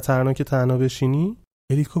پارک خطرناکه تنها بشینی؟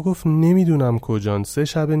 الیکا گفت نمیدونم کجان، 3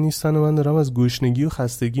 شب نیستن و من دارم از گشنگی و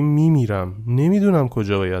خستگی میمیرم، نمیدونم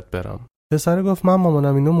کجا باید برم. پسر گفت من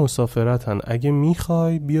مامانم اینا مسافرتن، اگه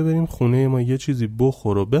میخوای بیا بریم خونه ما یه چیزی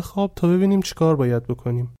بخور و بخواب تا ببینیم چیکار باید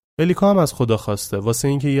بکنیم. الیکا هم از خدا خواسته واسه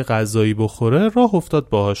اینکه یه غذایی بخوره راه افتاد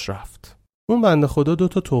باهاش رفت. اون بنده خدا 2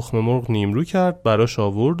 تا تخم مرغ نیمرو کرد براش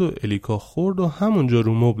آورد و الیکا خورد و همونجا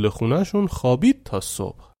رو مبل خونهشون خوابید تا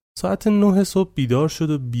صبح. ساعت 9 صبح بیدار شد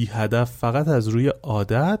و بی هدف فقط از روی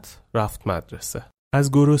عادت رفت مدرسه.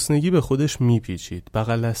 از گرسنگی به خودش میپیچید.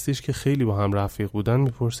 بغل دستیش که خیلی با هم رفیق بودن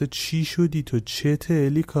میپرسه چی شدی تو، چته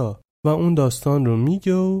الیکا؟ و اون داستان رو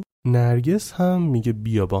میگه و نرگس هم میگه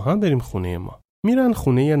بیا با هم بریم خونه ما. میرن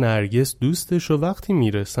خونه نرگس دوستش و وقتی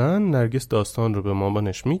میرسن نرگس داستان رو به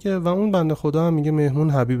مامانش میگه و اون بنده خدا هم میگه مهمون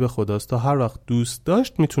حبیب خداست، تا هر وقت دوست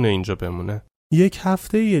داشت میتونه اینجا بمونه. یک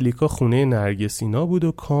هفته الیکا خونه نرگسینا بود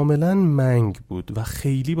و کاملا منگ بود و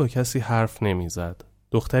خیلی با کسی حرف نمیزد.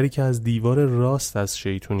 دختری که از دیوار راست از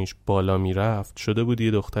شیطونیش بالا میرفت شده بود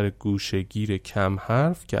یه دختر گوشه‌گیر کم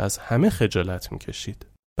حرف که از همه خجالت میکشید.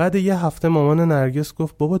 بعد یه هفته مامان نرگس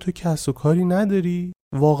گفت بابا تو کس و کاری نداری؟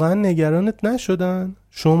 واقعا نگرانت نشدن؟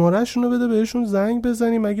 شماره‌شون رو بده بهشون زنگ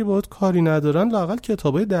بزنیم، اگه باهات کاری ندارن لااقل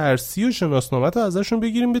کتابای درسی و شناسنامه‌ت رو ازشون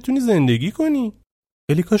بگیریم بتونی زندگی کنی.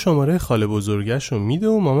 الیکا شماره خاله بزرگش رو میده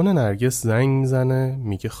و مامان نرگس زنگ میزنه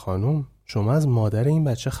میگه خانم شما از مادر این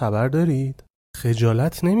بچه خبر دارید؟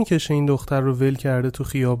 خجالت نمیکشه این دختر رو ول کرده تو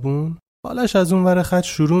خیابون؟ حالش از اون ور خط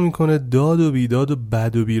شروع میکنه داد و بیداد و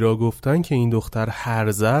بد و بیرا گفتن که این دختر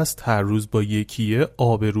هرزه است، هر روز با یکیه،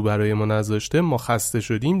 آبرو برای ما نذاشته، ما خسته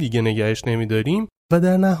شدیم دیگه نگهش نمیداریم و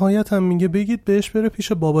در نهایت هم میگه بگید بهش بره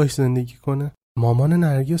پیش باباش زندگی کنه. مامان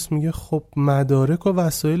نرگس میگه خب مدارک و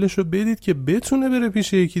وسایلش رو بدید که بتونه بره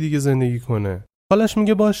پیش یکی دیگه زندگی کنه. حالش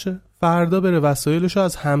میگه باشه، فردا بره وسایلش رو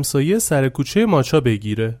از همسایه سر کوچه ماچا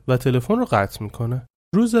بگیره و تلفن رو قطع میکنه.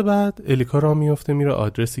 روز بعد الیکا را میفته میره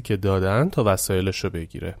آدرسی که دادن تا وسایلش رو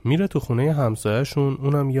بگیره. میره تو خونه همسایه‌شون،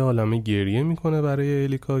 اونم یه عالمه گریه میکنه برای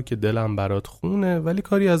الیکا که دلم برات خونه ولی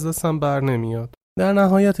کاری از دستم بر نمیاد. در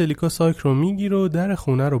نهایت الیکا سایک رو میگیره و در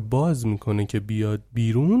خونه رو باز میکنه که بیاد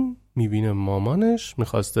بیرون. میبینه مامانش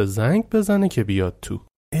میخواسته زنگ بزنه که بیاد تو.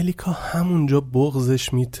 الیکا همونجا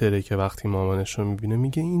بغضش میتره که وقتی مامانش رو میبینه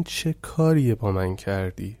میگه این چه کاریه با من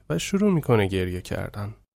کردی و شروع میکنه گریه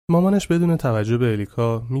کردن. مامانش بدون توجه به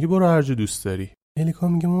الیکا میگه برو هر جا دوست داری. الیکا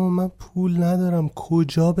میگه مامان من پول ندارم،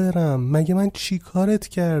 کجا برم؟ مگه من چی کارت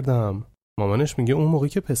کردم؟ مامانش میگه اون موقعی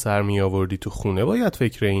که پسر می آوردی تو خونه باید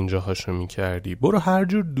فکر اینجاهاشو میکردی. برو هر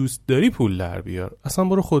جور دوست داری پول در بیار، اصلا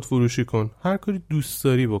برو خودفروشی کن، هر کاری دوست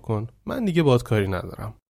داری بکن، من دیگه باهات کاری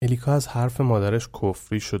ندارم. الیکا از حرف مادرش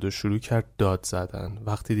کفری شد و شروع کرد داد زدن.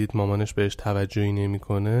 وقتی دید مامانش بهش توجهی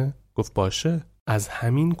نمیکنه گفت باشه، از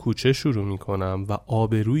همین کوچه شروع میکنم و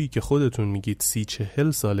آبرویی که خودتون میگید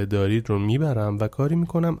 30-40 ساله دارید رو میبرم و کاری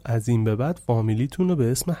میکنم از این به بعد فامیلیتون رو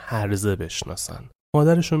به اسم هرزه بشناسن.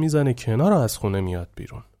 مادرش رو میزنه کنار و از خونه میاد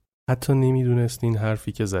بیرون. حتی نمیدونست این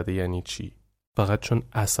حرفی که زده یعنی چی. فقط چون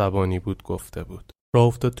عصبانی بود گفته بود. راه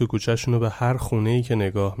افتاد تو کوچه‌شون و به هر خونه‌ای که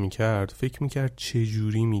نگاه میکرد فکر میکرد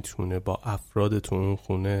چجوری میتونه با افراد تو اون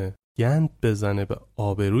خونه گند بزنه به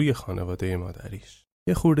آبروی خانواده مادریش.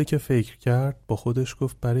 یه خورده که فکر کرد با خودش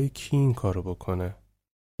گفت برای کی این کارو بکنه؟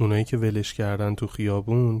 اونایی که ولش کردن تو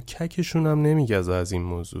خیابون ککشون هم نمیگزه از این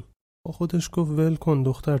موضوع. با خودش گفت ول کن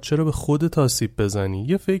دختر، چرا به خودت آسیب بزنی؟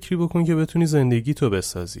 یه فکری بکن که بتونی زندگی تو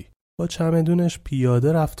بسازی. با چمدونش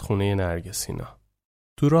پیاده رفت خونه نرگسینا.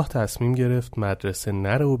 تو راه تصمیم گرفت مدرسه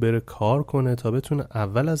نره و بره کار کنه تا بتونه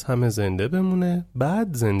اول از همه زنده بمونه،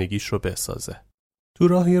 بعد زندگیش رو بسازه. تو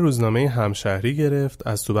راه یه روزنامه همشهری گرفت،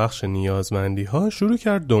 از تو بخش نیازمندی ها شروع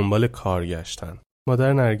کرد دنبال کار گشتن.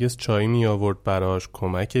 مادر نرگس چای می آورد براش،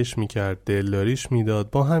 کمکش میکرد، دلداریش میداد،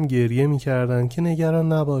 با هم گریه میکردن که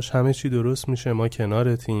نگران نباش همه چی درست میشه، ما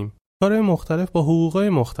کنارتیم. کارهای مختلف با حقوقای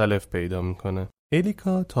مختلف پیدا میکنه.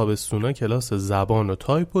 الیکا تابستونا کلاس زبان و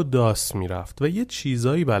تایپ و داس میرفت و یه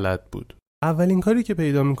چیزایی بلد بود. اولین کاری که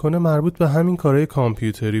پیدا میکنه مربوط به همین کارهای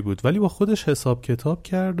کامپیوتری بود، ولی با خودش حساب کتاب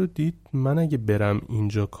کرد و دید من اگه برم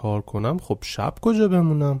اینجا کار کنم خب شب کجا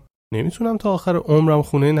بمونم؟ نمیتونم تا آخر عمرم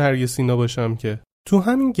خونه نرگسینا باشم که. تو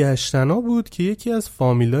همین گشتنا بود که یکی از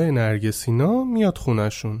فامیلای نرگسینا میاد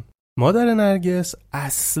خونشون. مادر نرگس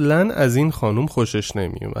اصلاً از این خانوم خوشش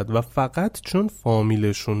نمیومد و فقط چون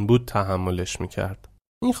فامیلشون بود تحملش میکرد.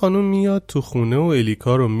 این خانوم میاد تو خونه و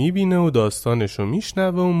الیکا رو میبینه و داستانشو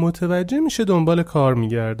میشنوه و متوجه میشه دنبال کار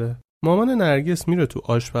میگرده. مامان نرگس میره تو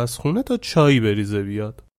آشپزخونه تا چایی بریزه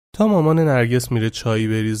بیاد. تا مامان نرگس میره چایی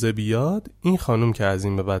بریزه بیاد، این خانوم که از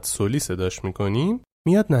این به بعد سولی صداش میکنیم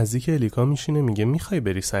میاد نزدیک الیکا میشینه میگه میخوای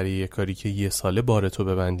بری سر یه کاری که یه ساله بارتو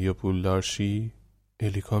ببندی و پولدار شی؟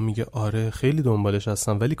 الیکا میگه آره خیلی دنبالش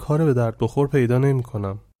هستم ولی کار به درد بخور پیدا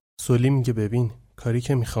نمیکنم. سولی میگه ببین کاری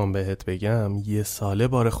که میخوام بهت بگم یه ساله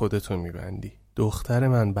بار خودتو میبندی. دختر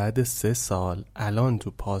من بعد 3 سال الان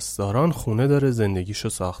تو پاسداران خونه داره زندگیشو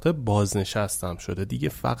ساخته، بازنشستم شده دیگه،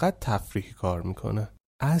 فقط تفریحی کار میکنه.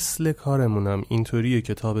 اصل کارمونم اینطوریه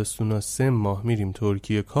که تابستونا 3 ماه میریم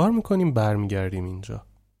ترکیه کار میکنیم برمیگردیم اینجا.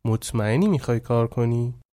 مطمئنی میخوای کار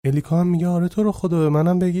کنی؟ الیکا هم میگه آره تو رو خدا به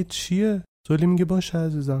منم بگید چیه؟ سولی میگه باشه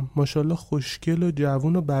عزیزم، ماشاءالله خوشگل و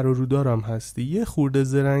جوون و بر و رودارم هستی، یه خورده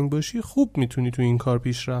زرنگ باشی خوب میتونی تو این کار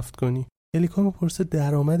پیشرفت کنی. الیکا میپرسه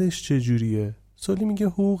درآمدش چجوریه؟ سولی میگه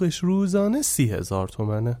حقوقش روزانه 30,000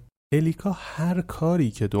 تومنه. الیکا هر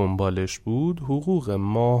کاری که دنبالش بود حقوق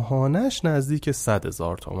ماهانش نزدیک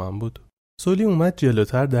 100,000 تومن بود. سولی اومد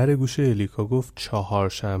جلوتر در گوش الیکا گفت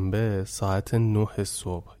چهارشنبه ساعت 9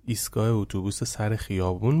 صبح ایستگاه اتوبوس سر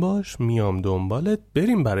خیابون باش، میام دنبالت،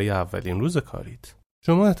 بریم برای اولین روز کاریت.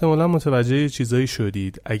 شما احتمالا متوجه چیزایی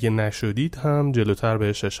شدید، اگه نشدید هم جلوتر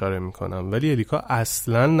بهش اشاره میکنم، ولی الیکا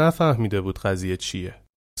اصلاً نفهمیده بود قضیه چیه.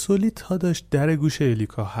 سولی تا داشت در گوش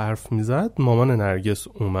الیکا حرف میزد مامان نرگس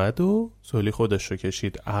اومد و سولی خودش رو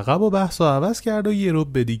کشید عقب و بحث رو عوض کرد و یه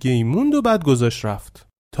ربع دیگه ای موند و بعد گذاشت رفت.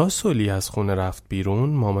 تا سولی از خونه رفت بیرون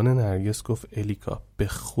مامان نرگس گفت الیکا به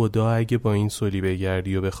خدا اگه با این سولی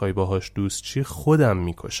بگردی و بخوای باهاش دوست چی خودم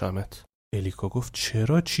میکشمت. الیکا گفت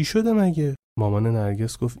چرا چی شده مگه؟ مامان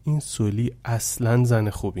نرگس گفت این سولی اصلاً زن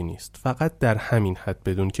خوبی نیست، فقط در همین حد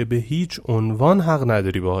بدون که به هیچ عنوان حق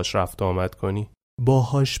نداری باهاش رفت آمد کنی.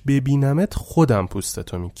 باهاش ببینمت خودم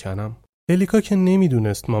پوستتو میکنم. الیکا که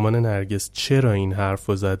نمیدونست مامان نرگس چرا این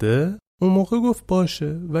حرفو زده اون موقع گفت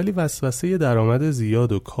باشه، ولی وسوسه درآمد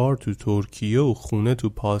زیاد و کار تو ترکیه و خونه تو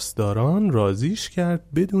پاسداران راضیش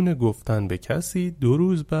کرد بدون گفتن به کسی 2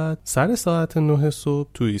 روز بعد سر ساعت 9 صبح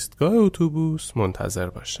تو ایستگاه اتوبوس منتظر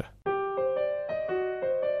باشه.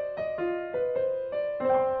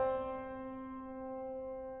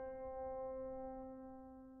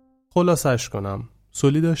 خلاصش کنم،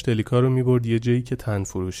 سولی داشت الیکا رو میبرد یه جایی که تن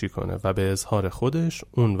فروشی کنه و به اظهار خودش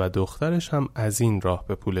اون و دخترش هم از این راه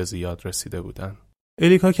به پول زیاد رسیده بودن.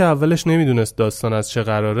 الیکا که اولش نمیدونست داستان از چه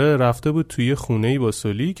قراره رفته بود توی خونه‌ای با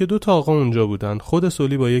سولی که 2 تا آقا اونجا بودن. خود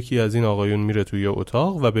سولی با یکی از این آقایون میره توی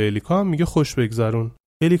اتاق و به الیکا هم میگه خوش بگذرون.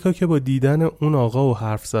 الیکا که با دیدن اون آقا و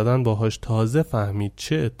حرف زدن باهاش تازه فهمید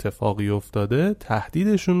چه اتفاقی افتاده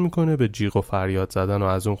تهدیدشون میکنه به جیغ و فریاد زدن و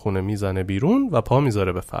از اون خونه میزنه بیرون و پا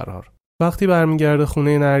میذاره به فرار. وقتی برمیگرده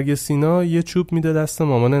خونه نرگسینا یه چوب میده دست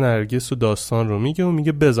مامان نرگس و داستان رو میگه و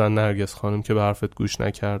میگه بزن نرگس خانم که به حرفت گوش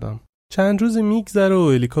نکردم. چند روزی میگذره و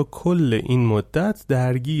الیکا کل این مدت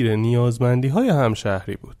درگیر نیازمندی‌های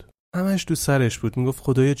همشهری بود. همش تو سرش بود، میگفت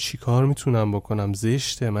خدایا چی کار میتونم بکنم،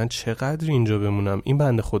 زشته من چقدر اینجا بمونم، این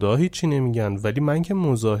بنده خدا هیچی نمیگن ولی من که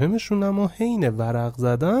مزاحمشونم و حین ورق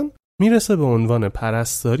زدن میرسه به عنوان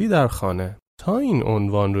پرستاری در خانه. تا این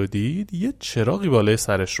عنوان رو دید یه چراغی بالای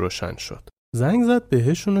سرش روشن شد. زنگ زد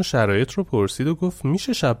بهشون و شرایط رو پرسید و گفت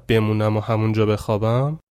میشه شب بمونم و همونجا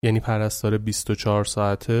بخوابم؟ یعنی پرستار 24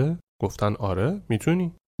 ساعته؟ گفتن آره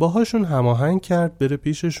میتونی. باهاشون هماهنگ کرد بره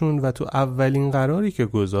پیششون و تو اولین قراری که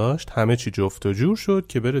گذاشت همه چی جفت و جور شد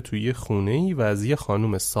که بره توی یه خونه‌ای و از یه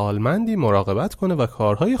خانم سالمندی مراقبت کنه و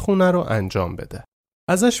کارهای خونه رو انجام بده.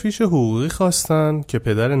 ازش فیش حقوقی خواستن که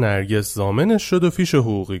پدر نرگس ضامنش شد و فیش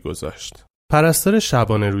حقوقی گذاشت. پرستار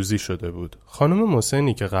شبانه روزی شده بود. خانم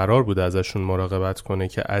محسنی که قرار بود ازشون مراقبت کنه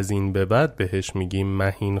که از این به بعد بهش میگیم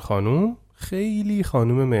مهین خانم، خیلی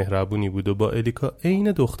خانم مهربونی بود و با الیکا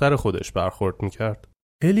عین دختر خودش برخورد میکرد.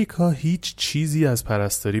 الیکا هیچ چیزی از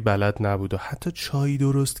پرستاری بلد نبود و حتی چای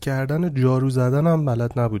درست کردن و جارو زدن هم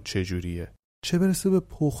بلد نبود چجوریه، چه برسه به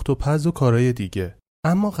پخت و پز و کارهای دیگه.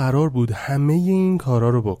 اما قرار بود همه این کارا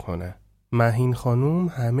رو بکنه. مهین خانوم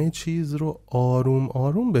همه چیز رو آروم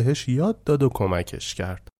آروم بهش یاد داد و کمکش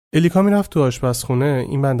کرد. الیکا میرفت تو آشپزخونه،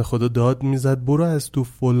 این بنده خدا داد میزد برو از تو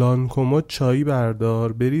فلان کمد چایی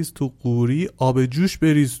بردار، بریز تو قوری، آب جوش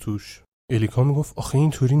بریز توش. الیکا میگفت آخه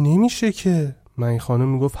اینطوری نمیشه که. مهین خانوم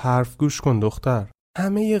میگفت حرف گوش کن دختر.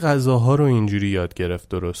 همه غذاها رو اینجوری یاد گرفت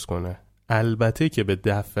درست کنه. البته که به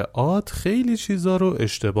دفعات خیلی چیزا رو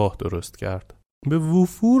اشتباه درست کرد. به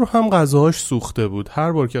وفور هم غذاهاش سوخته بود.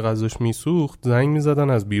 هر بار که غذاش میسوخت زنگ میزدن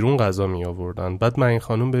از بیرون غذا می آوردن. بعد من این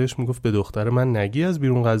خانم بهش میگفت به دختر من نگی از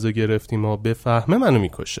بیرون غذا گرفتیم و بفهمه منو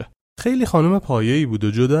میکشه. خیلی خانم پایه‌ای بود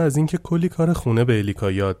و جدا از اینکه کلی کار خونه به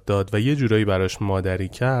الیکا یاد داد و یه جورایی براش مادری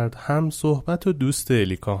کرد، هم صحبت و دوست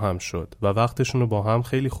الیکا هم شد و وقتشون رو با هم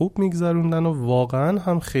خیلی خوب میگذروندن و واقعا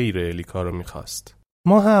هم خیر الیکا رو میخواست.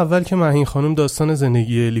 ماه اول که مهین خانم داستان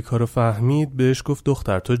زندگی الیکا رو فهمید بهش گفت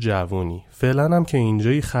دختر تو جوونی، فعلا هم که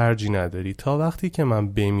اینجایی خرجی نداری، تا وقتی که من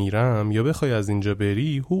بمیرم یا بخوای از اینجا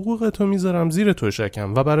بری حقوقتو میذارم زیر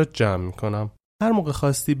تشکم و برات جمع میکنم. هر موقع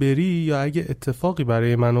خواستی بری یا اگه اتفاقی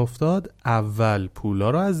برای من افتاد اول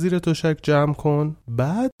پولا رو از زیر تشک جمع کن،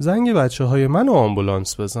 بعد زنگ بچه‌های من و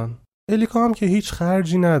آمبولانس بزن. الیکا هم که هیچ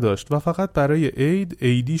خرجی نداشت و فقط برای عید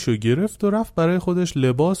عیدیشو گرفت و رفت برای خودش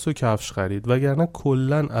لباس و کفش خرید، وگرنه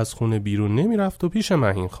کلن از خونه بیرون نمیرفت و پیش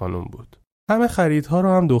مهین خانم بود. همه خریدها رو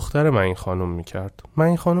هم دختر معین خانم میکرد.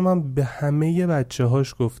 معین خانم هم به همه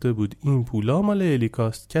بچه‌هاش گفته بود این پولا مال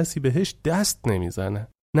الیکاست، کسی بهش دست نمیزنه.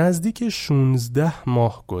 نزدیک 16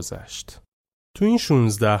 ماه گذشت. تو این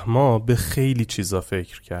 16 ماه به خیلی چیزا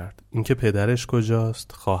فکر کرد. اینکه پدرش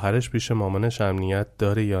کجاست، خواهرش پیش مامانش امنیت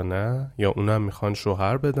داره یا نه، یا اونم میخوان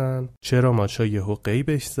شوهر بدن، چرا ماچا یهو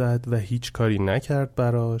غیبش زد و هیچ کاری نکرد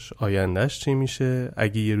براش، آیندهش چی میشه،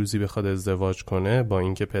 اگه یه روزی بخواد ازدواج کنه با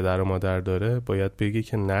اینکه پدر و مادر داره باید بگه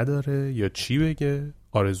که نداره یا چی بگه،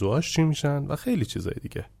 آرزوهاش چی میشن و خیلی چیزای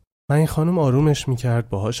دیگه. معین خانم آرومش میکرد،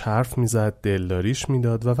 باهاش حرف میزد، دلداریش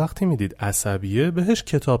میداد و وقتی میدید عصبیه بهش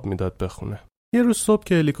کتاب میداد بخونه. یه روز صبح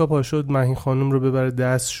که الیکا پا شد معین خانم رو ببره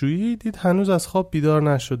دستشویی، دید هنوز از خواب بیدار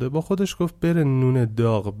نشده. با خودش گفت بره نون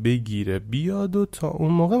داغ بگیره بیاد و تا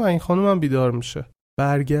اون موقع معین خانم هم بیدار میشه.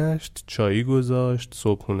 برگشت، چایی گذاشت،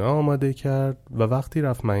 صبحونه آماده کرد و وقتی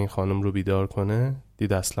رفت معین خانم رو بیدار کنه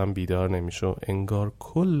دید اصلا بیدار نمیشه و انگار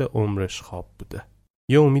کل عمرش خواب بوده.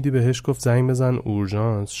 یه امیدی بهش گفت زنگ بزن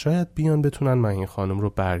اورژانس، شاید بیان بتونن معین خانم رو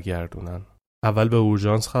برگردونن. اول به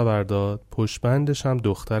اورژانس خبر داد، پشت بندش هم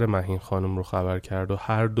دختر معین خانم رو خبر کرد و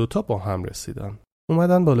هر دوتا با هم رسیدن.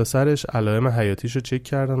 اومدن بالا سرش علائم حیاتیشو چک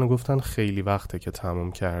کردن و گفتن خیلی وقته که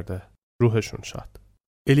تموم کرده. روحشون شاد.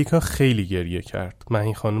 الیکا خیلی گریه کرد.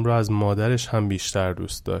 معین خانم رو از مادرش هم بیشتر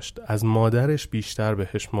دوست داشت. از مادرش بیشتر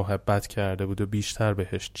بهش محبت کرده بود و بیشتر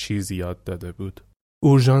بهش چیزی یاد داده بود.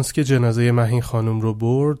 اورژانس که جنازه معین خانم رو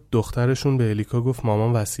برد، دخترشون به الیکا گفت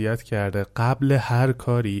مامان وصیت کرده قبل هر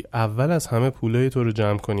کاری اول از همه پولای تو رو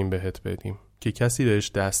جمع کنیم بهت بدیم که کسی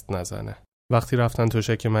بهش دست نزنه. وقتی رفتن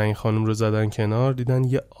تشک معین خانم رو زدن کنار، دیدن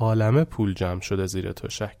یه عالمه پول جمع شده زیر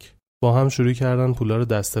تشک. با هم شروع کردن پولا رو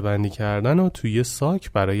دسته‌بندی کردن و توی یه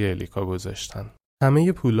ساک برای الیکا گذاشتن.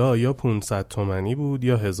 همه پولا یا 500 تومانی بود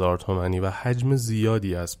یا 1000 تومانی و حجم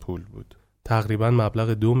زیادی از پول بود. تقریباً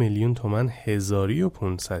مبلغ 2 میلیون تومان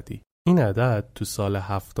 1500. این عدد تو سال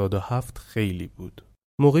 77 خیلی بود.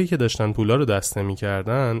 موقعی که داشتن پولا رو دست نمی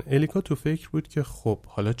کردن، الیکا تو فکر بود که خب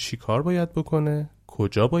حالا چی کار باید بکنه؟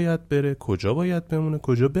 کجا باید بره؟ کجا باید بمونه؟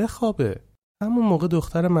 کجا بخوابه؟ همون موقع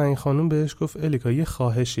دختر معین خانم بهش گفت الیکا یه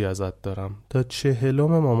خواهشی ازت دارم، تا 40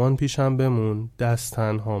 مامان پیشم بمون، دست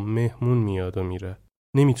تنها، مهمون میاد و میره،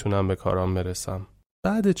 نمیتونم به کارام برسم،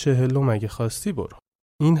 بعد 40 اگه خواستی برو.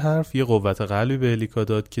 این حرف یه قوت قلبی به الیکا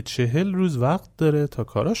داد که 40 روز وقت داره تا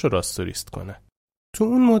کاراشو راست و ریست کنه. تو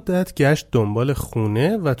اون مدت گشت دنبال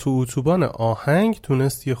خونه و تو اتوبان آهنگ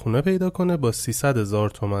تونست یه خونه پیدا کنه با 300,000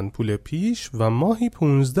 تومان پول پیش و ماهی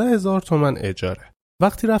 15,000 تومان اجاره.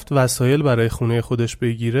 وقتی رفت وسایل برای خونه خودش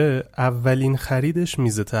بگیره، اولین خریدش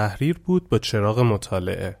میز تحریر بود با چراغ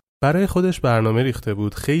مطالعه. برای خودش برنامه ریخته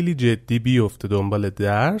بود خیلی جدی بیفته دنبال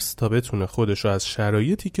درس تا بتونه خودشو از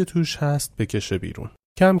شرایطی که توش هست بکشه بیرون.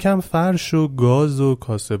 کم کم فرش و گاز و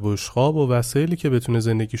کاسه بشقاب و وسایلی که بتونه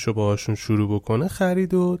زندگیشو باهاشون شروع بکنه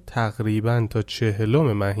خرید و تقریباً تا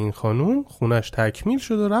 40 معین خانوم خونش تکمیل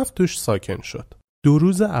شد و رفت توش ساکن شد. 2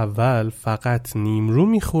 روز اول فقط نیمرو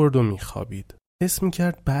میخورد و میخوابید. حس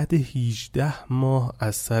میکرد بعد 18 ماه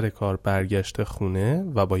از سر کار برگشته خونه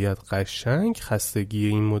و باید قشنگ خستگی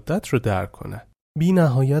این مدت رو درک کنه. بی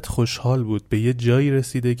نهایت خوشحال بود به یه جایی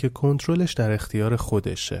رسیده که کنترلش در اختیار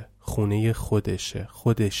خودشه، خونه خودشه،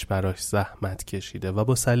 خودش براش زحمت کشیده و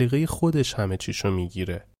با سلیقه خودش همه چیشو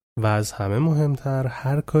میگیره و از همه مهمتر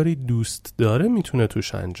هر کاری دوست داره میتونه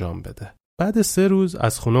توش انجام بده. بعد 3 روز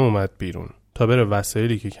از خونه اومد بیرون تا بره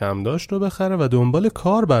وسایلی که کم داشت رو بخره و دنبال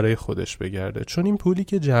کار برای خودش بگرده، چون این پولی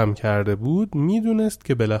که جمع کرده بود میدونست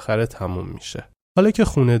که بالاخره تموم میشه. حالا که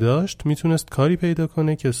خونه داشت میتونست کاری پیدا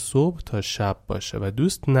کنه که صبح تا شب باشه و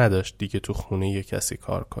دوست نداشت دیگه تو خونه یه کسی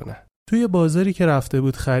کار کنه. توی بازاری که رفته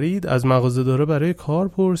بود خرید، از مغازه‌دارا برای کار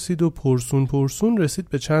پرسید و پرسون رسید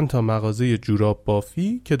به چند تا مغازه جوراب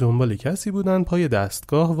بافی که دنبال کسی بودن پای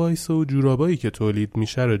دستگاه وایسه و جورابایی که تولید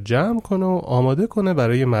میشه رو جمع کنه و آماده کنه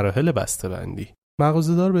برای مراحل بسته‌بندی.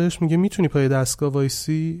 مغازه‌دار بهش میگه میتونی پای دستگاه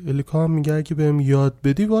وایسی؟ الیکا هم میگه اگه بهم یاد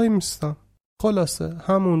بدی وای میستم. خلاصه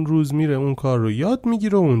همون روز میره اون کار رو یاد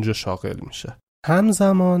میگیره و اونجا شاغل میشه.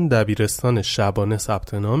 همزمان دبیرستان شبانه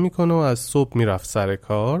ثبت نام میکنه و از صبح میرفت سر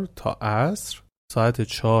کار تا عصر، ساعت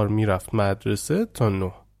 4 میرفت مدرسه تا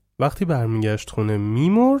 9. وقتی برمیگشت خونه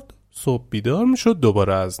میمرد، صبح بیدار میشد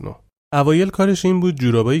دوباره از 9. اوایل کارش این بود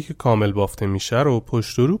جورابایی که کامل بافته میشه رو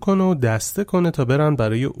پشت و رو کنه و دسته کنه تا برن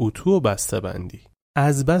برای اتو و بسته بندی.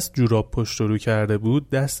 از بس جوراب پشت و رو کرده بود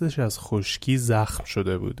دستش از خشکی زخم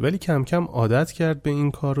شده بود، ولی کم کم عادت کرد به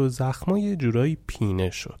این کار و زخمای یه جورایی پینه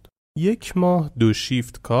شد. 1 ماه 2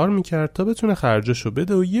 شیفت کار میکرد تا بتونه خرجشو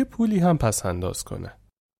بده و یه پولی هم پس انداز کنه.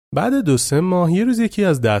 بعد 2-3 ماه یه روز یکی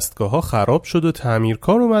از دستگاه‌ها خراب شد و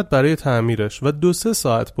تعمیرکار اومد برای تعمیرش و 2-3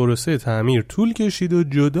 ساعت پروسه تعمیر طول کشید و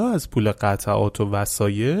جدا از پول قطعات و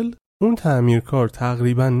وسایل اون تعمیرکار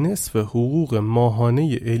تقریباً نصف حقوق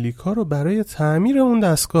ماهانه الیکا رو برای تعمیر اون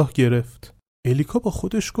دستگاه گرفت. الیکا با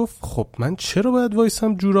خودش گفت خب من چرا باید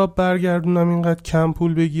وایسم جوراب برگردونم اینقدر کم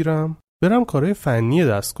پول بگیرم؟ برم کارهای فنی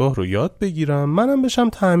دستگاه رو یاد بگیرم، منم بشم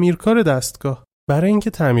تعمیرکار دستگاه. برای اینکه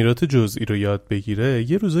تعمیرات جزئی رو یاد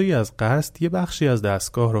بگیره یه روزایی از قصد یه بخشی از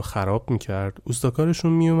دستگاه رو خراب میکرد.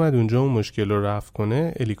 اوستاکارشون میومد اونجا اون مشکل رو رفع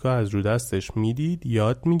کنه. الیکا از رو دستش میدید،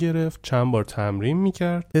 یاد میگرفت، چند بار تمرین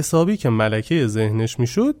میکرد. حسابی که ملکه ذهنش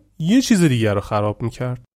میشد یه چیز دیگر رو خراب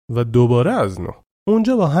میکرد و دوباره از نو.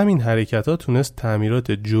 اونجا با همین حرکت‌ها تونست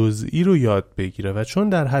تعمیرات جزئی رو یاد بگیره و چون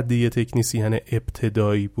در حد یه تکنیسیان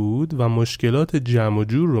ابتدایی بود و مشکلات جمع و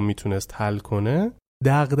جور رو میتونست حل کنه،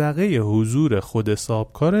 دغدغه حضور خود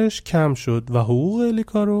حسابکارش کم شد و حقوق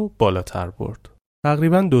الیکا رو بالاتر برد.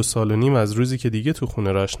 تقریباً 2.5 سال از روزی که دیگه تو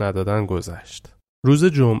خونه راش ندادن گذشت. روز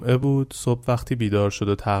جمعه بود. صبح وقتی بیدار شد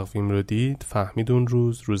و تقویم رو دید فهمید اون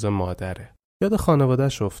روز مادره. یاد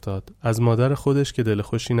خانواده‌اش افتاد. از مادر خودش که دل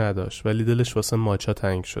خوشی نداشت ولی دلش واسه ماچا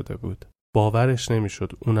تنگ شده بود. باورش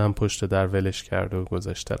نمیشد اونم پشت در ولش کرده و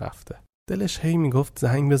گذاشته رفته. دلش هی میگفت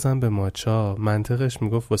زنگ بزن به ماچا، منطقش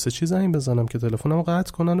میگفت واسه چی زنگ بزنم که تلفنمو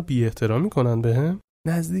قطع کنن و بی احترامی کنن بهم.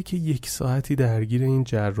 نزدیک 1 ساعتی درگیر این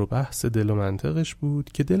جر و بحث دل و منطقش بود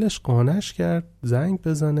که دلش قانعش کرد زنگ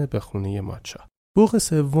بزنه به خونه ماچا. بوق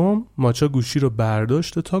سوم ماچا گوشی رو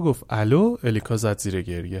برداشت و تا گفت الو الیکا زد زیر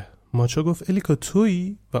گریه. ماچا گفت الیکا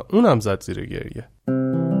تویی؟ و اونم زد زیر گریه.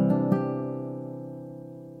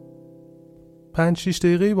 5-6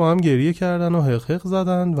 دقیقه با هم گریه کردن و حق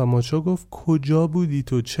زدن و ماچا گفت کجا بودی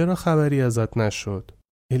تو؟ چرا خبری ازت نشد؟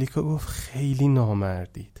 الیکا گفت خیلی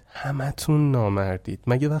نامردید، همتون نامردید.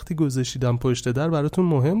 مگه وقتی گذاشتیدم پشت در براتون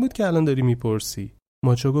مهم بود که الان داری میپرسی؟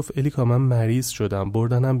 ماچا گفت الیکا من مریض شدم،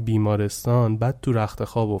 بردنم بیمارستان، بعد تو رخت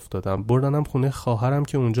خواب افتادم، بردنم خونه خواهرم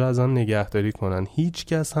که اونجا ازم نگهداری کنن. هیچ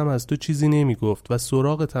کس هم از تو چیزی نمیگفت و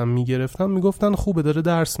سراغتم میگرفتم میگفتن خوبه داره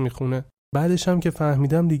درس میخونه. بعدش هم که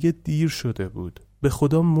فهمیدم دیگه دیر شده بود. به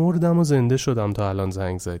خدا مردم و زنده شدم تا الان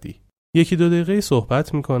زنگ زدی. 1-2 دقیقه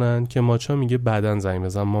صحبت میکنن که ماچا میگه بعدن زنگ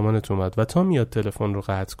بزن مامانت اومد و تا میاد تلفن رو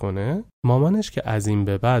قطع کنه مامانش که از این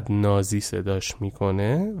به بعد نازی صداش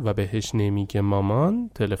میکنه و بهش نمیگه مامان،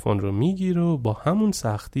 تلفن رو میگیره و با همون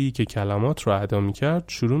سختی که کلمات رو ادا میکرد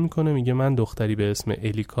شروع میکنه میگه من دختری به اسم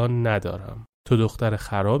الیکا ندارم. تو دختر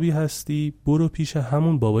خرابی هستی، برو پیش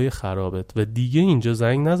همون بابای خرابت و دیگه اینجا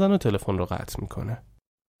زنگ نزن و تلفن رو قطع میکنه.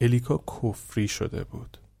 الیکا کفری شده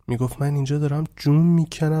بود. میگفت من اینجا دارم جون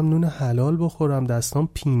میکنم نون حلال بخورم، دستام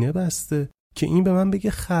پینه بسته که این به من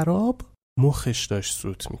بگه خراب. مخش داشت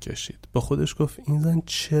سوت میکشید. با خودش گفت این زن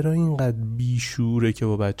چرا اینقدر بیشوره که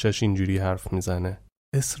با بچهش اینجوری حرف میزنه؟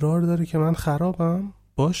 اصرار داره که من خرابم؟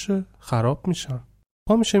 باشه خراب میشم.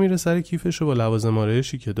 پا میشه میره سر کیفش و با لوازم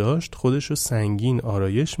آرایشی که داشت خودشو سنگین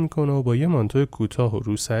آرایش میکنه و با یه مانتو کوتاه و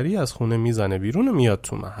روسری از خونه میزنه بیرون و میاد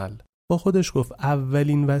تو محل. با خودش گفت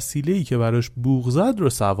اولین وسیله‌ای که براش بوق زد رو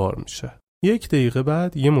سوار میشه. 1 دقیقه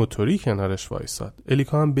بعد یه موتوری کنارش وایساد.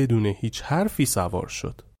 الیکا هم بدون هیچ حرفی سوار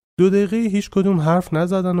شد. 2 دقیقه هیچ کدوم حرف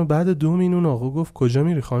نزدن و بعد 2 اون آقا گفت کجا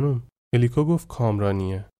میری خانم؟ الیکا گفت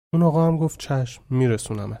کامرانیه. اون آقا هم گفت چشم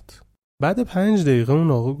میرسونمت. بعد 5 دقیقه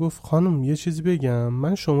اون آقا گفت خانم یه چیزی بگم،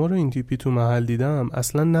 من شما رو این تیپی تو محل دیدم،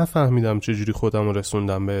 اصلا نفهمیدم چجوری خودم رو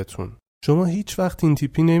رسوندم بهتون. شما هیچ وقت این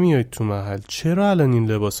تیپی نمیایید تو محل، چرا الان این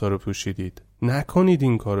لباسا رو پوشیدید؟ نکنید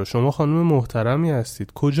این کارو، شما خانم محترمی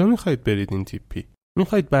هستید. کجا میخواید برید این تیپی؟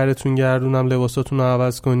 میخواید براتون گردونم لباساتون رو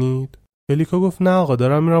عوض کنید؟ الیکا گفت نه آقا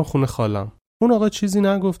دارم میرم خونه خالم. اون آقا چیزی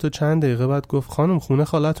نگفت و چند دقیقه بعد گفت خانم خونه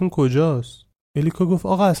خالتون کجاست؟ الیکا گفت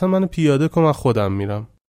آقا اصلا منو پیاده کن من خودم میرم.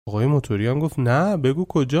 آقای موتوری هم گفت نه بگو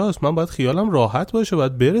کجاست، من باید خیالم راحت باشه،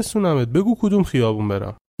 باید برسونمت، بگو کدوم خیابون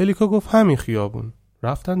برم. الیکا گفت همین خیابون.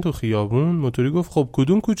 رفتن تو خیابون. موتوری گفت خب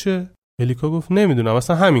کدوم کوچه؟ الیکا گفت نمیدونم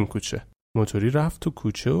اصلا همین کوچه. موتوری رفت تو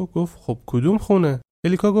کوچه و گفت خب کدوم خونه؟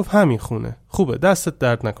 الیکا گفت همین خونه. خوبه دستت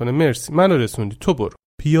درد نکنه مرسی منو رسوندی تو برو.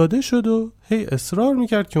 پیاده شد و هی اصرار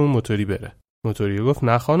میکرد که اون موتوری بره. موتوری گفت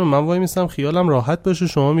نه خانم من وای میستم خیالم راحت باشه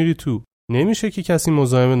شما میری تو، نمیشه که کسی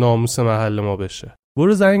مزاحم ناموس محل ما بشه.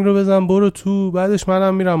 برو زنگ رو بزن برو تو، بعدش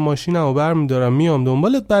منم میرم ماشینمو برمیدارم میام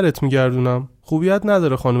دنبالت برات میگردونم. خوبیت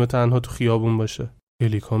نداره خانم تنها تو خیابون باشه.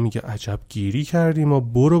 الیکا میگه عجب گیری کردی ما،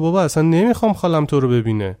 برو بابا اصلا نمیخوام خالم تو رو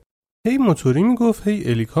ببینه. هی موتوری میگفت هی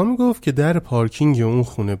الیکا میگفت که در پارکینگ اون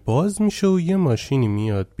خونه باز میشه و یه ماشینی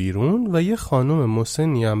میاد بیرون و یه خانم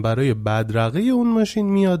مسنی هم برای بدرقه اون ماشین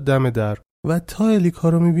میاد دم در. و تا الیکا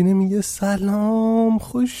رو میبینه میگه سلام،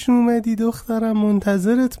 خوش اومدی دخترم،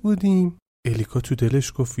 منتظرت بودیم. الیکا تو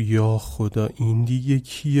دلش گفت یا خدا این دیگه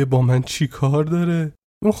کیه، با من چی کار داره؟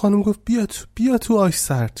 اون خانم گفت بیا تو آش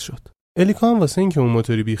سرد شد. الیکا هم واسه این که اون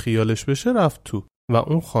موتوری بی خیالش بشه رفت تو و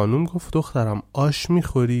اون خانم گفت دخترم آش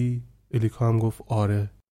میخوری؟ الیکا هم گفت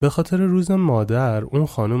آره. به خاطر روز مادر اون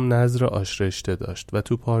خانم نظر آش رشته داشت و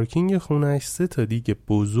تو پارکینگ خونه‌اش 3 تا دیگه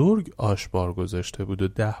بزرگ آش بار گذاشته بود و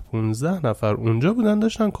 10-15 نفر اونجا بودن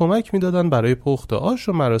داشتن کمک میدادن برای پخت آش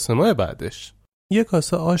و مراسمای بعدش. یه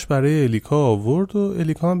کاسه آش برای الیکا آورد و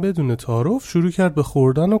الیکا هم بدون تعارف شروع کرد به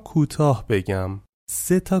خوردن و کوتاه بگم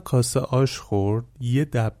 3 تا کاسه آش خورد، یه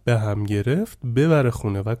دبه هم گرفت ببره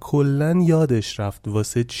خونه و کلن یادش رفت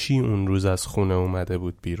واسه چی اون روز از خونه اومده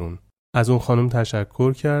بود بیرون. از اون خانم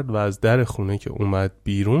تشکر کرد و از در خونه که اومد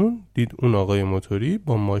بیرون دید اون آقای موتوری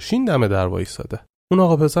با ماشین دم در وایساده. اون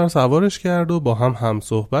آقا پسر سوارش کرد و با هم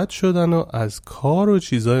صحبت شدن و از کار و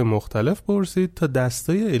چیزای مختلف پرسید تا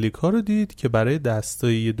دستای الیکا رو دید که برای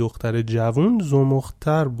دستای یه دختر جوون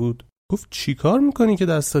زمخت‌تر بود. گفت چی کار میکنی که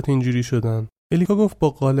دستات اینجوری شدن؟ الیکا گفت با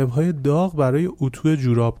قالب‌های داغ برای اتو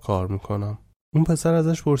جوراب کار میکنم. اون پسر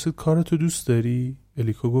ازش پرسید کارتو دوست داری؟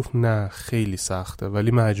 الیکا گفت نه خیلی سخته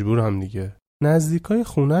ولی مجبورم دیگه. نزدیکای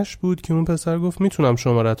خونش بود که اون پسر گفت میتونم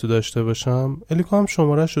شماره‌تو داشته باشم؟ الیکا هم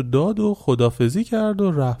شماره‌شو داد و خدافظی کرد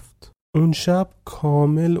و رفت. اون شب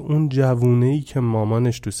کامل اون جوونه‌ای که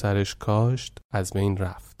مامانش تو سرش کاشت از بین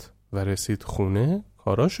رفت و رسید خونه،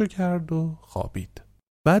 کاراشو کرد و خوابید.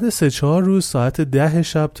 بعد 3-4 روز ساعت 10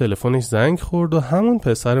 شب تلفنش زنگ خورد و همون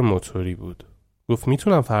پسر موتوری بود. گفت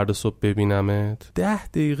میتونم فردا صبح ببینمت؟ 10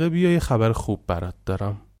 دقیقه بیا یه خبر خوب برات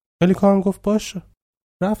دارم. الیکا هم گفت باشه.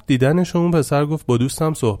 رفت دیدنش و اون پسر گفت با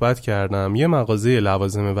دوستم صحبت کردم، یه مغازه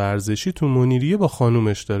لوازم ورزشی تو منیریه با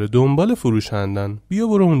خانومش داره، دنبال فروشندن، بیا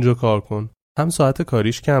برو اونجا کار کن، هم ساعت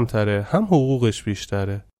کاریش کمتره هم حقوقش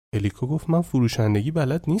بیشتره. الیکا گفت من فروشندگی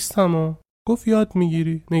بلد نیستم. گفت یاد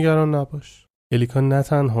میگیری، نگران نباش. الیکا نه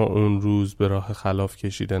تنها اون روز به راه خلاف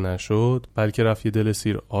کشیده نشد بلکه رفت یه دل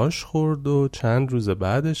سیر آش خورد و چند روز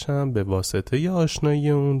بعدش هم به واسطه ی آشنایی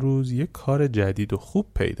اون روز یه کار جدید و خوب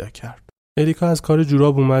پیدا کرد. الیکا از کار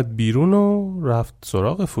جوراب اومد بیرون و رفت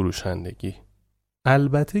سراغ فروشندگی.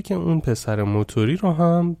 البته که اون پسر موتوری رو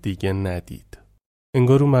هم دیگه ندید.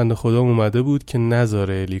 انگار اون بنده خدا اومده بود که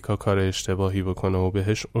نذاره الیکا کار اشتباهی بکنه و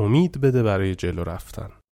بهش امید بده برای جلو رفتن.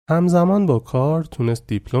 همزمان با کار تونست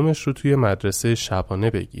دیپلمش رو توی مدرسه شبانه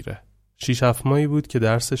بگیره. 6-7 ماهی بود که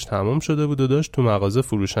درسش تمام شده بود و داشت تو مغازه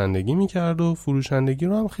فروشندگی میکرد و فروشندگی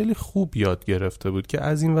رو هم خیلی خوب یاد گرفته بود که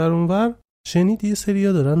از این ور اون ور شنید یه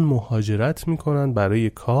سریا دارن مهاجرت میکنن برای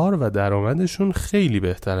کار و درآمدشون خیلی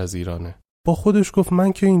بهتر از ایرانه. با خودش گفت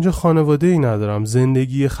من که اینجا خانواده‌ای ندارم،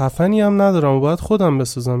 زندگی خفنی هم ندارم و باید خودم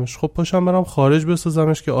بسازمش. خب پاشم برم خارج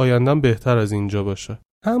بسازمش که آیندم بهتر از اینجا باشه.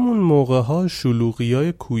 همون موقع‌ها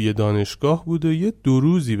شلوغیای کوی دانشگاه بود و یه 2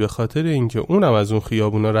 روزی به خاطر اینکه اونم از اون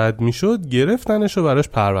خیابونا رد میشد گرفتنش و براش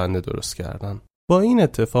پرونده درست کردن. با این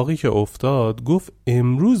اتفاقی که افتاد گفت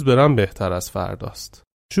امروز برم بهتر از فرداست.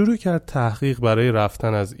 شروع کرد تحقیق برای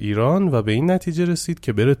رفتن از ایران و به این نتیجه رسید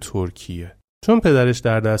که بره ترکیه. چون پدرش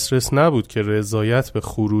در دسترس نبود که رضایت به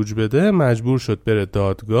خروج بده مجبور شد بره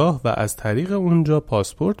دادگاه و از طریق اونجا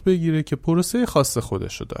پاسپورت بگیره که پروسه خاص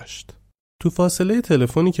خودشو داشت. تو فاصله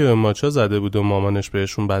تلفنی که به ماچا زده بود و مامانش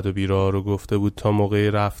بهشون بد و بیرا رو گفته بود تا موقع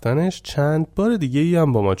رفتنش چند بار دیگه ای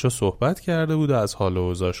هم با ماچا صحبت کرده بود و از حال و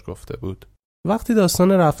اوضاعش گفته بود. وقتی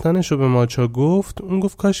داستان رفتنش رو به ماچا گفت اون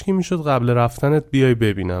گفت کاش که میشد قبل رفتنت بیای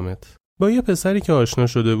ببینمت. با یه پسری که آشنا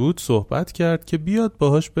شده بود صحبت کرد که بیاد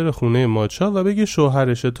باهاش بره خونه ماچا و بگه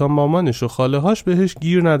شوهرشه تا مامانش و خاله‌هاش بهش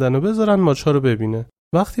گیر ندن و بذارن ماچا رو ببینه.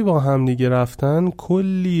 وقتی با هم دیگه رفتن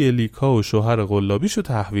کلی الیکا و شوهر قلابیشو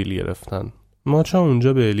تحویل گرفتن. ماچا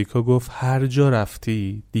اونجا به الیکا گفت هر جا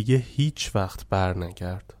رفتی دیگه هیچ وقت بر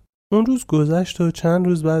نگرد. اون روز گذشت و چند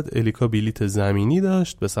روز بعد الیکا بلیت زمینی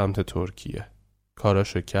داشت به سمت ترکیه.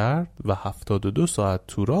 کاراشو کرد و 72 ساعت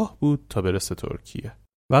تو راه بود تا برسه ترکیه.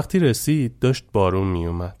 وقتی رسید داشت بارون می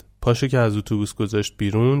اومد. پاشو که از اتوبوس گذاشت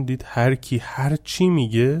بیرون دید هر کی هر چی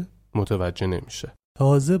میگه متوجه نمیشه.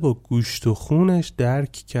 تازه با گوشت و خونش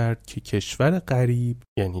درک کرد که کشور غریب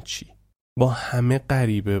یعنی چی. با همه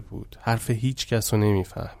غریبه بود، حرف هیچ کس رو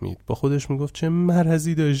نمیفهمید. با خودش میگفت چه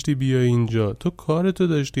مرضی داشتی بیا اینجا، تو کارتو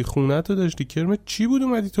داشتی، خونتو داشتی، کرم چی بود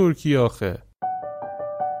اومدی ترکیه آخه.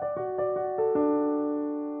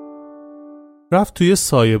 رفت توی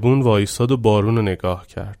سایبون وایساد و بارون رو نگاه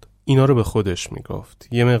کرد. اینا رو به خودش میگفت.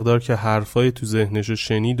 یه مقدار که حرفای تو ذهنشو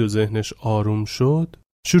شنید و ذهنش آروم شد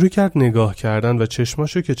شروع کرد نگاه کردن و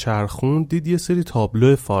چشماشو که چرخوند دید یه سری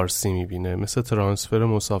تابلو فارسی میبینه، مثل ترانسفر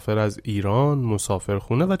مسافر از ایران،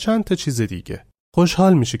 مسافرخونه و چند تا چیز دیگه.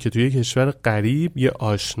 خوشحال میشه که توی کشور غریب یه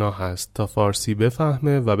آشنا هست تا فارسی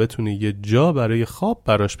بفهمه و بتونه یه جا برای خواب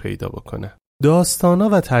براش پیدا بکنه. داستانا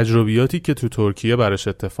و تجربیاتی که تو ترکیه براش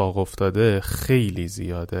اتفاق افتاده خیلی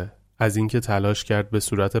زیاده. از اینکه تلاش کرد به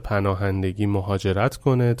صورت پناهندگی مهاجرت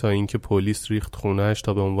کنه تا اینکه پلیس ریخت خونه‌اش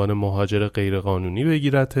تا به عنوان مهاجر غیرقانونی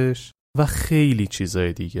بگیرتش و خیلی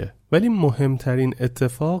چیزای دیگه. ولی مهمترین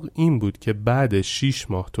اتفاق این بود که بعد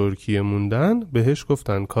 6 ماه ترکیه موندن بهش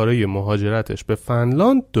گفتن کارای مهاجرتش به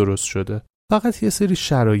فنلاند درست شده. فقط یه سری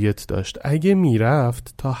شرایط داشت. اگه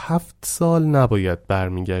میرفت تا 7 سال نباید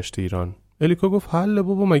برمیگشت ایران. الیکا گفت حل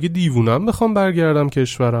بابا، مگه دیوونم بخوام برگردم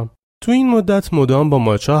کشورم؟ تو این مدت مدام با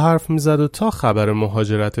ماچا حرف میزد و تا خبر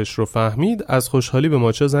مهاجرتش رو فهمید از خوشحالی به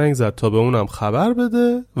ماچا زنگ زد تا به اونم خبر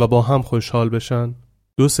بده و با هم خوشحال بشن.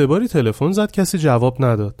 2-3 باری تلفن زد، کسی جواب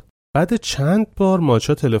نداد. بعد چند بار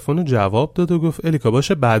ماچا تلفن رو جواب داد و گفت الیکا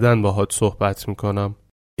باشه بعداً باهات صحبت میکنم.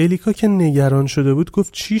 الیکا که نگران شده بود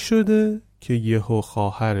گفت چی شده؟ که یهو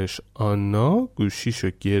خواهرش آنا گوشیشو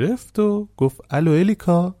گرفت و گفت الو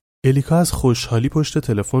الیکا. الیکا از خوشحالی پشت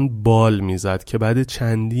تلفن بال میزد که بعد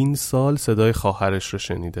چندین سال صدای خواهرش رو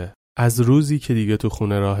شنیده. از روزی که دیگه تو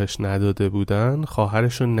خونه راهش نداده بودن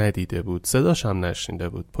خواهرش رو ندیده بود، صداش هم نشنیده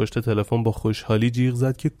بود. پشت تلفن با خوشحالی جیغ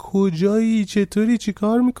زد که کجایی، چطوری، چی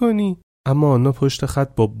کار میکنی؟ اما آنا پشت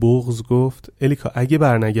خط با بغض گفت الیکا اگه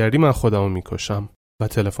برنگردی من خودمو میکشم و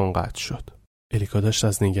تلفن قطع شد. الیکا داشت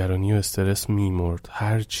از نگرانی و استرس میمرد.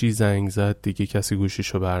 هر چی زنگ زد دیگه کسی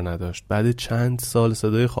گوشیشو بر نداشت. بعد چند سال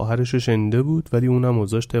صدای خواهرش رو شنیده بود ولی اونم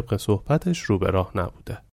اوضاعش طبق صحبتش رو به راه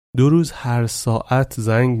نبوده. 2 روز هر ساعت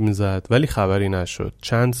زنگ میزد ولی خبری نشد.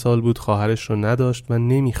 چند سال بود خواهرش رو نداشت و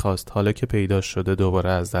نمیخواست حالا که پیدا شده دوباره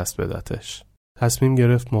از دست بدتش. تصمیم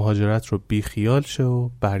گرفت مهاجرت رو بیخیال شه و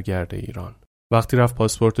برگرده ایران. وقتی رفت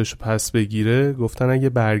پاسپورتش رو پس بگیره گفتن اگه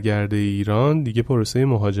برگرده ایران دیگه پروسه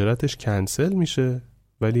مهاجرتش کنسل میشه.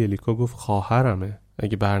 ولی الیکا گفت خواهرمه،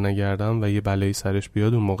 اگه برنگردم و یه بلایی سرش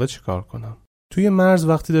بیاد اون موقع چیکار کنم؟ توی مرز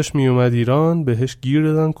وقتی داشت میومد ایران بهش گیر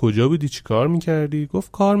دادن کجا بودی، چی کار میکردی؟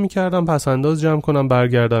 گفت کار میکردم پسنداز جمع کنم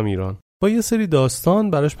برگردم ایران. با یه سری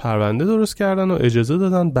داستان براش پرونده درست کردن و اجازه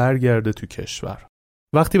دادن برگرده تو کشور.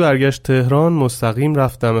 وقتی برگشت تهران مستقیم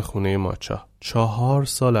رفت دم خونه ماچا. 4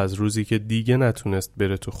 سال از روزی که دیگه نتونست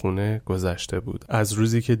بره تو خونه گذشته بود. از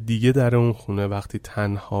روزی که دیگه در اون خونه وقتی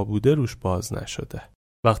تنها بوده روش باز نشده.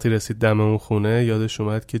 وقتی رسید دم اون خونه یادش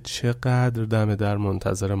اومد که چقدر دم در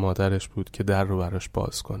منتظر مادرش بود که در رو براش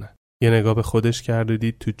باز کنه. یه نگاه به خودش کرد و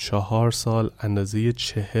دید تو 4 سال اندازه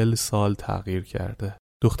 40 سال تغییر کرده.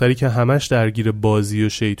 دختری که همش درگیر بازی و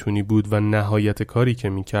شیطونی بود و نهایت کاری که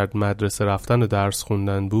میکرد مدرسه رفتن و درس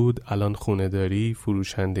خوندن بود، الان خونه‌داری،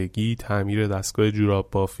 فروشندگی، تعمیر دستگاه جوراب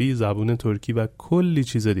بافی، زبون ترکی و کلی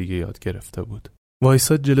چیز دیگه یاد گرفته بود.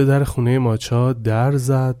 وایساد جلو در خونه ماچا، در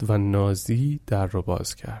زد و نازی در رو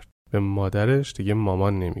باز کرد. به مادرش دیگه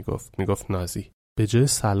مامان نمیگفت، میگفت نازی. به جای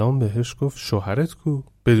سلام بهش گفت شوهرت کو؟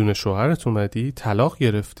 بدون شوهرت اومدی؟ طلاق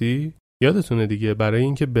گرفتی؟ یادتونه دیگه برای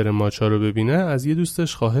اینکه بره ماچا رو ببینه از یه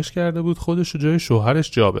دوستش خواهش کرده بود خودش رو جای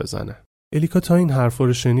شوهرش جا بزنه. الیکا تا این حرفا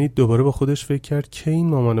رو شنید دوباره با خودش فکر کرد که این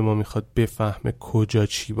مامان ما میخواد بفهمه کجا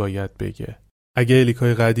چی باید بگه. اگه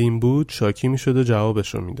الیکای قدیم بود شاکی میشد و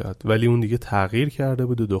جوابش رو میداد، ولی اون دیگه تغییر کرده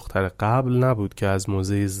بود و دختر قبل نبود که از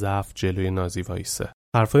موضع ضعف جلوی نازی وایسه.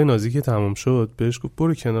 حرفای نازی که تمام شد بهش گفت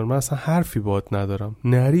برو کنار، من اصلا حرفی باهات ندارم.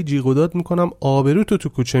 نری جیغ و داد میکنم آبرو تو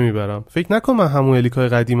کوچه میبرم. فکر نکن من همون الیکای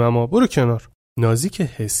قدیمم، برو کنار. نازی که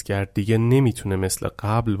حس کرد دیگه نمیتونه مثل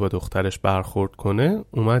قبل با دخترش برخورد کنه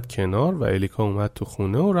اومد کنار و الیکا اومد تو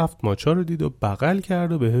خونه و رفت ماچا رو دید و بغل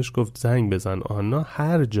کرد و بهش گفت زنگ بزن آنا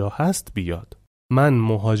هر جا هست بیاد. من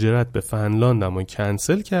مهاجرت به فنلاندم و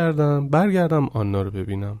کنسل کردم، برگردم آنا رو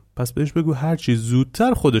ببینم. پس بهش بگو هر چی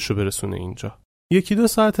زودتر خودشو برسونه اینجا. 1-2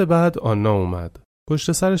 ساعت بعد آنا اومد.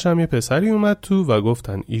 پشت سرش هم یه پسری اومد تو و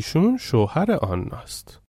گفتن ایشون شوهر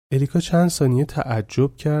آناست. الیکا چند ثانیه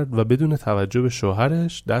تعجب کرد و بدون توجه به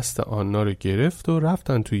شوهرش دست آنا رو گرفت و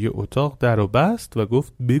رفتن توی یه اتاق در و بست و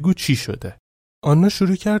گفت بگو چی شده. آنا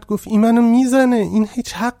شروع کرد گفت این منو میزنه، این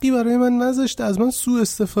هیچ حقی برای من نذاشته، از من سوء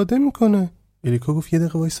استفاده میکنه. الیکا گفت یه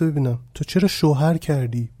دقیقه وایسا ببینم، تو چرا شوهر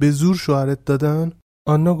کردی؟ به زور شوهرت دادن؟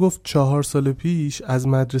 آنا گفت 4 سال پیش از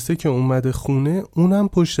مدرسه که اومده خونه اونم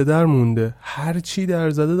پشت در مونده، هر چی در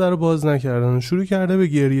زده در باز نکردن و شروع کرده به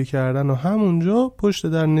گریه کردن و همونجا پشت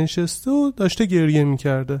در نشسته و داشته گریه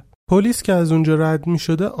میکرده. پلیس که از اونجا رد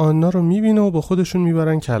می‌شده آنا رو می‌بینه و با خودشون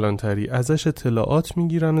میبرن کلانتری، ازش اطلاعات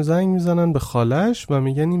میگیرن و زنگ میزنن به خالش و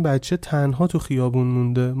میگن این بچه تنها تو خیابون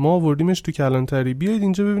مونده، ما آوردیمش تو کلانتری، بیاید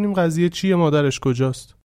اینجا ببینیم قضیه چیه، مادرش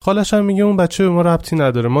کجاست. خالش هم میگه اون بچه به ما ربطی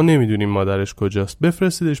نداره، ما نمیدونیم مادرش کجاست،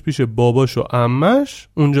 بفرستیدش پیش باباش و عمش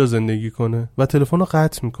اونجا زندگی کنه و تلفن رو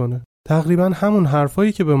قطع میکنه. تقریبا همون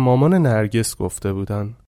حرفایی که به مامان نرگس گفته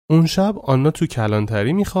بودن. اون شب آنا تو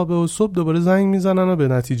کلانتری میخوابه و صبح دوباره زنگ میزنن و به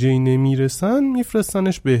نتیجه نمیرسن،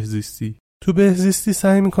 میفرستنش بهزیستی. تو بهزیستی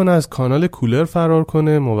سعی میکنه از کانال کولر فرار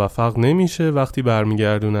کنه، موفق نمیشه. وقتی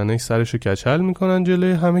برمیگردوننش سرشو کچل میکنن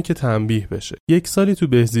جلوی همه که تنبیه بشه. 1 سالی تو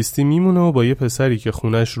بهزیستی میمونه و با یه پسری که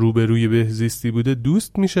خونش روبروی بهزیستی بوده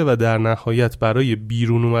دوست میشه و در نهایت برای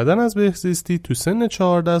بیرون اومدن از بهزیستی تو سن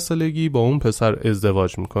 14 سالگی با اون پسر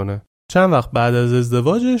ازدواج میکنه. چند وقت بعد از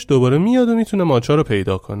ازدواجش دوباره میاد و میتونه ماچا رو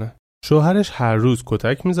پیدا کنه. شوهرش هر روز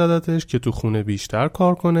کتک میزدتش که تو خونه بیشتر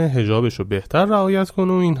کار کنه، حجابش رو بهتر رعایت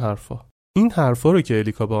کنه و این حرفا رو که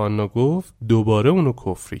الیکا به آنا گفت دوباره اونو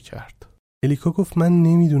کفری کرد. الیکا گفت من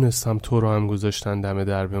نمیدونستم تو رو هم گذاشتن دم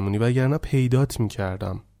در بمونی وگرنه پیدات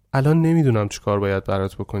میکردم. الان نمیدونم چیکار باید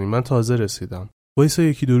برات بکنیم، من تازه رسیدم. وایسا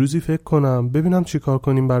 1-2 روزی فکر کنم ببینم چیکار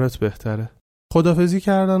کنیم برات بهتره. خدافظی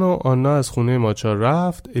کردن و آنا از خونه ماچا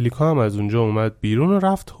رفت. الیکا هم از اونجا اومد بیرون و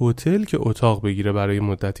رفت هتل که اتاق بگیره برای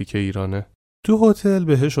مدتی که ایرانه. تو هتل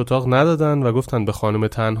بهش اتاق ندادن و گفتن به خانم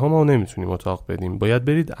تنها ما نمیتونیم اتاق بدیم، باید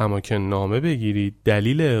برید اماکن نامه بگیرید،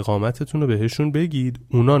 دلیل اقامتتون رو بهشون بگید،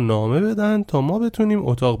 اونا نامه بدن تا ما بتونیم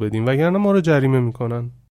اتاق بدیم وگرنه ما رو جریمه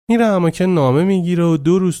میکنن. میره اماکن نامه میگیره و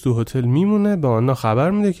 2 روز تو هتل میمونه. به آنا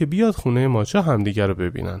خبر میده که بیاد خونه ماچا همدیگه رو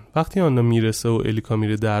ببینن. وقتی آنا میرسه و الیکا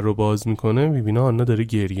میره در رو باز میکنه میبینه آنا داره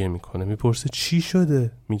گریه میکنه. میپرسه چی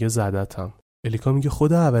شده؟ میگه زدتم. الیکا میگه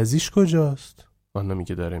خدا عوضیش کجاست؟ آنا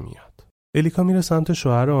میگه داره میاد. الیکا میره سمت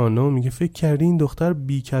شوهر آنا و میگه فکر کردی این دختر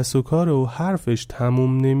بی کس و کاره و حرفش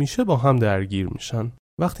تموم نمیشه، با هم درگیر میشن.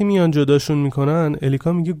 وقتی میان جداشون میکنن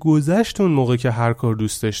الیکا میگه گذشت اون موقع که هر کار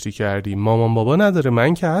دوست داشتی کردی، مامان بابا نداره،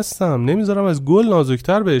 من که هستم، نمیذارم از گل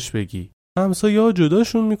نازکتر بهش بگی. همسایه‌ها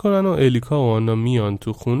جداشون میکنن و الیکا و آنا میان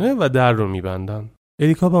تو خونه و در رو میبندن.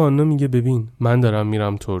 الیکا به آنا میگه ببین من دارم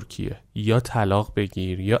میرم ترکیه، یا طلاق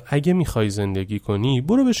بگیر یا اگه میخوای زندگی کنی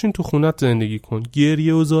برو بشین تو خونت زندگی کن،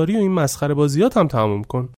 گریه و زاری و این مسخره بازیات هم تموم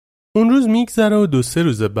کن. اون روز میگذره و 2-3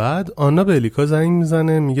 روز بعد آنا به الیکا زنگ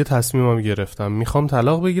میزنه میگه تصمیمم گرفتم، میخوام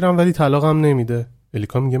طلاق بگیرم ولی طلاقم نمیده.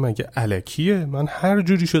 الیکا میگه مگه الکیه؟ من هر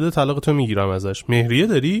جوری شده طلاق تو میگیرم ازش. مهریه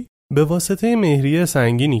داری؟ به واسطه مهریه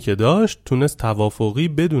سنگینی که داشت تونست توافقی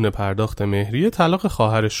بدون پرداخت مهریه طلاق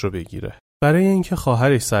خواهرش رو بگیره. برای اینکه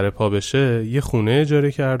خواهرش سر پا بشه یه خونه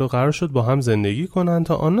اجاره کرد و قرار شد با هم زندگی کنن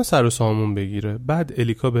تا آنا سر و سامون بگیره. بعد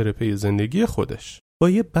الیکا بره پی زندگی خودش. با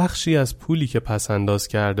یه بخشی از پولی که پس انداز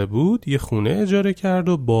کرده بود یه خونه اجاره کرد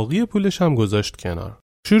و باقی پولش هم گذاشت کنار.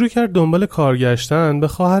 شروع کرد دنبال کار گشتن. به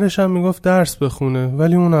خواهرش هم میگفت درس بخونه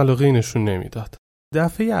ولی اون علاقه نشون نمیداد.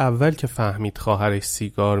 دفعه اول که فهمید خواهرش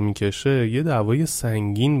سیگار میکشه یه دعوای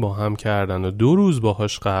سنگین با هم کردن و 2 روز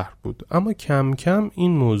باهاش قهر بود، اما کم کم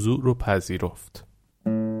این موضوع رو پذیرفت.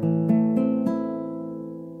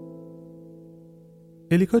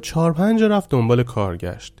 الیکا 4-5 رفت دنبال کار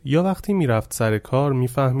گشت. یا وقتی میرفت سر کار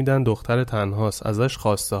میفهمیدن دختر تنهاست، ازش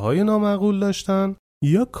خواسته های نامعقول داشتن،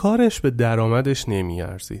 یا کارش به درآمدش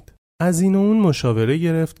نمیارزید. از این و اون مشاوره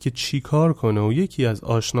گرفت که چی کار کنه و یکی از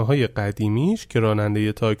آشناهای قدیمیش که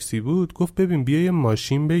راننده تاکسی بود گفت ببین بیا یه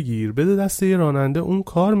ماشین بگیر بده دست یه راننده، اون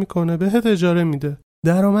کار میکنه بهت اجاره میده،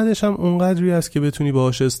 درآمدش هم اونقدری است که بتونی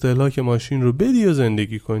باهاش استهلاک ماشین رو بدی و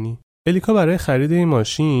زندگی کنی. الیکا برای خرید این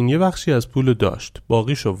ماشین یه بخشی از پولو داشت،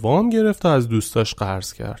 باقیشو وام گرفت و از دوستاش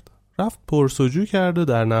قرض کرد. رفت پرسجو کرد و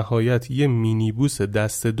در نهایت یه مینیبوس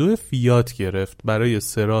دست 2 فیات گرفت برای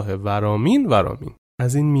سراح ورامین.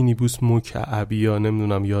 از این مینیبوس مکعبی یا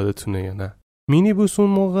نمیدونم یادتونه یا نه. مینیبوس اون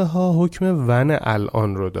موقع ها حکم ون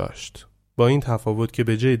الان رو داشت، با این تفاوت که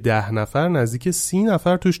به جای 10 نفر نزدیک 30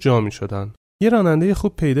 نفر توش جا می شدن. یه راننده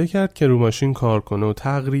خوب پیدا کرد که رو ماشین کار کنه و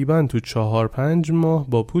تقریباً تو 4-5 ماه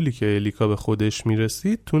با پولی که الیکا به خودش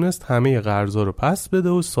میرسید تونست همه قرضا رو پس بده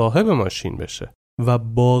و صاحب ماشین بشه و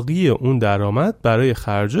باقی اون درآمد برای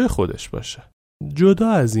خرجای خودش باشه. جدا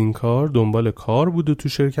از این کار دنبال کار بود و تو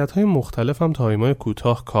شرکت‌های مختلف هم تایمای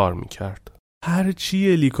کوتاه کار میکرد.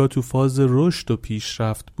 هرچی الیکا تو فاز رشد و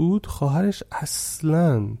پیشرفت بود خواهرش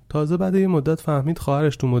اصلاً تازه بعد یه مدت فهمید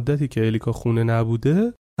خواهرش تو مدتی که الیکا خونه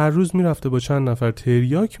نبوده هر روز میرفته با چند نفر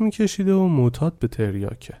تریاک میکشیده و معتاد به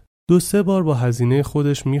تریاکه. 2-3 بار با هزینه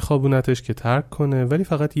خودش میخوابونتش که ترک کنه ولی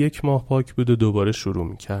فقط 1 ماه پاک بود و دوباره شروع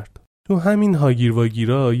میکرد. تو همین هاگیر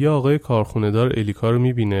واگیرا یه آقای کارخونه‌دار الیکا رو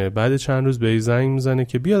میبینه، بعد چند روز بهش زنگ میزنه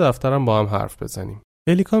که بیا دفترم با هم حرف بزنیم.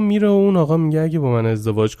 الیکا میره و اون آقا میگه اگه با من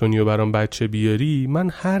ازدواج کنی و برام بچه بیاری، من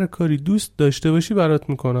هر کاری دوست داشته باشی برات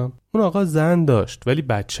میکنم. اون آقا زن داشت ولی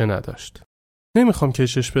بچه نداشت. نمیخوام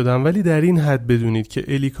کشش بدم ولی در این حد بدونید که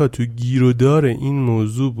الیکا تو گیر و دار این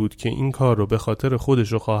موضوع بود که این کار رو به خاطر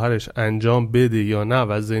خودش و خواهرش انجام بده یا نه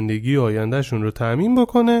و زندگی آیندهشون رو تامین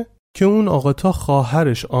بکنه، که اون آقا تا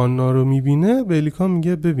خواهرش آنا رو میبینه به الیکا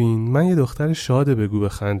میگه ببین من یه دختر شاده بگو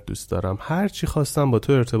بخند دوست دارم، هر چی خواستم با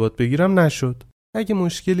تو ارتباط بگیرم نشد، اگه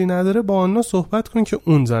مشکلی نداره با آنا صحبت کن که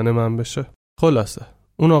اون زن من بشه. خلاصه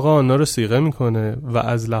اون آقا آنا رو صیغه میکنه و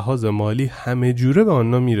از لحاظ مالی همه جوره به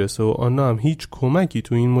آنا میرسه و آنا هم هیچ کمکی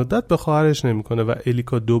تو این مدت به خواهرش نمیکنه و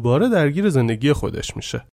الیکا دوباره درگیر زندگی خودش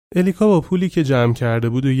میشه. الیکا با پولی که جمع کرده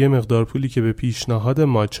بود و یه مقدار پولی که به پیشنهاد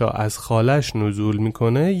ماچا از خالش نزول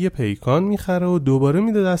میکنه یه پیکان میخره و دوباره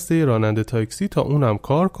میده دست یه راننده تاکسی تا اونم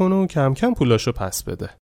کار کنه و کم کم پولاشو پس بده.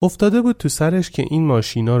 افتاده بود تو سرش که این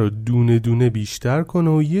ماشینا رو دونه دونه بیشتر کنه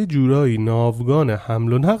و یه جورایی ناوگان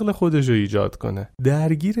حمل و نقل خودش رو ایجاد کنه.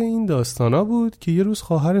 درگیر این داستانا بود که یه روز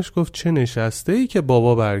خواهرش گفت چه نشسته ای که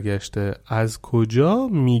بابا برگشته. از کجا؟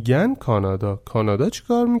 میگن کانادا. کانادا چی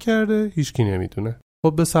کار میکرده؟ هیچکی نمیدونه.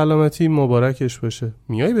 خب به سلامتی، مبارکش باشه.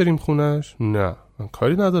 میای بریم خونش؟ نه من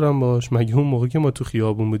کاری ندارم باش، مگه اون موقع که ما تو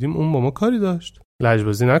خیابون بودیم اون با ما کاری داشت؟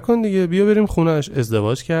 لجبازی نکن دیگه، بیا بریم خونش.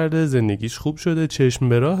 ازدواج کرده، زندگیش خوب شده، چشم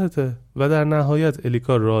به راهته. و در نهایت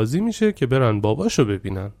الیکا راضی میشه که برن باباشو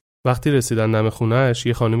ببینن. وقتی رسیدن دم خونش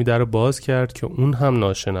یه خانمی در باز کرد که اون هم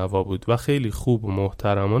ناشنوا بود و خیلی خوب و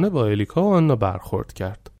محترمانه با الیکا و آنا برخورد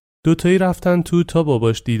کرد. دوتایی رفتن تو تا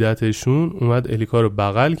باباش دیدتشون، اومد الیکا رو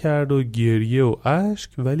بغل کرد و گریه و اشک،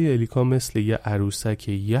 ولی الیکا مثل یه عروسک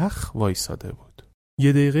یخ وایساده بود.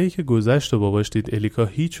 یه دقیقه‌ای که گذشت و باباش دید الیکا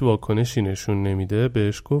هیچ واکنشی نشون نمیده،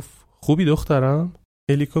 بهش گفت خوبی دخترم؟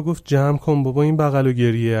 الیکا گفت جمع کن بابا این بغل و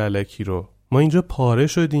گریه الکی رو، ما اینجا پاره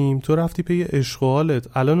شدیم، تو رفتی پی عشق و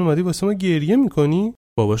حالت، الان اومدی واسه ما گریه میکنی؟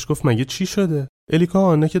 باباش گفت مگه چی شده؟ الیکا و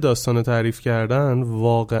آنا که داستانو تعریف کردن،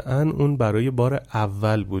 واقعا اون برای بار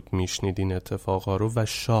اول بود میشنید این اتفاقا رو و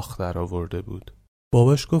شاخ در آورده بود.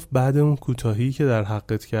 باباش گفت بعد اون کوتاهی که در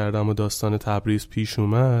حقت کردم و داستان تبریز پیش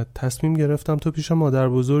اومد، تصمیم گرفتم تو پیش مادر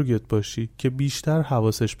بزرگت باشی که بیشتر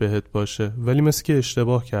حواسش بهت باشه، ولی مثل که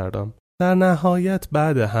اشتباه کردم. در نهایت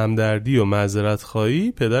بعد همدردی و معذرت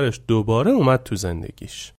خواهی پدرش دوباره اومد تو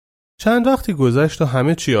زندگیش. چند وقتی گذشت و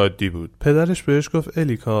همه چی عادی بود. پدرش بهش گفت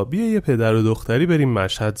الیکا بیا یه پدر و دختری بریم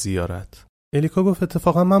مشهد زیارت. الیکا گفت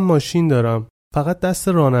اتفاقا من ماشین دارم، فقط دست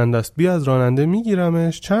راننده است، بیا از راننده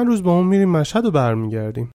میگیرمش، چند روز با اون میریم مشهد و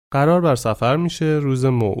برمیگردیم. قرار بر سفر میشه، روز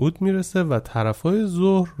موعود میرسه و طرفای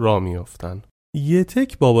ظهر راه میافتن. یه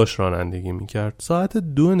تک باباش رانندگی میکرد. ساعت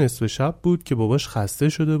 2:00 شب بود که باباش خسته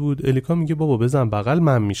شده بود. الیکا میگه بابا بزن بغل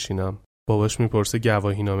من میشینم. باباش میپرسه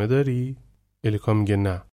گواهینامه داری؟ الیکا میگه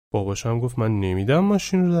نه. باباش هم گفت من نمیدم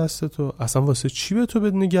ماشین رو دست تو، اصلا واسه چی به تو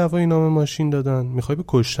بدون گواهینامه ماشین دادن؟ میخوای به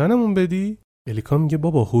کشتنمون بدی؟ الیکا میگه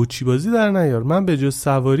بابا هوچی بازی در نیار، من به جز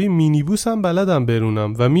سواری مینیبوسم بلدم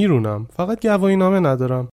برونم و میرونم، فقط گواهینامه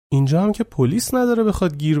ندارم. اینجا هم که پلیس نداره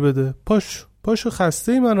بخواد گیر بده. پاشو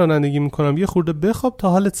خسته ای من رانندگی میکنم، یه خورده بخواب تا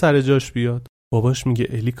حالت سر جاش بیاد. باباش میگه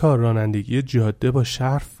الیکا رانندگی جاده با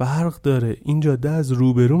شهر فرق داره، این جاده از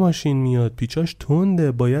روبرو ماشین میاد، پیچاش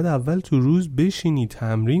تنده، باید اول تو روز بشینی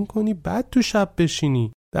تمرین کنی بعد تو شب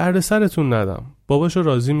بشینی. دردسرتون ندم. باباشو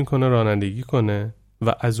راضی میکنه رانندگی کنه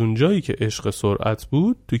و از اون جایی که عشق سرعت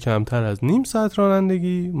بود تو کمتر از نیم ساعت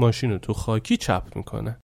رانندگی ماشینو تو خاکی چپ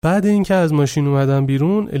میکنه. بعد اینکه از ماشین اومدن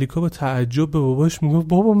بیرون، الیکا با تعجب به باباش میگه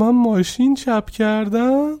بابا من ماشین چپ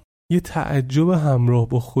کردم. یه تعجب همراه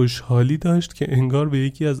با خوشحالی داشت که انگار به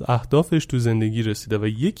یکی از اهدافش تو زندگی رسیده و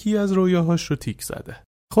یکی از رویاهاش رو تیک زده.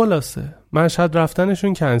 خلاصه مشهد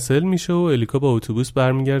رفتنشون کنسل میشه و الیکا با اتوبوس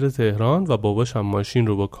برمیگرده تهران و باباش هم ماشین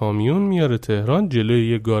رو با کامیون میاره تهران، جلوی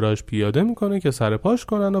یه گاراژ پیاده میکنه که سر پاش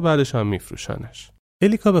کنن و بعدش هم میفروشنش.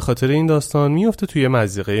 الیکا به خاطر این داستان میفته توی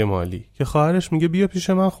مضیقه مالی که خواهرش میگه بیا پیش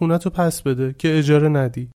من خونه‌تو پس بده که اجاره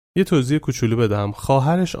ندی. یه توضیح کوچولو بدم،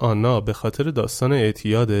 خواهرش آنا به خاطر داستان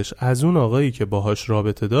اعتیادش از اون آقایی که باهاش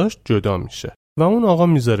رابطه داشت جدا میشه و اون آقا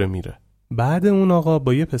میذاره میره. بعد اون آقا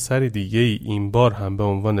با یه پسر دیگه این بار هم به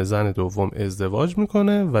عنوان زن دوم ازدواج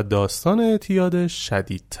میکنه و داستان اعتیادش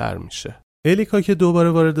شدیدتر میشه. الیکا که دوباره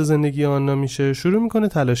وارد زندگی آنا میشه شروع میکنه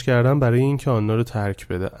تلاش کردن برای اینکه آنا رو ترک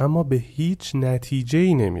بده، اما به هیچ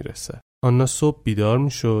نتیجه‌ای نمیرسه. آنا صبح بیدار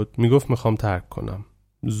میشد میگفت میخوام ترک کنم.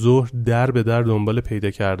 ظهر در به در دنبال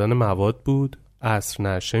پیدا کردن مواد بود، عصر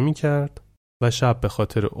نشه میکرد و شب به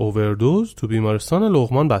خاطر اووردوز تو بیمارستان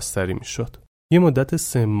لقمان بستری میشد. یه مدت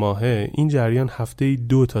 3 ماهه این جریان هفته‌ای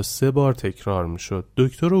 2 تا 3 بار تکرار میشد.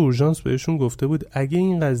 دکتر اورژانس بهشون گفته بود اگه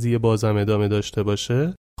این قضیه بازم ادامه داشته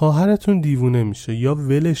باشه خواهرتون دیوونه میشه، یا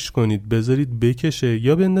ولش کنید بذارید بکشه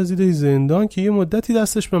یا بندازید زندان که یه مدتی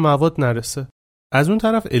دستش به مواد نرسه. از اون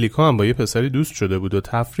طرف الیکا هم با یه پسری دوست شده بود و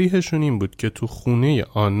تفریحشون این بود که تو خونه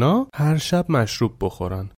آنا هر شب مشروب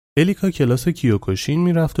بخورن. الیکا کلاس کیوکوشین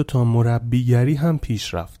میرفت و تا مربیگری هم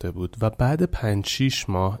پیش رفته بود و بعد 5-6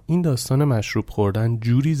 ماه این داستان مشروب خوردن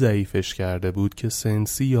جوری ضعیفش کرده بود که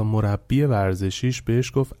سنسی یا مربی ورزشیش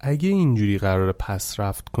بهش گفت اگه اینجوری قراره پس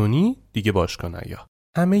رفت کنی دیگه باشگاه نیا.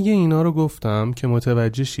 همه اینا رو گفتم که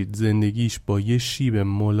متوجه شید زندگیش با یه شیب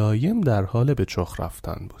ملایم در حال به چخ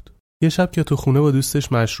رفتن بود. یه شب که تو خونه با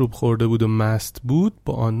دوستش مشروب خورده بود و مست بود،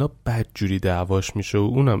 با آنا بدجوری دعواش میشه و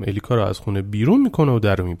اونم الیکا رو از خونه بیرون میکنه و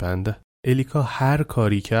در رو میبنده. الیکا هر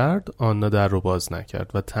کاری کرد آنا در رو باز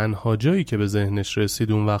نکرد و تنها جایی که به ذهنش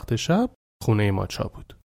رسید اون وقت شب خونه ماچا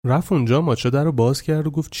بود. رفت اونجا، ماچا در رو باز کرد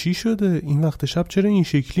و گفت چی شده؟ این وقت شب چرا این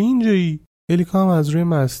شکلی اینجایی؟ الیکا هم از روی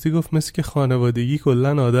مستی گفت مثل که خانوادگی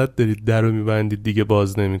کلن عادت دارید در رو میبندید دیگه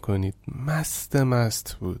باز نمیکنید.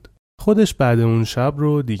 مست بود. خودش بعد اون شب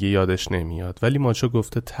رو دیگه یادش نمیاد، ولی ماچا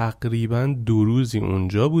گفته تقریباً 2 روزی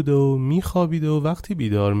اونجا بوده و میخوابیده و وقتی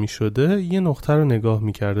بیدار میشده یه نقطه رو نگاه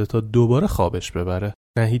میکرده تا دوباره خوابش ببره.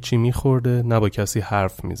 نه هیچی میخورده نه با کسی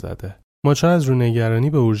حرف میزده. ماچا از رو نگرانی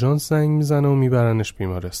به اورژانس زنگ میزنه و میبرنش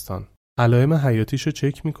بیمارستان. علائم حیاتیشو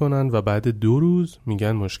چک میکنن و بعد 2 روز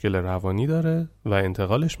میگن مشکل روانی داره و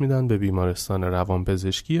انتقالش میدن به بیمارستان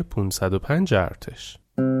روانپزشکی 505 ارتش.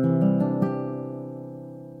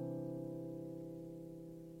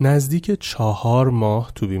 نزدیک 4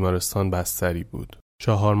 ماه تو بیمارستان بستری بود.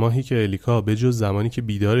 4 ماهی که الیکا به جز زمانی که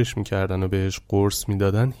بیدارش میکردن و بهش قرص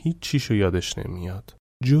میدادن هیچ چیشو یادش نمیاد.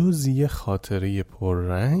 جز یه خاطره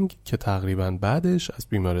پررنگ که تقریباً بعدش از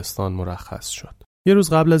بیمارستان مرخص شد. یه روز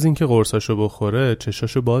قبل از اینکه قرصاشو بخوره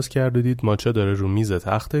چشاشو باز کرد و دید ماچا داره رو میز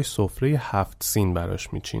تختش سفره 7 سین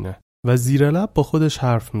براش میچینه و زیر لب با خودش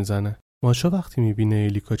حرف میزنه. ماچا وقتی میبینه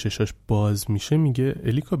الیکا چشاش باز میشه میگه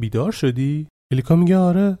الیکا بیدار شدی؟ الیکا میگه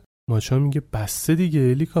آره. ماچا میگه بسته دیگه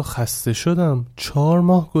الیکا، خسته شدم، 4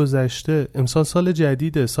 ماه گذشته، امسال سال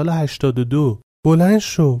جدیده، سال 82. بلند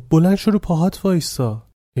شو رو پاهات وایسا.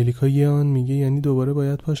 الیکا یه آن میگه یعنی دوباره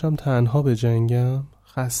باید پاشم تنها بجنگم؟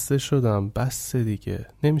 خسته شدم، بسته دیگه،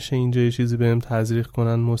 نمیشه اینجا یه چیزی بهم تزریق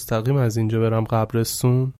کنن مستقیم از اینجا برم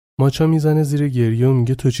قبرستون؟ ماچا میزنه زیر گریه و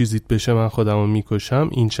میگه تو چیزیت بشه من خودمو میکشم،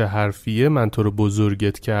 این چه حرفیه؟ من تو رو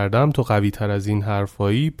بزرگت کردم، تو قوی تر از این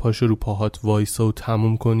حرفایی، پاشو رو پاهات وایسا و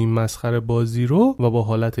تموم کنیم مسخره بازی رو. و با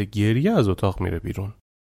حالت گریه از اتاق میره بیرون.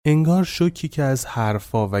 انگار شوکی که از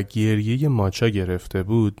حرفا و گریه ماچا گرفته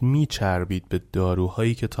بود میچربید به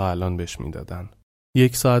داروهایی که تا الان بهش میدادن.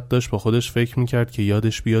 1 ساعت داشت با خودش فکر میکرد که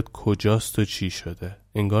یادش بیاد کجاست و چی شده.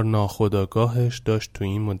 انگار ناخودآگاهش داشت تو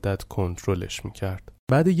این مدت کنترلش میکرد.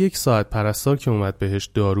 بعد 1 ساعت پرستار که اومد بهش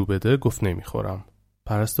دارو بده گفت نمیخورم.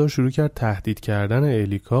 پرستار شروع کرد تهدید کردن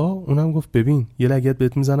الیکا. اونم گفت ببین یه لگد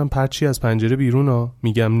بهت میزنم پرچی از پنجره بیرون ها.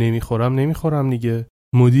 میگم نمیخورم دیگه.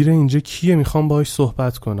 مدیر اینجا کیه؟ میخوام باهاش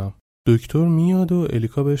صحبت کنم. دکتر میاد و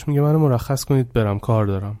الیکا بهش میگه منو مرخص کنید برم کار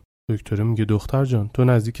دارم. دکتر میگه دختر جان تو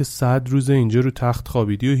نزدیک 100 روز اینجا رو تخت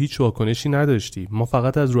خوابیدی و هیچ واکنشی نداشتی. ما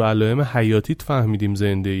فقط از رو علائم حیاتیت فهمیدیم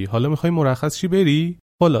زنده ای. حالا میخوای مرخص شی بری؟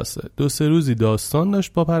 خلاصه 2-3 روزی داستان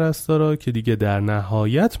داشت با پرستارا که دیگه در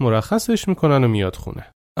نهایت مرخصش میکنن و میاد خونه.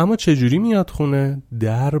 اما چجوری میاد خونه؟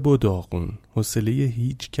 درب و داغون. حوصله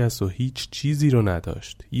هیچ کس و هیچ چیزی رو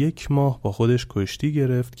نداشت. 1 ماه با خودش کشتی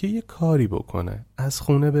گرفت که یه کاری بکنه، از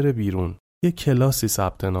خونه بره بیرون، یه کلاسی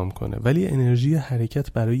ثبت نام کنه، ولی انرژی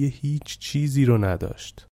حرکت برای هیچ چیزی رو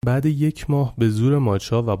نداشت. بعد 1 ماه به زور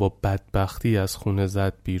ماچا و با بدبختی از خونه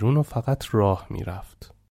زد بیرون و فقط راه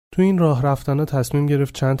میرفت. تو این راه رفتنا تصمیم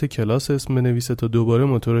گرفت چند تا کلاس اسم بنویسه تا دوباره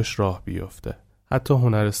موتورش راه بیفته. حتی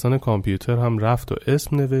هنرستان کامپیوتر هم رفت و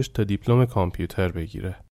اسم نوشت تا دیپلم کامپیوتر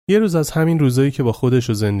بگیره. یه روز از همین روزایی که با خودش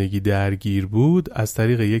و زندگی درگیر بود، از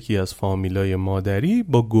طریق یکی از فامیلای مادری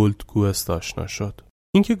با گولد کوست آشنا شد.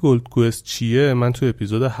 اینکه گولد کوست چیه من تو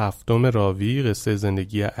اپیزود 7 راوی قصه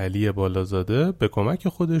زندگی علی بالازاده به کمک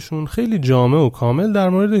خودشون خیلی جامع و کامل در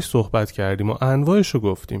موردش صحبت کردیم و انواعش رو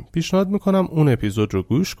گفتیم. پیشنهاد میکنم اون اپیزود رو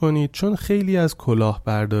گوش کنید چون خیلی از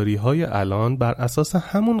کلاهبرداری های الان بر اساس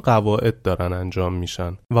همون قواعد دارن انجام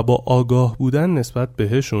میشن و با آگاه بودن نسبت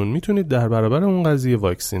بهشون میتونید در برابر اون قضیه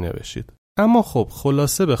واکسینه بشید. اما خب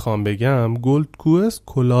خلاصه بخوام بگم گولد کوست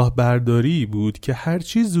کلاهبرداری بود که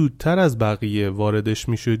هرچی زودتر از بقیه واردش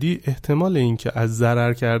می شدی احتمال اینکه از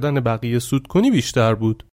ضرر کردن بقیه سود کنی بیشتر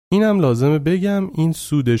بود. اینم لازمه بگم این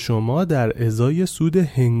سود شما در ازای سود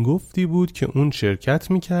هنگفتی بود که اون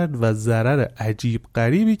شرکت می کرد و ضرر عجیب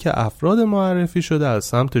غریبی که افراد معرفی شده از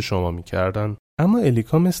سمت شما می کردن. اما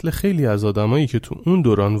الیکا مثل خیلی از آدمایی که تو اون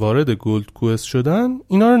دوران وارد گولد کوست شدن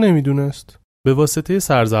اینا رو نمیدونست. به واسطه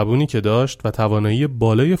سرزبونی که داشت و توانایی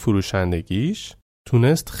بالای فروشندگیش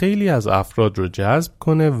تونست خیلی از افراد رو جذب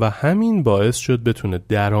کنه و همین باعث شد بتونه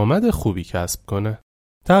درآمد خوبی کسب کنه.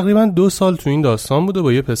 تقریباً 2 سال تو این داستان بود و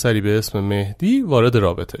با یه پسری به اسم مهدی وارد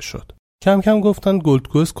رابطه شد. کم کم گفتن گولد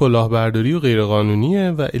کوست کلاهبرداری و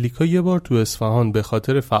غیرقانونیه و الیکا یه بار تو اصفهان به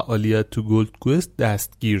خاطر فعالیت تو گولد کوست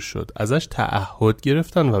دستگیر شد. ازش تعهد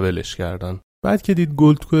گرفتن و ولش کردن. بعد که دید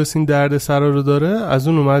گولد کوست این درد سرا رو داره، از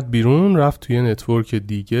اون اومد بیرون، رفت توی نتورک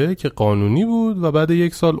دیگه که قانونی بود و بعد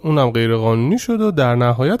 1 سال اونم غیر قانونی شد و در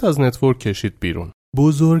نهایت از نتورک کشید بیرون.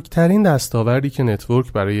 بزرگترین دستاوردی که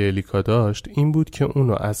نتورک برای الیکا داشت این بود که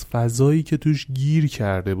اونو از فضایی که توش گیر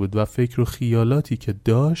کرده بود و فکر و خیالاتی که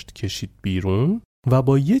داشت کشید بیرون و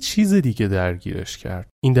با یه چیز دیگه درگیرش کرد.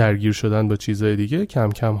 این درگیر شدن با چیزای دیگه کم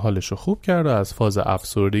کم حالشو خوب کرد و از فاز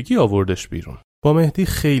افسردگی آوردش بیرون. با مهدی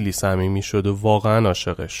خیلی صمیمی شد و واقعا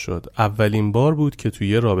عاشقش شد. اولین بار بود که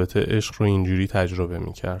توی رابطه عشق رو اینجوری تجربه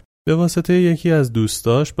میکرد. به واسطه یکی از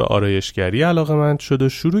دوستاش به آرایشگری علاقه‌مند شد و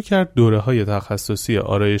شروع کرد دوره‌های تخصصی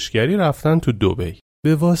آرایشگری رفتن تو دبی.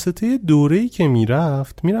 به واسطه دوره‌ای که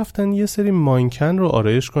میرفتن یه سری مانکن رو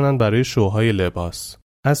آرایش کنن برای شوهای لباس.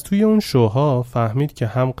 از توی اون شوها فهمید که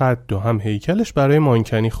هم قد و هم هیکلش برای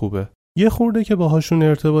مانکنی خوبه. یه خورده که باهاشون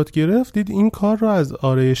ارتباط گرفت دید این کار رو از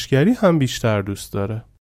آرایشگری هم بیشتر دوست داره.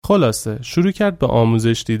 خلاصه شروع کرد به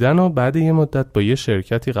آموزش دیدن و بعد یه مدت با یه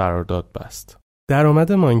شرکتی قرارداد بست.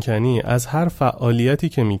 درآمد مانکنی از هر فعالیتی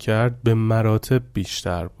که میکرد به مراتب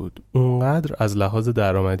بیشتر بود. اونقدر از لحاظ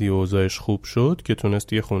درآمدی اوضاعش خوب شد که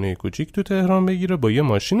تونست یه خونه کوچیک تو تهران بگیره با یه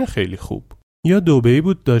ماشین خیلی خوب. یا دبی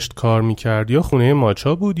بود داشت کار میکرد، یا خونه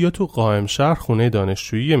ماچا بود، یا تو قائم شهر خونه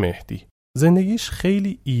دانشجویی مهدی. زندگیش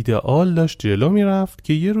خیلی ایدئال داشت جلو میرفت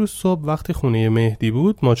که یه روز صبح وقتی خونه مهدی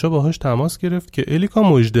بود ماچا باهاش تماس گرفت که الیکا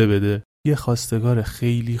مژده بده. یه خواستگار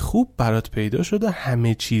خیلی خوب برات پیدا شده،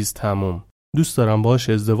 همه چیز تموم. دوست دارم باهاش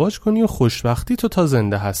ازدواج کنی و خوشبختی تو تا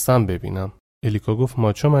زنده هستم ببینم. الیکا گفت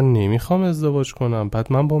ماچا من نمیخوام ازدواج کنم،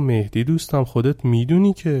 بعد من با مهدی دوستم، خودت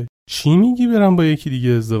میدونی که. چی میگی برم با یکی دیگه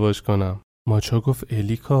ازدواج کنم؟ ماچا گفت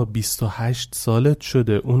الیکا 28 سالت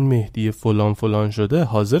شده، اون مهدی فلان فلان شده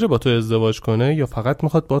حاضره با تو ازدواج کنه یا فقط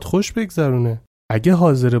میخواد باهات خوش بگذرونه؟ اگه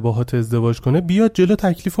حاضره باهات ازدواج کنه بیاد جلو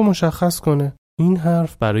تکلیفو مشخص کنه. این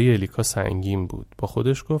حرف برای الیکا سنگین بود. با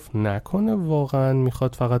خودش گفت نکنه واقعا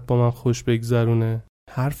میخواد فقط با من خوش بگذرونه؟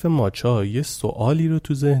 حرف ماچا یه سوالی رو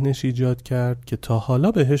تو ذهنش ایجاد کرد که تا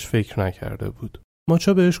حالا بهش فکر نکرده بود.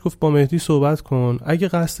 ماچا بهش گفت با مهدی صحبت کن، اگه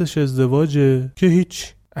قصدش ازدواجه که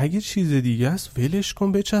هیچ، اگه چیز دیگه است ولش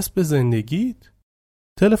کن، بچسب به زندگیت.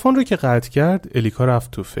 تلفن رو که قطع کرد الیکا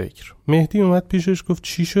رفت تو فکر. مهدی اومد پیشش گفت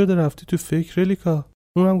چی شده رفتی تو فکر الیکا؟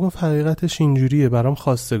 اونم گفت حقیقتش اینجوریه، برام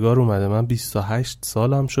خواستگار اومده، من 28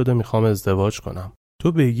 سالم شده میخوام ازدواج کنم،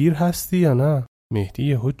 تو بگیر هستی یا نه؟ مهدی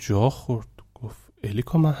یهو جا خورد، گفت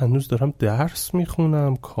الیکا من هنوز دارم درس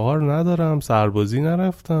میخونم، کار ندارم، سربازی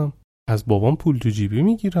نرفتم، از بابام پول تو جیبی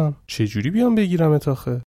میگیرم، چجوری بیام بگیرم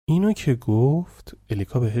اتاخه؟ اینو که گفت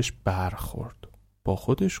الیکا بهش برخورد. با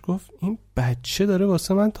خودش گفت این بچه داره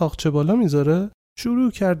واسه من تاقچه بالا میذاره.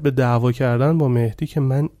 شروع کرد به دعوا کردن با مهدی که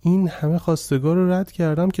من این همه خواستگار رو رد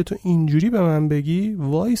کردم که تو اینجوری به من بگی،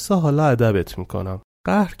 وایسا حالا ادبت میکنم.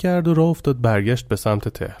 قهر کرد و راه افتاد برگشت به سمت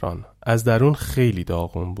تهران. از درون خیلی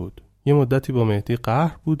داغون بود. یه مدتی با مهدی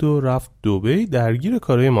قهر بود و رفت دبی درگیر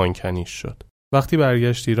کارهای مانکنیش شد. وقتی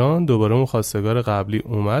برگشت ایران دوباره اون خواستگار قبلی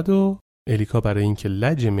اومد و الیکا برای اینکه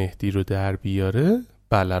لج مهدی رو در بیاره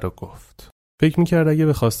بله رو گفت. فکر میکرد اگه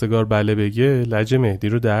به خواستگار بله بگه لج مهدی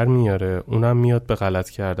رو در میاره، اونم میاد به غلط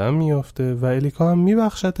کردن میافته و الیکا هم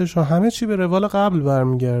میبخشتش و همه چی به روال قبل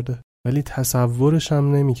برمیگرده. ولی تصورش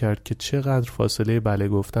هم نمیکرد که چقدر فاصله بله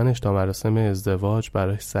گفتنش تا مراسم ازدواج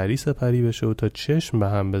برای سری سپری بشه و تا چشم به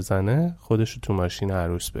هم بزنه خودش تو ماشین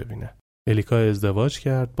عروس ببینه. الیکا ازدواج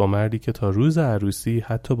کرد با مردی که تا روز عروسی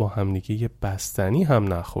حتی با همدیگه یه بستنی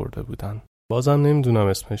هم نخورده بودن. بازم نمیدونم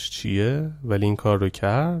اسمش چیه ولی این کار رو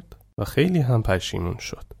کرد و خیلی هم پشیمون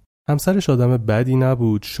شد. همسرش آدم بدی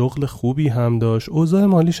نبود، شغل خوبی هم داشت، اوضاع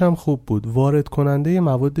مالیش هم خوب بود، وارد کننده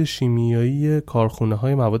مواد شیمیایی کارخونه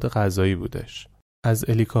های مواد غذایی بودش. از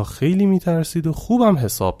الیکا خیلی میترسید و خوبم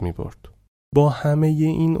حساب میبرد. با همه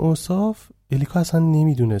این اوصاف الیکا اصلا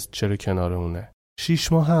نمیدونست چرا کنار اونه.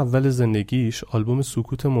 6 ماه اول زندگیش آلبوم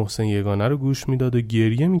سکوت محسن یگانه رو گوش میداد و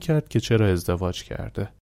گریه میکرد که چرا ازدواج کرده.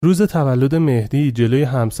 روز تولد مهدی جلوی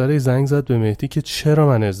همسرش زنگ زد به مهدی که چرا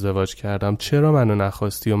من ازدواج کردم، چرا منو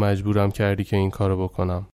نخواستی و مجبورم کردی که این کارو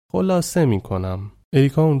بکنم. خلاصه میکنم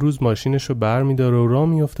الیکا اون روز ماشینشو برمی‌داره و راه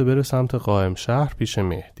میفته بره سمت قائم شهر پیش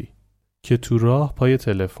مهدی. که تو راه پای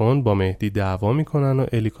تلفن با مهدی دعوا میکنن و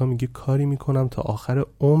الیکا میگه کاری میکنم تا آخر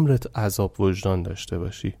عمرت عذاب وجدان داشته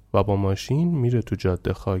باشی و با ماشین میره تو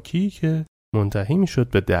جاده خاکی که منتهی میشد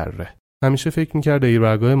به دره. همیشه فکر میکرد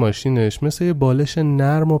ایربگ‌های ماشینش مثل یه بالش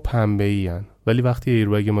نرم و پنبه‌ای هن. ولی وقتی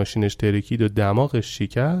ایربگ ماشینش ترکید و دماغش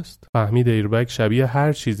شکست فهمید ایربگ شبیه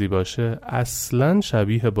هر چیزی باشه اصلاً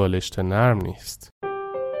شبیه بالشت نرم نیست.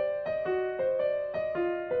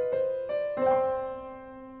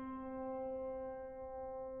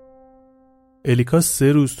 الیکا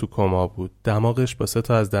 3 روز تو کما بود. دماغش با 3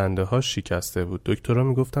 تا از دنده ها شکسته بود. دکترها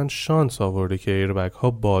میگفتن شانس آورده که ایربگ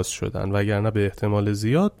ها باز شدن وگرنه به احتمال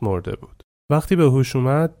زیاد مرده بود. وقتی به هوش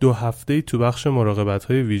اومد 2 هفته‌ای تو بخش مراقبت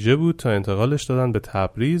های ویژه بود تا انتقالش دادن به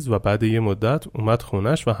تبریز و بعد یه مدت اومد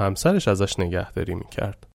خونش و همسرش ازش نگهداری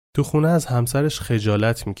میکرد. تو خونه از همسرش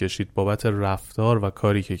خجالت میکشید بابت رفتار و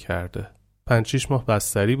کاری که کرده. 5-6 ماه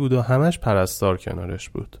بستری بود و همش پرستار کنارش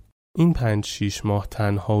بود. این 5-6 ماه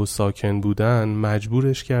تنها و ساکن بودن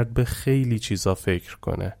مجبورش کرد به خیلی چیزا فکر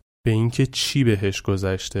کنه. به اینکه چی بهش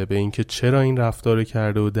گذشته، به اینکه چرا این رفتار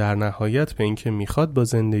کرده و در نهایت به اینکه میخواد با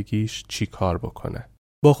زندگیش چی کار بکنه.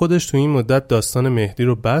 با خودش تو این مدت داستان مهدی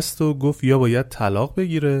رو بست و گفت یا باید طلاق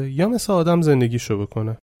بگیره یا مثل آدم زندگیشو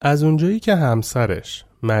بکنه. از اونجایی که همسرش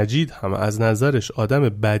مجید هم از نظرش آدم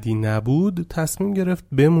بدی نبود تصمیم گرفت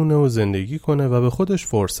بمونه و زندگی کنه و به خودش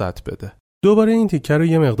فرصت بده. دوباره این تیکه رو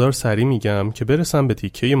یه مقدار سریع میگم که برسم به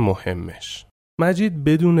تیکه مهمش. مجید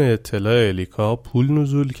بدون اطلاع الیکا پول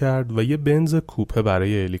نزول کرد و یه بنز کوپه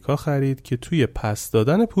برای الیکا خرید که توی پس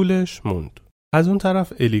دادن پولش موند. از اون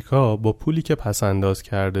طرف الیکا با پولی که پس انداز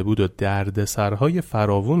کرده بود و دردسرهای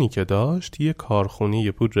فراوانی که داشت یه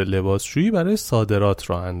کارخونه پودر لباسشویی برای صادرات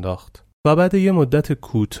را انداخت. و بعد یه مدت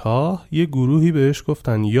کوتاه یه گروهی بهش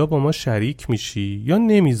گفتن یا با ما شریک میشی یا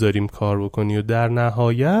نمیذاریم کار بکنی و در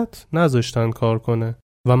نهایت نذاشتن کار کنه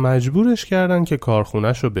و مجبورش کردن که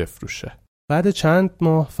کارخونه‌شو بفروشه. بعد چند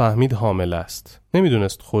ماه فهمید حامل است.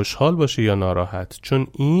 نمیدونست خوشحال باشه یا ناراحت چون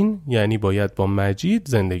این یعنی باید با مجید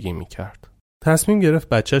زندگی میکرد. تصمیم گرفت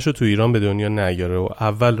بچه‌شو تو ایران به دنیا نیاره و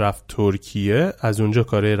اول رفت ترکیه، از اونجا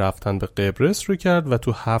کاره رفتن به قبرس رو کرد و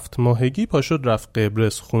تو 7 ماهگی پاشد رفت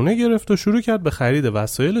قبرس خونه گرفت و شروع کرد به خرید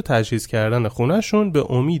وسایل و تجهیز کردن خونه‌شون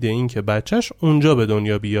به امید این که بچه‌ش اونجا به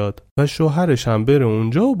دنیا بیاد و شوهرش هم بره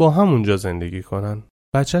اونجا و با هم اونجا زندگی کنن.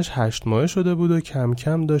 بچه‌ش 8 ماهه شده بود و کم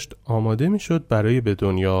کم داشت آماده میشد برای به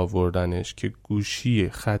دنیا آوردنش که گوشی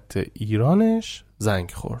خط ایرانش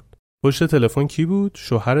زنگ خورد. پشت تلفن کی بود؟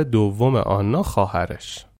 شوهر دوم آنا،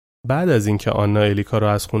 خواهرش. بعد از اینکه آنا الیکا رو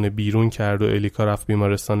از خونه بیرون کرد و الیکا رفت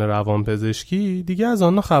بیمارستان روانپزشکی دیگه از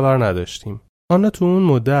آنا خبر نداشتیم. آنا تو اون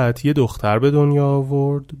مدت یه دختر به دنیا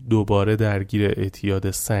آورد، دوباره درگیر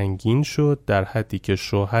اعتیاد سنگین شد در حدی که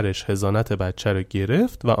شوهرش حضانت بچه رو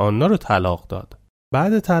گرفت و آنا رو طلاق داد.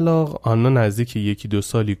 بعد طلاق آنا نزدیک 1-2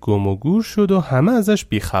 سالی گم و گور شد و همه ازش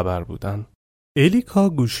بیخبر بودن. الیکا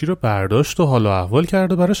گوشی رو برداشت و حال و احوال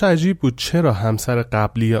کرد و براش عجیب بود چرا همسر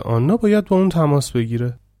قبلی آنا باید با اون تماس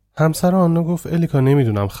بگیره. همسر آنا گفت الیکا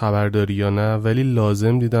نمیدونم خبر داری یا نه ولی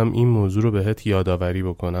لازم دیدم این موضوع رو بهت یادآوری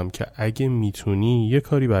بکنم که اگه میتونی یه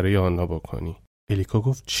کاری برای آنا بکنی. الیکا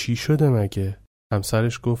گفت چی شده مگه؟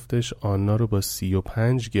 همسرش گفتش آنا رو با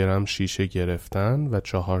 35 گرم شیشه گرفتن و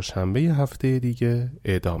 4 شنبه هفته دیگه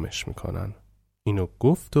اعدامش میکنن. اینو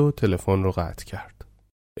گفت و تلفن رو قطع کرد.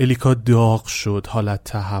 الیکا داغ شد، حالت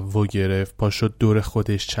تهوع گرفت، پا شد دور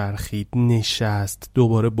خودش چرخید، نشست،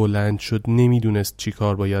 دوباره بلند شد، نمیدونست چی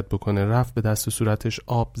کار باید بکنه، رفت به دست و صورتش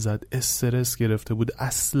آب زد، استرس گرفته بود،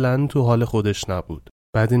 اصلاً تو حال خودش نبود.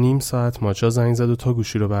 بعد نیم ساعت ماچا زنگ زد و تا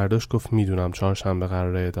گوشی رو برداشت گفت میدونم 4 شنبه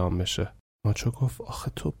قراره اعدام بشه. ماچا گفت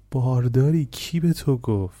آخه تو بارداری، کی به تو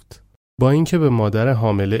گفت؟ با اینکه به مادر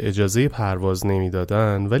حامله اجازه پرواز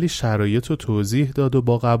نمیدادن ولی شرایط رو توضیح داد و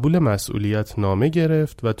با قبول مسئولیت نامه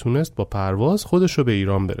گرفت و تونست با پرواز خودش رو به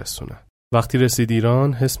ایران برسونه. وقتی رسید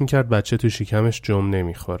ایران حس میکرد بچه تو شکمش جم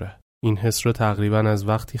نمیخوره. این حس رو تقریباً از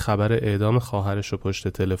وقتی خبر اعدام خواهرش رو پشت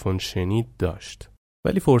تلفن شنید داشت.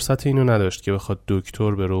 ولی فرصت اینو نداشت که بخواد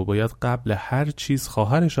دکتر بره و باید قبل هر چیز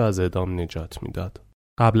خواهرش رو از اعدام نجات میداد.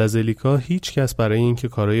 قبل از الیکا هیچ کس برای اینکه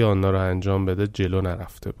کارای آنها رو انجام بده جلو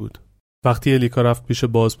نرفته بود. وقتی الیکا رفت پیش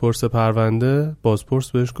بازپرس پرونده،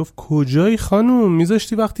 بازپرس بهش گفت کجایی خانوم؟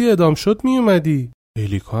 میذاشتی وقتی اعدام شد میومدی.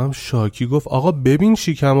 الیکا هم شاکی گفت آقا ببین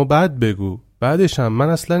شیکم و بعد بگو. بعدش هم من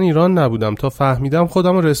اصلا ایران نبودم، تا فهمیدم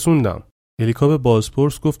خودم رو رسوندم. الیکا به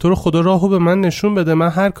بازپرس گفت تو رو خدا راهو به من نشون بده، من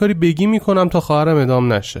هر کاری بگی میکنم تا خواهرم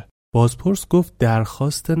اعدام نشه. بازپرس گفت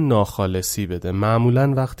درخواست ناخالصی بده.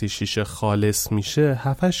 معمولاً وقتی شیشه خالص میشه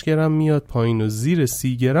 7-8 گرم میاد پایین و زیر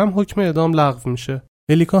 30 گرم حکم اعدام لغو میشه.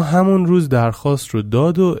 الیکا همون روز درخواست رو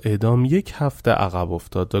داد و اعدام 1 هفته عقب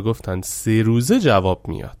افتاد و گفتن 3 روزه جواب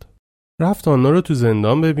میاد. رفت آنا رو تو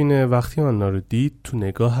زندان ببینه. وقتی آنا رو دید تو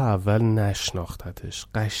نگاه اول نشناختتش.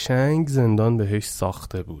 قشنگ زندان بهش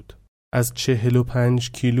ساخته بود. از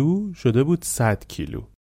 45 کیلو شده بود 100 کیلو.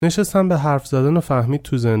 نشستن به حرف زدن و فهمید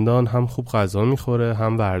تو زندان هم خوب غذا میخوره،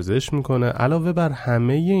 هم ورزش میکنه. علاوه بر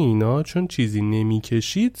همه اینا چون چیزی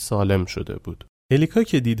نمیکشید سالم شده بود. الیکا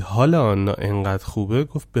که دید حال آنا انقدر خوبه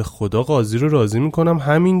گفت به خدا قاضی رو راضی میکنم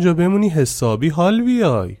همینجا بمونی حسابی حال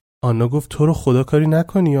بیای. آنا گفت تو رو خدا کاری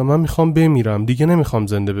نکنی یا من میخوام بمیرم، دیگه نمیخوام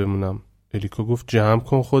زنده بمونم. الیکا گفت جمع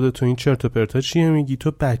کن خودتو، این چرت و پرتا چیه میگی؟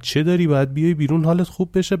 تو بچه داری، باید بیای بیرون حالت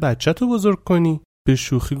خوب بشه، بچه‌تو بزرگ کنی. به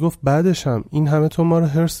شوخی گفت بعدشم این همه تو ما رو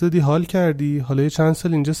هرس دادی حال کردی، حالا یه چند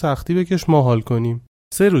سال اینجا سختی بکش ما حال کنیم.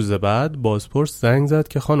 3 روز بعد بازپرس زنگ زد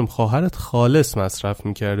که خانم خواهرت خالص مصرف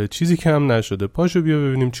میکرده، چیزی کم نشده، پاشو بیا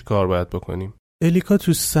ببینیم چی کار باید بکنیم. الیکا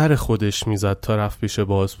تو سر خودش میزد تا رفت پیش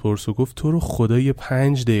بازپرس و گفت تو رو خدا یه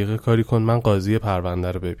 5 دقیقه کاری کن من قاضی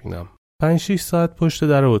پرونده رو ببینم. 5-6 ساعت پشت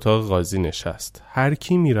در اتاق قاضی نشست. هر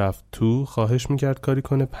کی میرفت تو خواهش میکرد کاری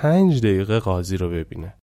کنه 5 دقیقه قاضی رو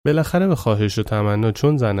ببینه. بالاخره به خواهش و تمنا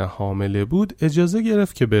چون زن حامله بود اجازه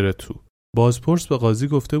گرفت که بره تو. بازپرس به قاضی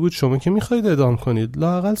گفته بود شما که میخواید اعدام کنید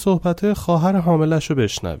لااقل صحبت خواهر حامله‌ش رو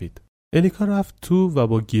بشنوید. الیکا رفت تو و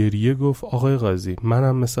با گریه گفت آقای قاضی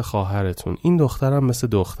منم مثل خواهرتون، این دخترم مثل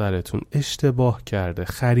دخترتون، اشتباه کرده،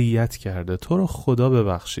 خریت کرده، تو رو خدا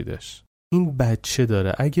ببخشیدش. این بچه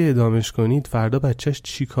داره، اگه اعدامش کنید فردا بچهش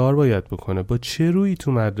چی کار باید بکنه؟ با چه رویی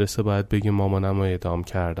تو مدرسه باید بگه مامانم رو اعدام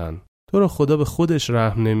کردن؟ تو رو خدا به خودش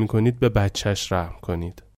رحم نمی کنید، به بچهش رحم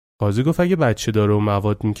کنید. قاضی گفت اگه بچه داره و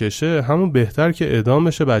مواد میکشه همون بهتر که اعدام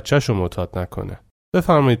بشه، بچهش رو معتاد نکنه.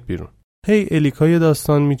 بفرمایید بیرون. هی الیکای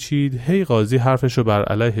داستان میچید، هی قاضی حرفشو بر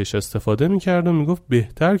علیهش استفاده میکرد و میگفت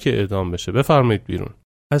بهتر که اعدام بشه، بفرمایید بیرون.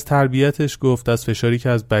 از تربیتش گفت، از فشاری که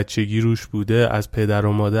از بچگی روش بوده، از پدر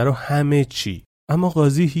و مادر و همه چی. اما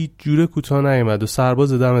قاضی هیچ جوره کوتاه نیامد و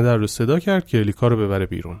سرباز دم در رو صدا کرد که الیکا رو ببره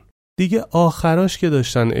بیرون. دیگه آخراش که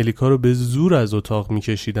داشتن الیکا رو به زور از اتاق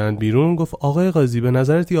میکشیدن بیرون، گفت آقای قاضی به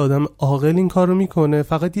نظرت یه آدم عاقل این کارو میکنه؟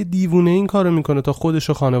 فقط یه دیوونه این کارو میکنه تا خودش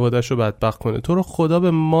و خانواده‌شو بدبخت کنه. تو رو خدا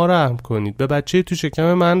به ما رحم کنید، به بچه تو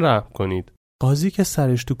شکم من رحم کنید. قاضی که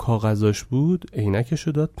سرش تو کاغذاش بود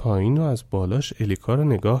عینکشو داد پایین و از بالاش الیکا رو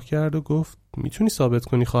نگاه کرد و گفت میتونی ثابت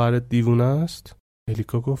کنی خواهرت دیوونه است؟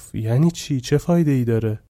 الیکا گفت یعنی چی؟ چه فایده ای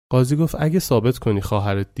داره؟ قاضی گفت اگه ثابت کنی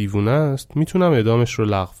خواهرت دیوونه است میتونم اعدامش رو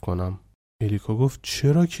لغو کنم. الیکا گفت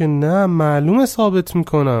چرا که نه، معلومه ثابت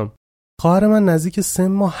میکنم. خواهر من نزدیک 3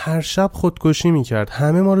 ماه هر شب خودکشی میکرد،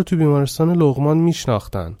 همه ما رو تو بیمارستان لقمان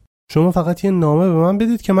میشناختن. شما فقط یه نامه به من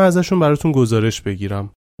بدید که من ازشون براتون گزارش بگیرم.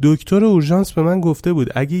 دکتر اورژانس به من گفته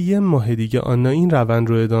بود اگه 1 ماه دیگه آنا این روند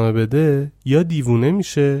رو ادامه بده یا دیوونه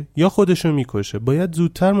میشه یا خودشو میکشه، باید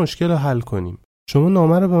زودتر مشکل رو حل کنیم. شما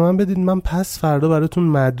نامه رو به من بدید، من پس فردا براتون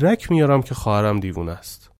مدرک میارم که خواهرم دیوونه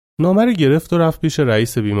است. نامه رو گرفت و رفت پیش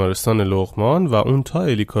رئیس بیمارستان لقمان و اون تا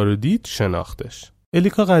الیکا رو دید شناختش.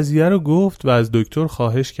 الیکا قضیه رو گفت و از دکتر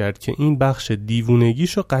خواهش کرد که این بخش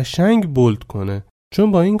دیوونگیشو قشنگ بولد کنه،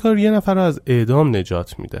 چون با این کار 1 نفر رو از اعدام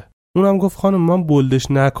نجات میده. اونم گفت خانم من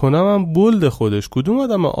بولدش نکنم هم بولد خودش، کدوم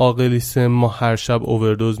آدم عاقلی 3 ماه هر شب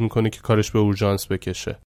اووردوز میکنه که کارش به اورژانس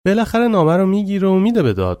بکشه؟ بالاخره نامه رو میگیره و میده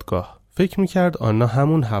به دادگاه. فکر میکرد آنا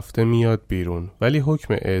همون هفته میاد بیرون، ولی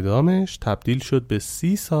حکم اعدامش تبدیل شد به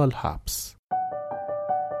 30 سال حبس.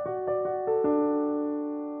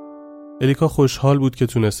 الیکا خوشحال بود که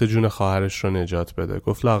تونسته جون خواهرش رو نجات بده.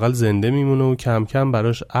 گفت لااقل زنده میمونه و کم کم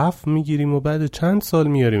براش عفو میگیریم و بعد چند سال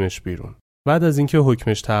میاریمش بیرون. بعد از اینکه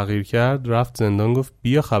حکمش تغییر کرد رفت زندان. گفت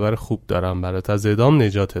بیا خبر خوب دارم برات، از اعدام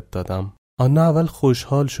نجاتت دادم. آنا اول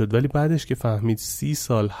خوشحال شد، ولی بعدش که فهمید 30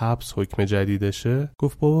 سال حبس حکم جدیدشه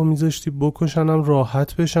گفت بابا میذاشتی بکشنم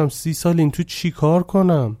راحت بشم، 30 سال این تو چی کار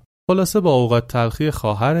کنم؟ خلاصه با اوقات تلخی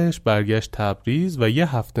خواهرش برگشت تبریز و 1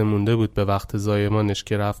 هفته مونده بود به وقت زایمانش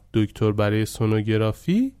که رفت دکتر برای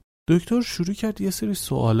سونوگرافی. دکتر شروع کرد یه سری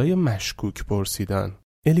سوالای مشکوک پرسیدن.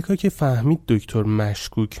 الیکا که فهمید دکتر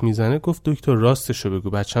مشکوک میزنه گفت دکتر راستشو بگو،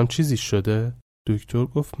 بچم چیزی شده؟ دکتر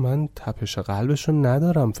گفت من تپش قلبشو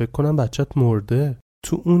ندارم، فکر کنم بچت مرده.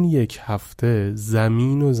 تو اون 1 هفته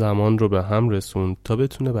زمین و زمان رو به هم رسوند تا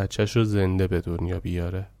بتونه بچه‌شو زنده به دنیا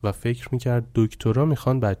بیاره و فکر میکرد دکترها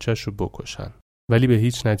میخوان بچه‌شو بکشن، ولی به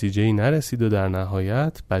هیچ نتیجه‌ای نرسید و در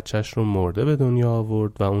نهایت بچه‌ش رو مرده به دنیا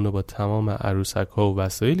آورد و اونو با تمام عروسک‌ها و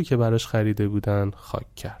وسایلی که براش خریده بودن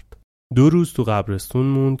خاک کرد. 2 روز تو قبرستون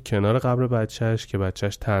موند کنار قبر بچه‌ش که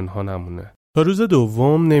بچه‌ش تنها نمونه. تا روز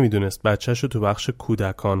دوم نمیدونست بچه‌شو تو بخش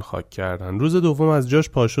کودکان خاک کردن. روز دوم از جاش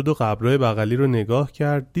پا شد و قبرای بغلی رو نگاه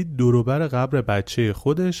کرد، دید دور و بر قبر بچه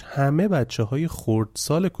خودش همه بچه‌های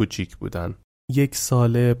خردسال کوچیک بودن. 1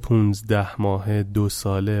 ساله، 15 ماهه، 2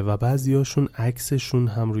 ساله و بعضیاشون عکسشون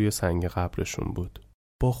هم روی سنگ قبرشون بود.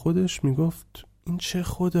 با خودش میگفت این چه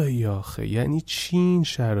خدایی آخه؟ یعنی چی این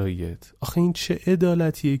شرایط؟ آخه این چه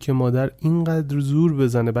عدالتیه که مادر اینقدر زور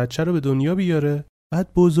بزنه بچه رو به دنیا بیاره،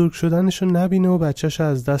 بعد بزرگ شدنشو نبینه و بچه‌شو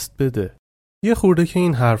از دست بده. یه خورده که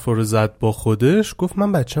این حرفا رو زد با خودش، گفت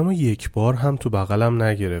من بچه‌مو 1 بار هم تو بغلم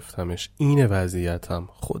نگرفتمش. اینه وضعیتم.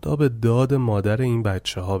 خدا به داد مادر این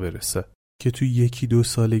بچه‌ها برسه که تو 1-2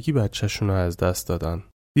 سالگی بچه‌شونو از دست دادن.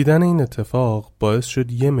 دیدن این اتفاق باعث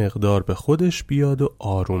شد یه مقدار به خودش بیاد و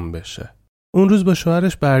آروم بشه. اون روز با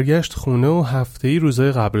شوهرش برگشت خونه و هفته‌ای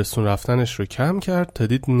روزای قبرستون رفتنش رو کم کرد تا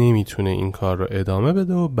دید نمیتونه این کار رو ادامه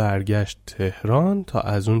بده و برگشت تهران تا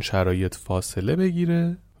از اون شرایط فاصله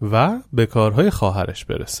بگیره و به کارهای خواهرش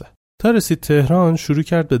برسه. تا رسید تهران شروع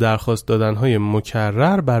کرد به درخواست دادنهای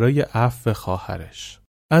مکرر برای عفو خواهرش.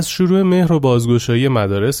 از شروع مهر و بازگشایی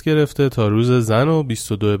مدارس گرفته تا روز زن و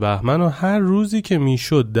 22 بهمن و هر روزی که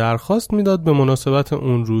میشد درخواست میداد به مناسبت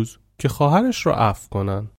اون روز که خواهرش رو عفو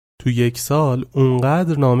کنن. تو 1 سال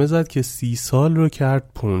اونقدر نامه زد که 30 سال رو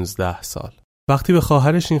کرد 15 سال. وقتی به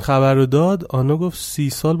خواهرش این خبر رو داد، آنا گفت 30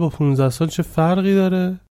 سال با 15 سال چه فرقی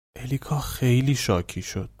داره؟ الیکا خیلی شاکی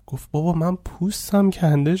شد. گفت بابا من پوستم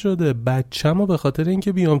کنده شده، بچه‌مو به خاطر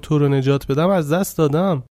اینکه بیام تو رو نجات بدم از دست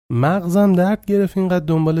دادم. مغزم درد گرفت اینقدر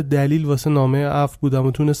دنبال دلیل واسه نامه عفو بودم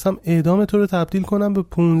و تونستم اعدام تو رو تبدیل کنم به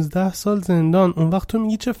 15 سال زندان. اون وقت تو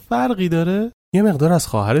میگی چه فرقی داره؟ یه مقدار از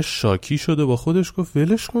خواهرش شاکی شد و با خودش گفت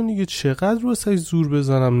ولش کن دیگه، چقدر واسه زور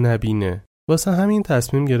بزنم نبینه. واسه همین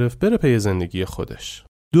تصمیم گرفت بره پی زندگی خودش.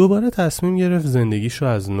 دوباره تصمیم گرفت زندگیشو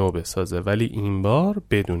از نو بسازه، ولی این بار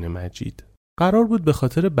بدون مجید. قرار بود به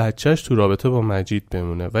خاطر بچهش تو رابطه با مجید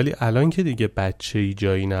بمونه، ولی الان که دیگه بچه‌ای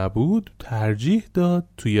جایی نبود ترجیح داد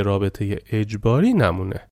توی رابطه اجباری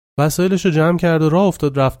نمونه. وسایلشو جمع کرد و راه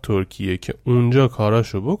افتاد رفت ترکیه که اونجا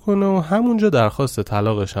کاراشو بکنه و همونجا درخواست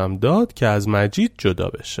طلاقش هم داد که از مجید جدا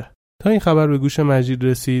بشه. تا این خبر به گوش مجید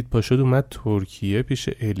رسید پا شد اومد ترکیه پیش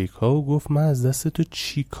الیکا و گفت من از دست تو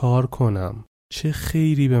چی کار کنم؟ چه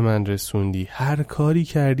خیری به من رسوندی، هر کاری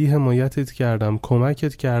کردی حمایتت کردم،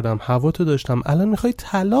 کمکت کردم، هواتو داشتم، الان میخوای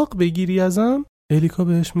طلاق بگیری ازم؟ الیکا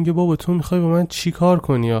بهش میگه بابا تو میخوای با من چی کار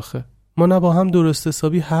کنی آخه؟ ما نه با هم درست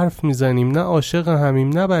حسابی حرف میزنیم، نه عاشق همیم،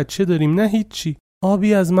 نه بچه داریم، نه هیچی.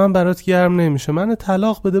 آبی از من برات گرم نمیشه، من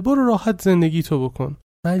طلاق بده، برو راحت زندگی تو بکن.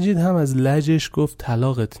 مجید هم از لجش گفت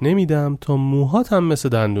طلاقت نمیدم تا موهات هم مثل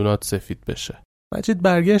دندونات سفید بشه. مجید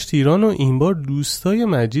برگشت ایران و این بار دوستای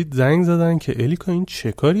مجید زنگ زدن که الیکا این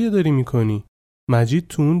چه کاریه داری میکنی؟ مجید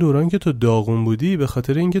تو اون دوران که تو داغون بودی به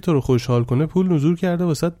خاطر اینکه تو رو خوشحال کنه پول نزول کرده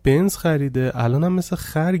واسط بنز خریده، الان هم مثل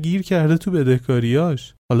خر گیر کرده تو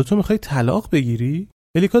بدهکاریاش. حالا تو میخوای طلاق بگیری؟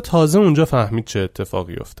 الیکا تازه اونجا فهمید چه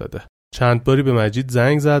اتفاقی افتاده. چند باری به مجید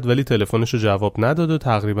زنگ زد ولی تلفنشو جواب نداد و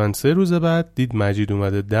تقریباً 3 روز بعد دید مجید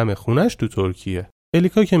اومده دم خونش تو ترکیه.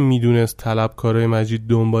 الیکا که میدونست طلبکارای مجید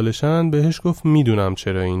دنبالشن بهش گفت میدونم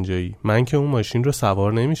چرا اینجایی، من که اون ماشین رو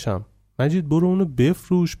سوار نمیشم. مجید برو اونو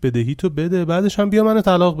بفروش، بدهیتو بده، بعدش هم بیا منو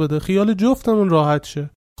طلاق بده، خیال جفتمون راحت شه.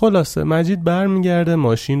 خلاصه مجید برمیگرده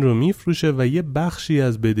ماشین رو میفروشه و یه بخشی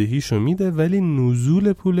از بدهیشو میده، ولی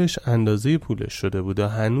نزول پولش اندازه پولش شده بود و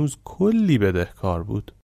هنوز کلی بدهکار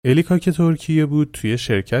بود. الیکا که ترکیه بود توی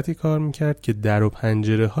شرکتی کار میکرد که در و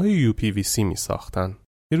پنجره های UPVC میساختن.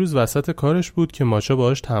 یه روز وسط کارش بود که ماچا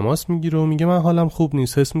باهاش تماس میگیره و میگه من حالم خوب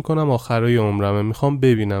نیست، حس میکنم آخرای عمرمه، میخوام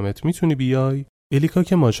ببینمت، میتونی بیای؟ الیکا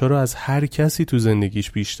که ماچا رو از هر کسی تو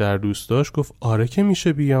زندگیش بیشتر دوست داشت گفت آره که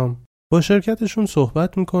میشه بیام. با شرکتشون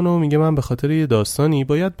صحبت میکنه و میگه من به خاطر یه داستانی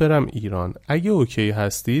باید برم ایران، اگه اوکی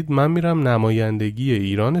هستید من میرم نمایندگی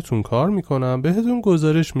ایرانتون کار میکنم، بهتون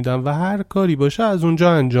گزارش میدم و هر کاری باشه از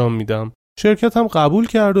اونجا انجام میدم. شرکت هم قبول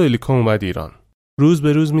کرد و الیکا اومد ایران. روز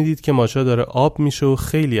به روز میدید که ماچا داره آب میشه و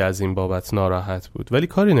خیلی از این بابت ناراحت بود، ولی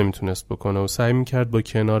کاری نمیتونست بکنه و سعی میکرد با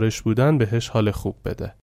کنارش بودن بهش حال خوب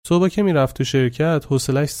بده. صبح که میرفت تو شرکت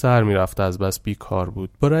حوصله‌اش سر میرفت از بس بیکار بود.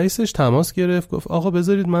 با رئیسش تماس گرفت، گفت آقا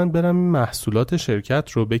بذارید من برم این محصولات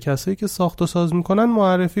شرکت رو به کسایی که ساخت و ساز میکنن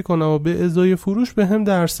معرفی کنم و به ازای فروش به هم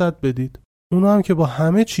درصد بدید. اونا هم که با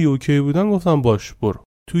همه چی اوکی بودن گفتم باش برو.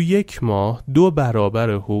 تو 1 ماه 2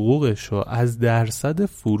 برابر حقوقش رو از درصد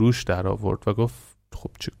فروش در آورد و گفت خب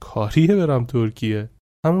چه کاریه برم ترکیه،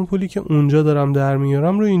 همون پولی که اونجا دارم در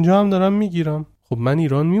میارم رو اینجا هم دارم میگیرم، خب من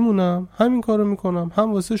ایران میمونم همین کارو میکنم،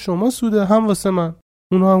 هم واسه شما سوده هم واسه من.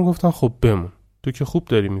 اونا هم گفتن خب بمون، تو که خوب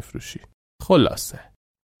داری میفروشی. خلاصه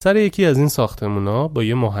سر یکی از این ساختمونا با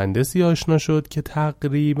یه مهندسی آشنا شد که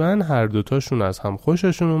تقریباً هر دوتاشون از هم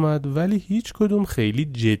خوششون اومد، ولی هیچ کدوم خیلی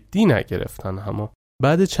جدی نگرفتن همو.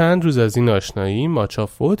 بعد چند روز از این آشنایی ماچا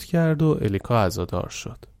فوت کرد و الیکا عزادار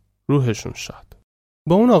شد. روحشون شاد.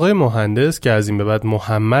 با اون آقای مهندس که از این به بعد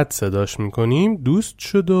محمد صداش میکنیم دوست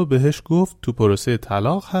شد و بهش گفت تو پروسه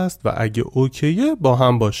طلاق هست و اگه اوکیه با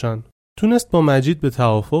هم باشن. تونست با مجید به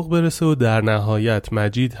توافق برسه و در نهایت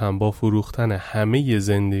مجید هم با فروختن همه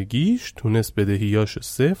زندگیش تونست بدهیاشو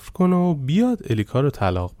صفر کنه و بیاد الیکا رو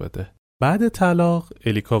طلاق بده. بعد طلاق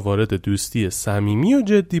الیکا وارد دوستی صمیمی و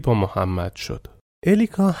جدی با محمد شد.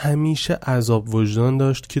 الیکا همیشه عذاب وجدان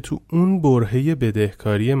داشت که تو اون برهه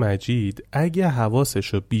بدهکاری مجید اگه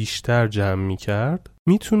حواسشو بیشتر جمع میکرد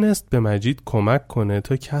میتونست به مجید کمک کنه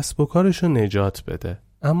تا کسب و کارشو نجات بده.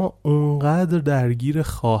 اما اونقدر درگیر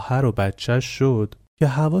خواهر و بچهش شد که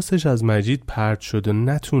حواسش از مجید پرت شد و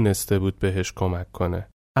نتونسته بود بهش کمک کنه.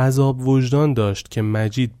 عذاب وجدان داشت که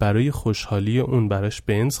مجید برای خوشحالی اون براش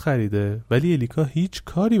بنز خریده ولی الیکا هیچ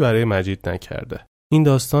کاری برای مجید نکرده. این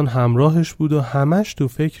داستان همراهش بود و همش تو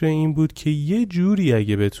فکر این بود که یه جوری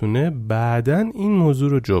اگه بتونه بعدن این موضوع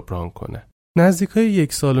رو جبران کنه. نزدیکای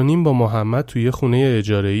 1.5 سال با محمد توی خونه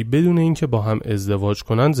اجاره‌ای بدون اینکه با هم ازدواج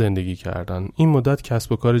کنن زندگی کردن. این مدت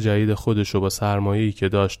کسب و کار جدید خودش رو با سرمایه‌ای که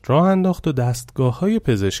داشت راه انداخت و دستگاه‌های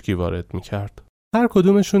پزشکی وارد می‌کرد. هر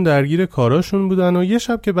کدومشون درگیر کاراشون بودن و یه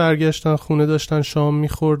شب که برگشتن خونه داشتن شام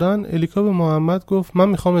می‌خوردن، الیکا به محمد گفت من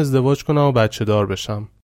می‌خوام ازدواج کنم و بچه‌دار بشم.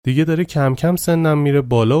 دیگه داره کم کم سنم میره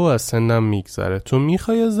بالا و از سنم میگذره. تو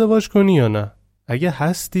میخوای ازدواج کنی یا نه؟ اگه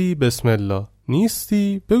هستی بسم الله،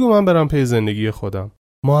 نیستی بگو من برم پی زندگی خودم.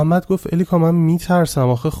 محمد گفت الیکا من میترسم،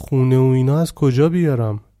 آخه خونه و اینا از کجا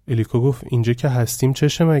بیارم؟ الیکا گفت اینجا که هستیم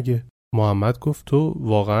چشه مگه؟ محمد گفت تو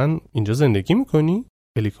واقعا اینجا زندگی میکنی؟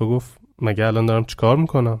 الیکا گفت مگه الان دارم چیکار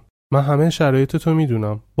میکنم؟ من همه شرایط تو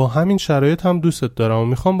میدونم، با همین شرایط هم دوستت دارم و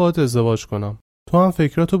میخوام باهات ازدواج کنم. تو هم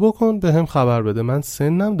فکراتو بکن به هم خبر بده، من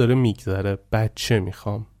سنم داره میگذره، بچه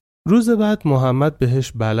میخوام. روز بعد محمد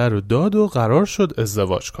بهش بله رو داد و قرار شد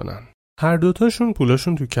ازدواج کنن. هر دوتاشون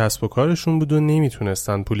پولاشون تو کسب و کارشون بود و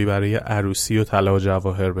نمیتونستن پولی برای عروسی و طلا و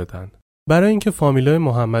جواهر بدن. برای اینکه فامیلای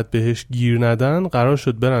محمد بهش گیر ندن قرار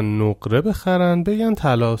شد برن نقره بخرن بگن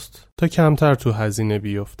طلاست تا کمتر تو هزینه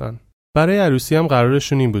بیفتن. برای عروسی هم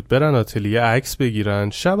قرارشون این بود برن آتلیه عکس بگیرن،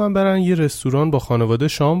 شبم برن یه رستوران با خانواده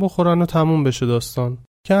شام بخورن و تموم بشه داستان.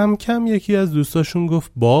 کم کم یکی از دوستاشون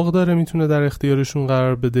گفت باغ داره میتونه در اختیارشون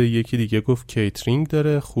قرار بده، یکی دیگه گفت کیترینگ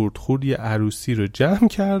داره. خورد خورد یه عروسی رو جمع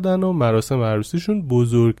کردن و مراسم عروسیشون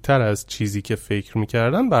بزرگتر از چیزی که فکر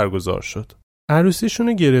میکردن برگزار شد. عروسیشون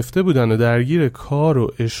رو گرفته بودن و درگیر کار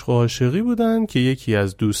و عشق و عاشقی بودن که یکی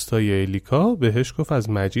از دوستای الیکا بهش گفت از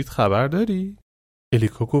مجید خبر داری؟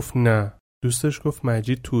 الیکا گفت نه. دوستش گفت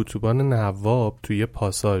مجید تو اتوبان نواب توی یه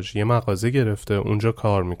پاساژ یه مغازه گرفته، اونجا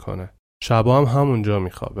کار میکنه. شبا هم همونجا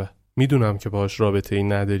میخوابه. میدونم که باهاش رابطه ای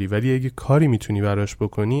نداری ولی اگه کاری میتونی براش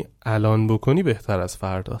بکنی الان بکنی بهتر از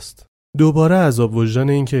فرداست. دوباره عذاب وجدان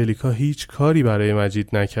این که الیکا هیچ کاری برای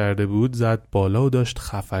مجید نکرده بود زد بالا و داشت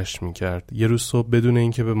خفش میکرد. یه روز صبح بدون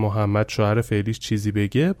اینکه به محمد شوهر فعلیش چیزی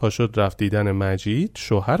بگه پاشد رفت دیدن مجید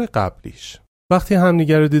شوهر قبلیش. وقتی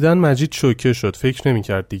همدیگه رو دیدن مجید شوکه شد، فکر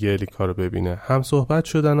نمی‌کرد دیگه الیکا رو ببینه. هم صحبت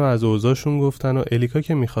شدن و از اوضاعشون گفتن و الیکا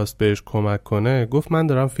که می‌خواست بهش کمک کنه گفت من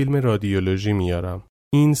دارم فیلم رادیولوژی میارم.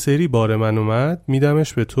 این سری بار من اومد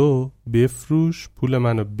میدمش به تو، بفروش، پول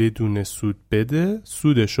منو بدون سود بده،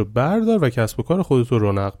 سودشو بردار و کسب و کار خودتو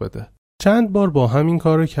رونق بده. چند بار با هم این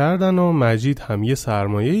کارو کردن و مجید هم یه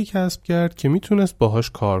سرمایه‌ای کسب کرد که میتونست باهاش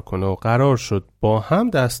کار کنه و قرار شد با هم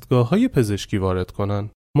دستگاه‌های پزشکی وارد کنن.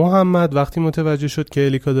 محمد وقتی متوجه شد که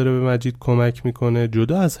الیکا داره به مجید کمک میکنه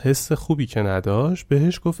جدا از حس خوبی که نداشت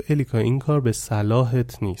بهش گفت الیکا این کار به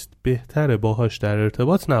صلاحت نیست، بهتره باهاش در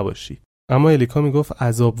ارتباط نباشی. اما الیکا میگفت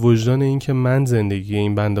عذاب وجدان این که من زندگی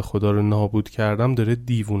این بنده خدا رو نابود کردم داره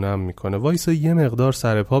دیوونم میکنه، وایسا یه مقدار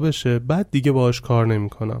سر پا بشه بعد دیگه باهاش کار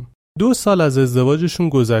نمیکنم. 2 سال از ازدواجشون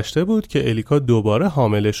گذشته بود که الیکا دوباره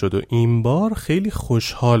حامله شد و این بار خیلی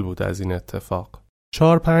خوشحال بود از این اتفاق.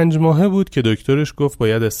 4-5 ماهه بود که دکترش گفت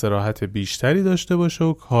باید استراحت بیشتری داشته باشه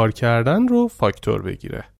و کار کردن رو فاکتور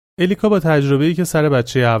بگیره. الیکا با تجربه‌ای که سر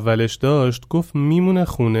بچه اولش داشت گفت میمونه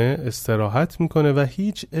خونه، استراحت میکنه و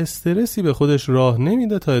هیچ استرسی به خودش راه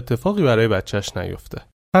نمیده تا اتفاقی برای بچهش نیفته.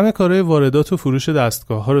 همه کارهای واردات و فروش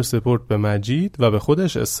دستگاه‌ها رو سپرد به مجید و به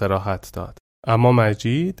خودش استراحت داد. اما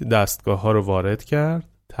مجید دستگاه‌ها رو وارد کرد،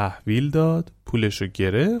 تحویل داد، پولش رو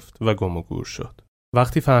گرفت و گم و گور شد.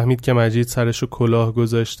 وقتی فهمید که مجید سرشو کلاه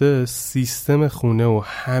گذاشته سیستم خونه و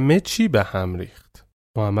همه چی به هم ریخت.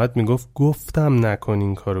 محمد میگفت گفتم نکن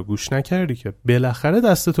این کارو، گوش نکردی که بالاخره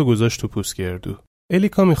دستتو گذاشت تو پوست گردو.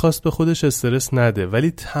 الیکا میخواست به خودش استرس نده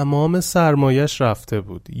ولی تمام سرمایش رفته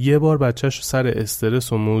بود. یه بار بچهش سر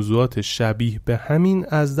استرس و موضوعات شبیه به همین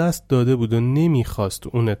از دست داده بود و نمیخواست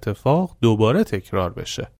اون اتفاق دوباره تکرار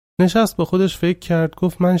بشه. نشست با خودش فکر کرد،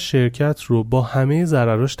 گفت من شرکت رو با همه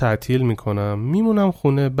ضرراش تعطیل میکنم، میمونم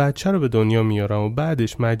خونه، بچه رو به دنیا میارم و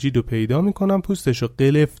بعدش مجید رو پیدا میکنم، پوستش رو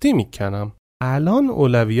قلفتی میکنم. الان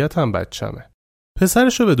اولویتم بچه‌مه.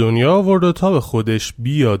 پسرش رو به دنیا آورد و تا به خودش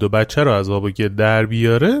بیاد و بچه رو از آب و گل در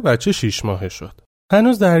بیاره بچه 6 ماهه شد.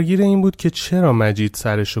 هنوز درگیر این بود که چرا مجید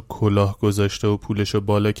سرش رو کلاه گذاشته و پولش رو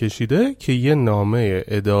بالا کشیده که یه نامه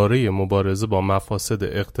اداره مبارزه با مفاسد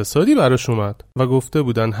اقتصادی براش اومد و گفته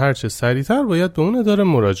بودن هرچه سریعتر باید به اون اداره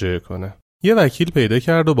مراجعه کنه. یه وکیل پیدا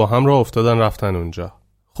کرد و با هم راه افتادن رفتن اونجا.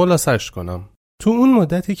 خلاصش کنم، تو اون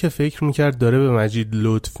مدتی که فکر میکرد داره به مجید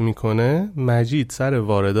لطف میکنه، مجید سر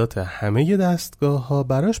واردات همه دستگاه ها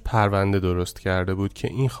براش پرونده درست کرده بود که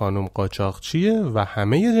این خانم قاچاقچیه و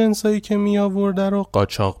همه جنسایی که میآورده رو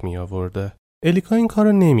قاچاق میآورده. الیکا این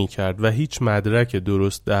کارو نمیکرد و هیچ مدرک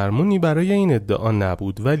درست درمونی برای این ادعا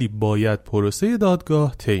نبود، ولی باید پروسه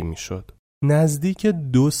دادگاه طی میشد. نزدیک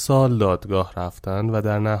 2 سال دادگاه رفتن و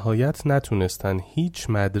در نهایت نتونستن هیچ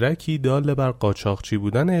مدرکی دال بر قاچاقچی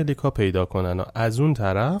بودن الیکا پیدا کنن و از اون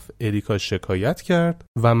طرف الیکا شکایت کرد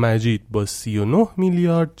و مجید با 39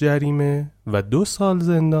 میلیارد جریمه و 2 سال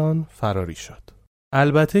زندان فراری شد.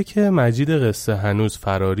 البته که مجید قصه هنوز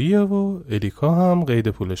فراریه و الیکا هم قید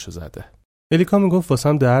پولش زده. الیکا میگفت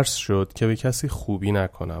واسم درس شد که به کسی خوبی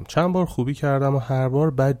نکنم. چند بار خوبی کردم و هر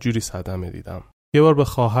بار بدجوری صدمه دیدم. یه بار به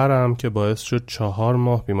خواهرم که باعث شد 4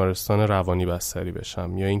 ماه بیمارستان روانی بستری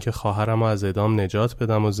بشم، یا اینکه خواهرم رو از اعدام نجات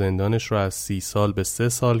بدم و زندانش رو از 30 سال به 3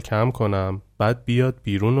 سال کم کنم، بعد بیاد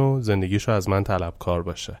بیرون و زندگیش رو از من طلبکار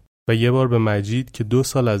باشه. و یه بار به مجید که 2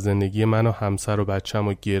 سال از زندگی من و همسر و بچم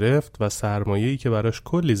رو گرفت و سرمایه‌ای که براش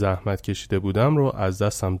کلی زحمت کشیده بودم رو از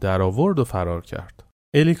دستم در آورد و فرار کرد.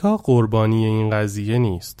 الیکا قربانی این قضیه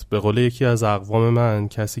نیست. به قول یکی از اقوام من،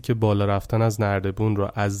 کسی که بالا رفتن از نردبون رو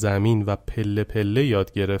از زمین و پله پله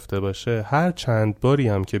یاد گرفته باشه، هر چند باری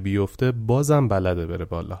هم که بیفته بازم بلده بره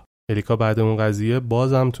بالا. الیکا بعد اون قضیه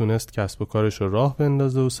بازم تونست کسب و کارش رو راه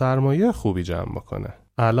بندازه و سرمایه خوبی جمع بکنه.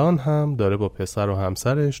 الان هم داره با پسر و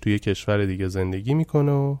همسرش توی کشور دیگه زندگی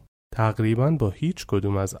میکنه و تقریباً با هیچ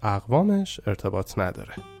کدوم از اقوامش ارتباط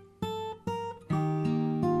نداره.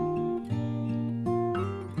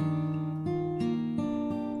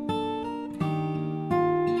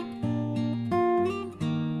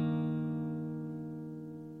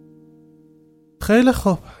 خیلی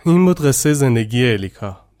خوب، این بود قصه زندگی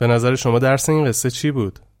الیکا. به نظر شما درس این قصه چی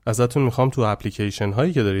بود؟ ازتون میخوام تو اپلیکیشن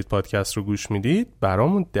هایی که دارید پادکست رو گوش میدید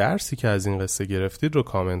برامون درسی که از این قصه گرفتید رو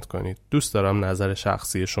کامنت کنید. دوست دارم نظر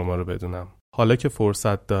شخصی شما رو بدونم. حالا که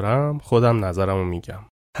فرصت دارم خودم نظرمو میگم.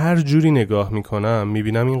 هر جوری نگاه میکنم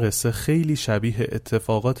میبینم این قصه خیلی شبیه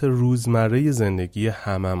اتفاقات روزمره زندگی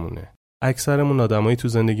هممونه. اکثرمون آدمایی تو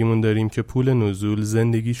زندگیمون داریم که پول نزول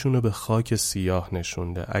زندگیشون رو به خاک سیاه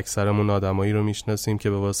نشونده. اکثرمون آدمایی رو میشناسیم که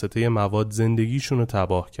به واسطه مواد زندگیشون رو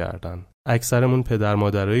تباه کردن. اکثرمون پدر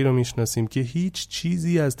مادرایی رو میشناسیم که هیچ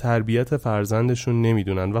چیزی از تربیت فرزندشون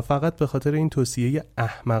نمیدونن و فقط به خاطر این توصیه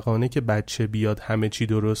احمقانه که بچه بیاد همه چی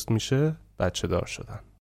درست میشه بچه دار شدن.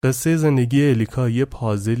 قصه زندگی الیکا یه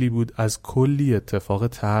پازلی بود از کلی اتفاق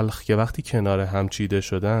تلخ که وقتی کنار هم چیده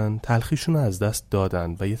شدن تلخیشون رو از دست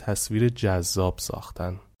دادن و یه تصویر جذاب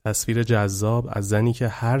ساختن. تصویر جذاب از زنی که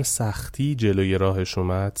هر سختی جلوی راهش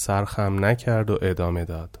اومد سرخم نکرد و ادامه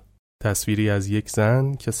داد. تصویری از یک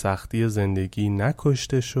زن که سختی زندگی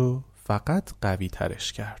نکشتش و فقط قوی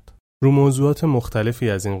ترش کرد. رو موضوعات مختلفی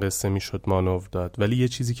از این قصه میشد مانور داد، ولی یه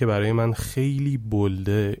چیزی که برای من خیلی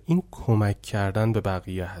بلده این کمک کردن به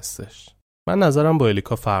بقیه هستش. من نظرم با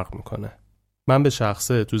الیکا فرق میکنه. من به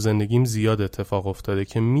شخصه تو زندگیم زیاد اتفاق افتاده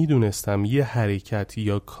که میدونستم یه حرکت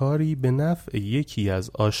یا کاری به نفع یکی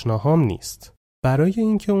از آشناهام نیست. برای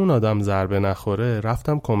اینکه اون آدم ضربه نخوره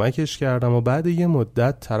رفتم کمکش کردم و بعد یه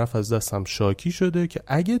مدت طرف از دستم شاکی شده که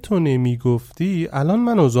اگه تو نمیگفتی الان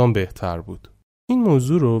من اوضاعم بهتر بود. این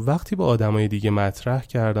موضوع رو وقتی با آدمای دیگه مطرح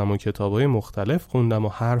کردم و کتابای مختلف خوندم و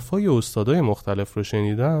حرفای استادای مختلف رو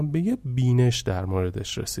شنیدم به یه بینش در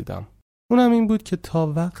موردش رسیدم. اونم این بود که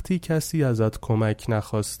تا وقتی کسی ازت کمک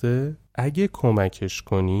نخواسته اگه کمکش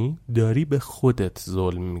کنی داری به خودت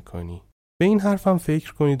ظلم میکنی. به این حرفم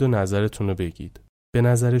فکر کنید و نظرتون رو بگید. به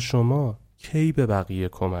نظر شما کی به بقیه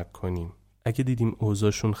کمک کنیم؟ اگه دیدیم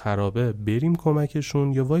اوضاعشون خرابه بریم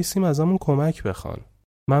کمکشون یا وایسیم ازمون کمک بخوان؟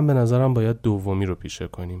 من به نظرم باید دومی رو پیشه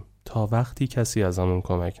کنیم. تا وقتی کسی ازمون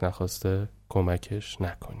کمک نخواسته کمکش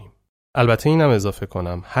نکنیم. البته اینم اضافه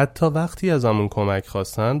کنم حتی وقتی ازمون کمک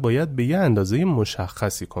خواستن باید به یه اندازه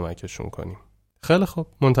مشخصی کمکشون کنیم. خیلی خوب،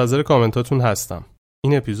 منتظر کامنتاتون هستم.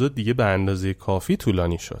 این اپیزود دیگه به اندازه کافی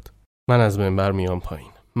طولانی شد. من از منبر میام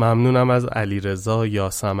پایین. ممنونم از علیرضا،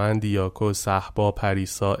 یاسمن، دیاکو، صحبا،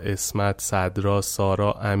 پریسا، اسمت، صدرا،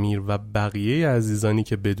 سارا، امیر و بقیه عزیزانی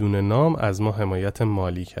که بدون نام از ما حمایت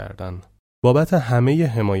مالی کردن. بابت همه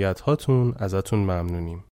حمایت هاتون ازتون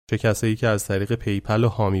ممنونیم. چه کسایی که از طریق پیپل و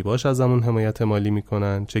هامی باش ازمون حمایت مالی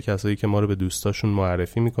میکنن، چه کسایی که ما رو به دوستاشون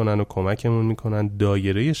معرفی میکنن و کمکمون میکنن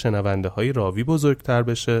دایره شنونده های راوی بزرگتر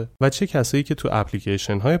بشه و چه کسایی که تو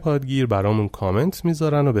اپلیکیشن های پادگیر برامون کامنت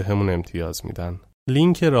میذارن و به همون امتیاز میدن.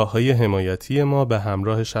 لینک راههای حمایتی ما به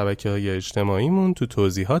همراه شبکه‌های اجتماعیمون تو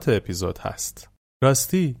توضیحات اپیزود هست.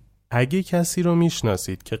 راستی اگه کسی رو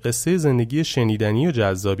میشناسید که قصه زندگی شنیدنی و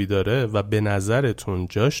جذابی داره و به نظرتون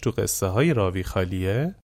جاش تو قصه های راوی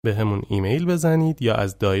خالیه، به همون ایمیل بزنید یا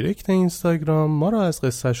از دایرکت اینستاگرام ما رو از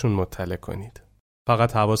قصه شون مطلع کنید.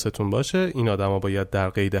 فقط حواستون باشه این آدما باید در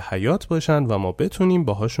قید حیات باشن و ما بتونیم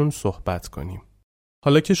باهاشون صحبت کنیم.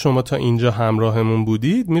 حالا که شما تا اینجا همراهمون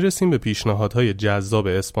بودید، میرسیم به پیشنهادهای جذاب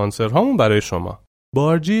اسپانسرهامون برای شما.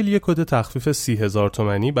 بارجیل یک کد تخفیف 30,000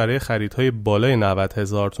 تومانی برای خریدهای بالای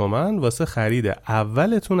 90,000 تومان واسه خرید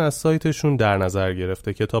اولتون از سایتشون در نظر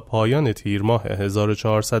گرفته که تا پایان تیر ماه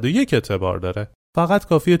 1401 اعتبار داره. فقط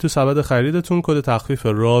کافیه تو سبد خریدتون کد تخفیف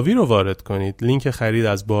راوی رو وارد کنید. لینک خرید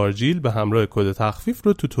از بارجیل به همراه کد تخفیف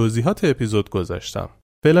رو تو توضیحات اپیزود گذاشتم.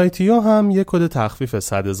 فلایتیو هم یک کد تخفیف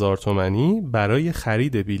 100,000 تومانی برای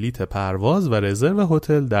خرید بلیت پرواز و رزرو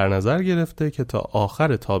هتل در نظر گرفته که تا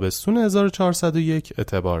آخر تابستون 1401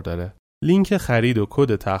 اعتبار داره. لینک خرید و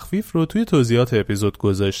کد تخفیف رو توی توضیحات اپیزود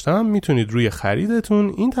گذاشتم. میتونید روی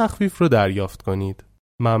خریدتون این تخفیف رو دریافت کنید.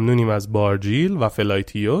 ممنونیم از بارجیل و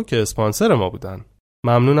فلایتیو که اسپانسر ما بودن.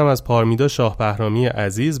 ممنونم از پارمیدا شاه بهرامی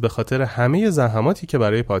عزیز به خاطر همه زحماتی که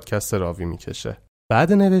برای پادکست راوی میکشه.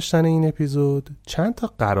 بعد نوشتن این اپیزود چند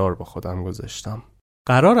تا قرار با خودم گذاشتم.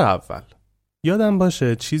 قرار اول، یادم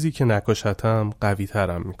باشه چیزی که نکشتم قوی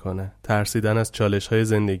ترم میکنه. ترسیدن از چالش های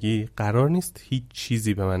زندگی قرار نیست هیچ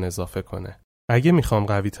چیزی به من اضافه کنه. اگه میخوام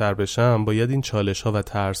قوی تر بشم باید این چالش ها و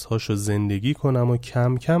ترس هاشو زندگی کنم و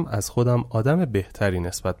کم کم از خودم آدم بهتری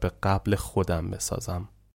نسبت به قبل خودم بسازم.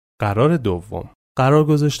 قرار دوم، قرار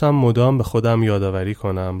گذاشتم مدام به خودم یادآوری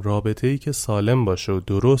کنم رابطه‌ای که سالم باشه و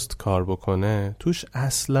درست کار بکنه توش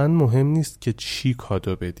اصلاً مهم نیست که چی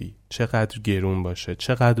کادو بدی، چقدر گرون باشه،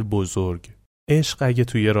 چقدر بزرگ. عشق اگه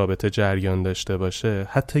توی رابطه جریان داشته باشه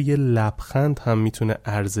حتی یه لبخند هم میتونه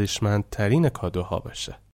ارزشمندترین کادوها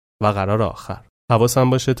باشه. و قرار آخر، حواسم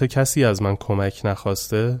باشه تا کسی از من کمک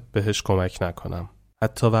نخواسته بهش کمک نکنم.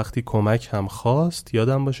 حتی وقتی کمک هم خواست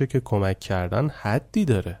یادم باشه که کمک کردن حدی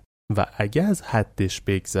داره و اگه از حدش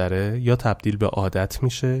بگذره یا تبدیل به عادت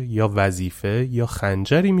میشه یا وظیفه یا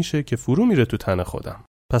خنجری میشه که فرو میره تو تن خودم.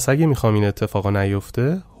 پس اگه میخوام این اتفاقا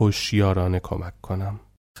نیفته هوشیارانه کمک کنم.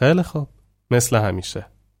 خیلی خوب، مثل همیشه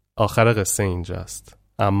آخر قصه اینجاست،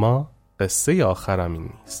 اما قصه آخرم این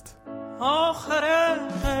نیست. آخر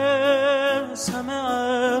قصه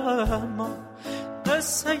اما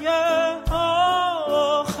قصه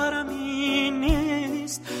آخرم این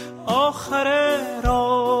نیست. آخر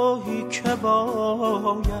راهی که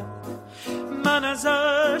باید من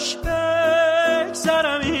ازش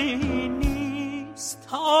بگذرم این نیست.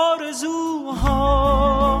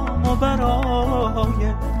 آرزوهامو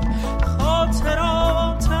برای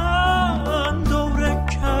خاطراتم دوره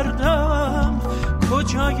کردم.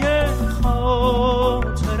 کجای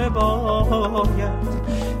خاطره باید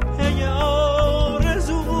هی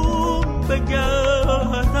آرزوم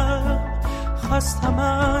بگردم. خستم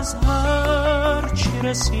از هر چی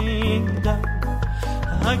رسیدم.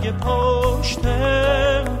 اگه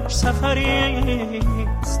پشتش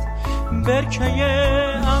سفریست برکه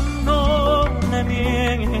امنو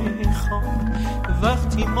نمیخوام.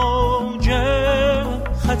 وقتی موج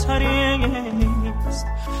خطریست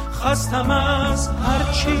خستم از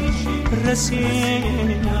هر چی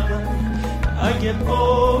رسیدم. اگه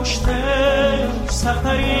پشتش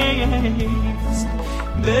سفریست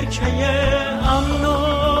برکه امنو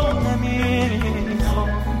نمیخوام.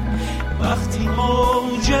 وقتی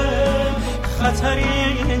موج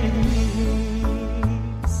خطریست.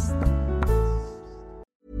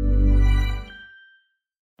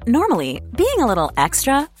 Normally, being a little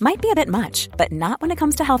extra might be a bit much, but not when it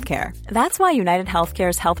comes to healthcare. That's why United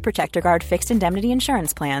Healthcare's Health Protector Guard fixed indemnity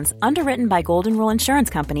insurance plans, underwritten by Golden Rule Insurance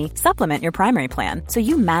Company, supplement your primary plan so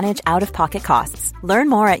you manage out-of-pocket costs. Learn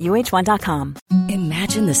more at uh1.com.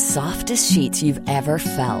 Imagine the softest sheets you've ever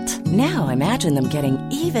felt. Now imagine them getting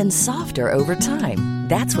even softer over time.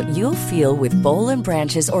 That's what you'll feel with Boll &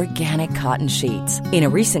 Branch's organic cotton sheets. In a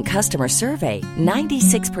recent customer survey,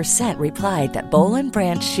 96% replied that Boll &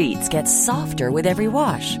 Branch sheets get softer with every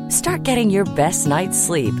wash. Start getting your best night's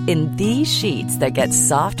sleep in these sheets that get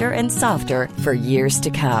softer and softer for years to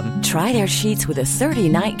come. Try their sheets with a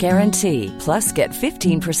 30-night guarantee. Plus, get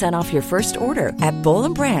 15% off your first order at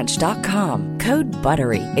bollandbranch.com. Code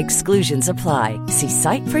BUTTERY. Exclusions apply. See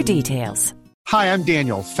site for details. Hi, I'm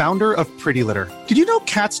Daniel, founder of Pretty Litter. Did you know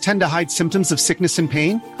cats tend to hide symptoms of sickness and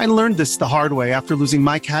pain? I learned this the hard way after losing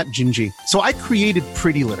my cat, Gingy. So I created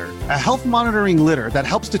Pretty Litter, a health monitoring litter that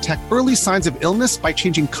helps detect early signs of illness by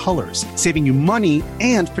changing colors, saving you money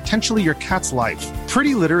and potentially your cat's life.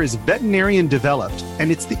 Pretty Litter is veterinarian developed,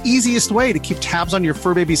 and it's the easiest way to keep tabs on your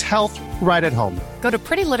fur baby's health right at home. Go to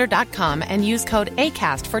prettylitter.com and use code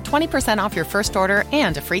ACAST for 20% off your first order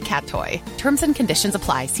and a free cat toy. Terms and conditions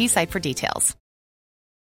apply. See site for details.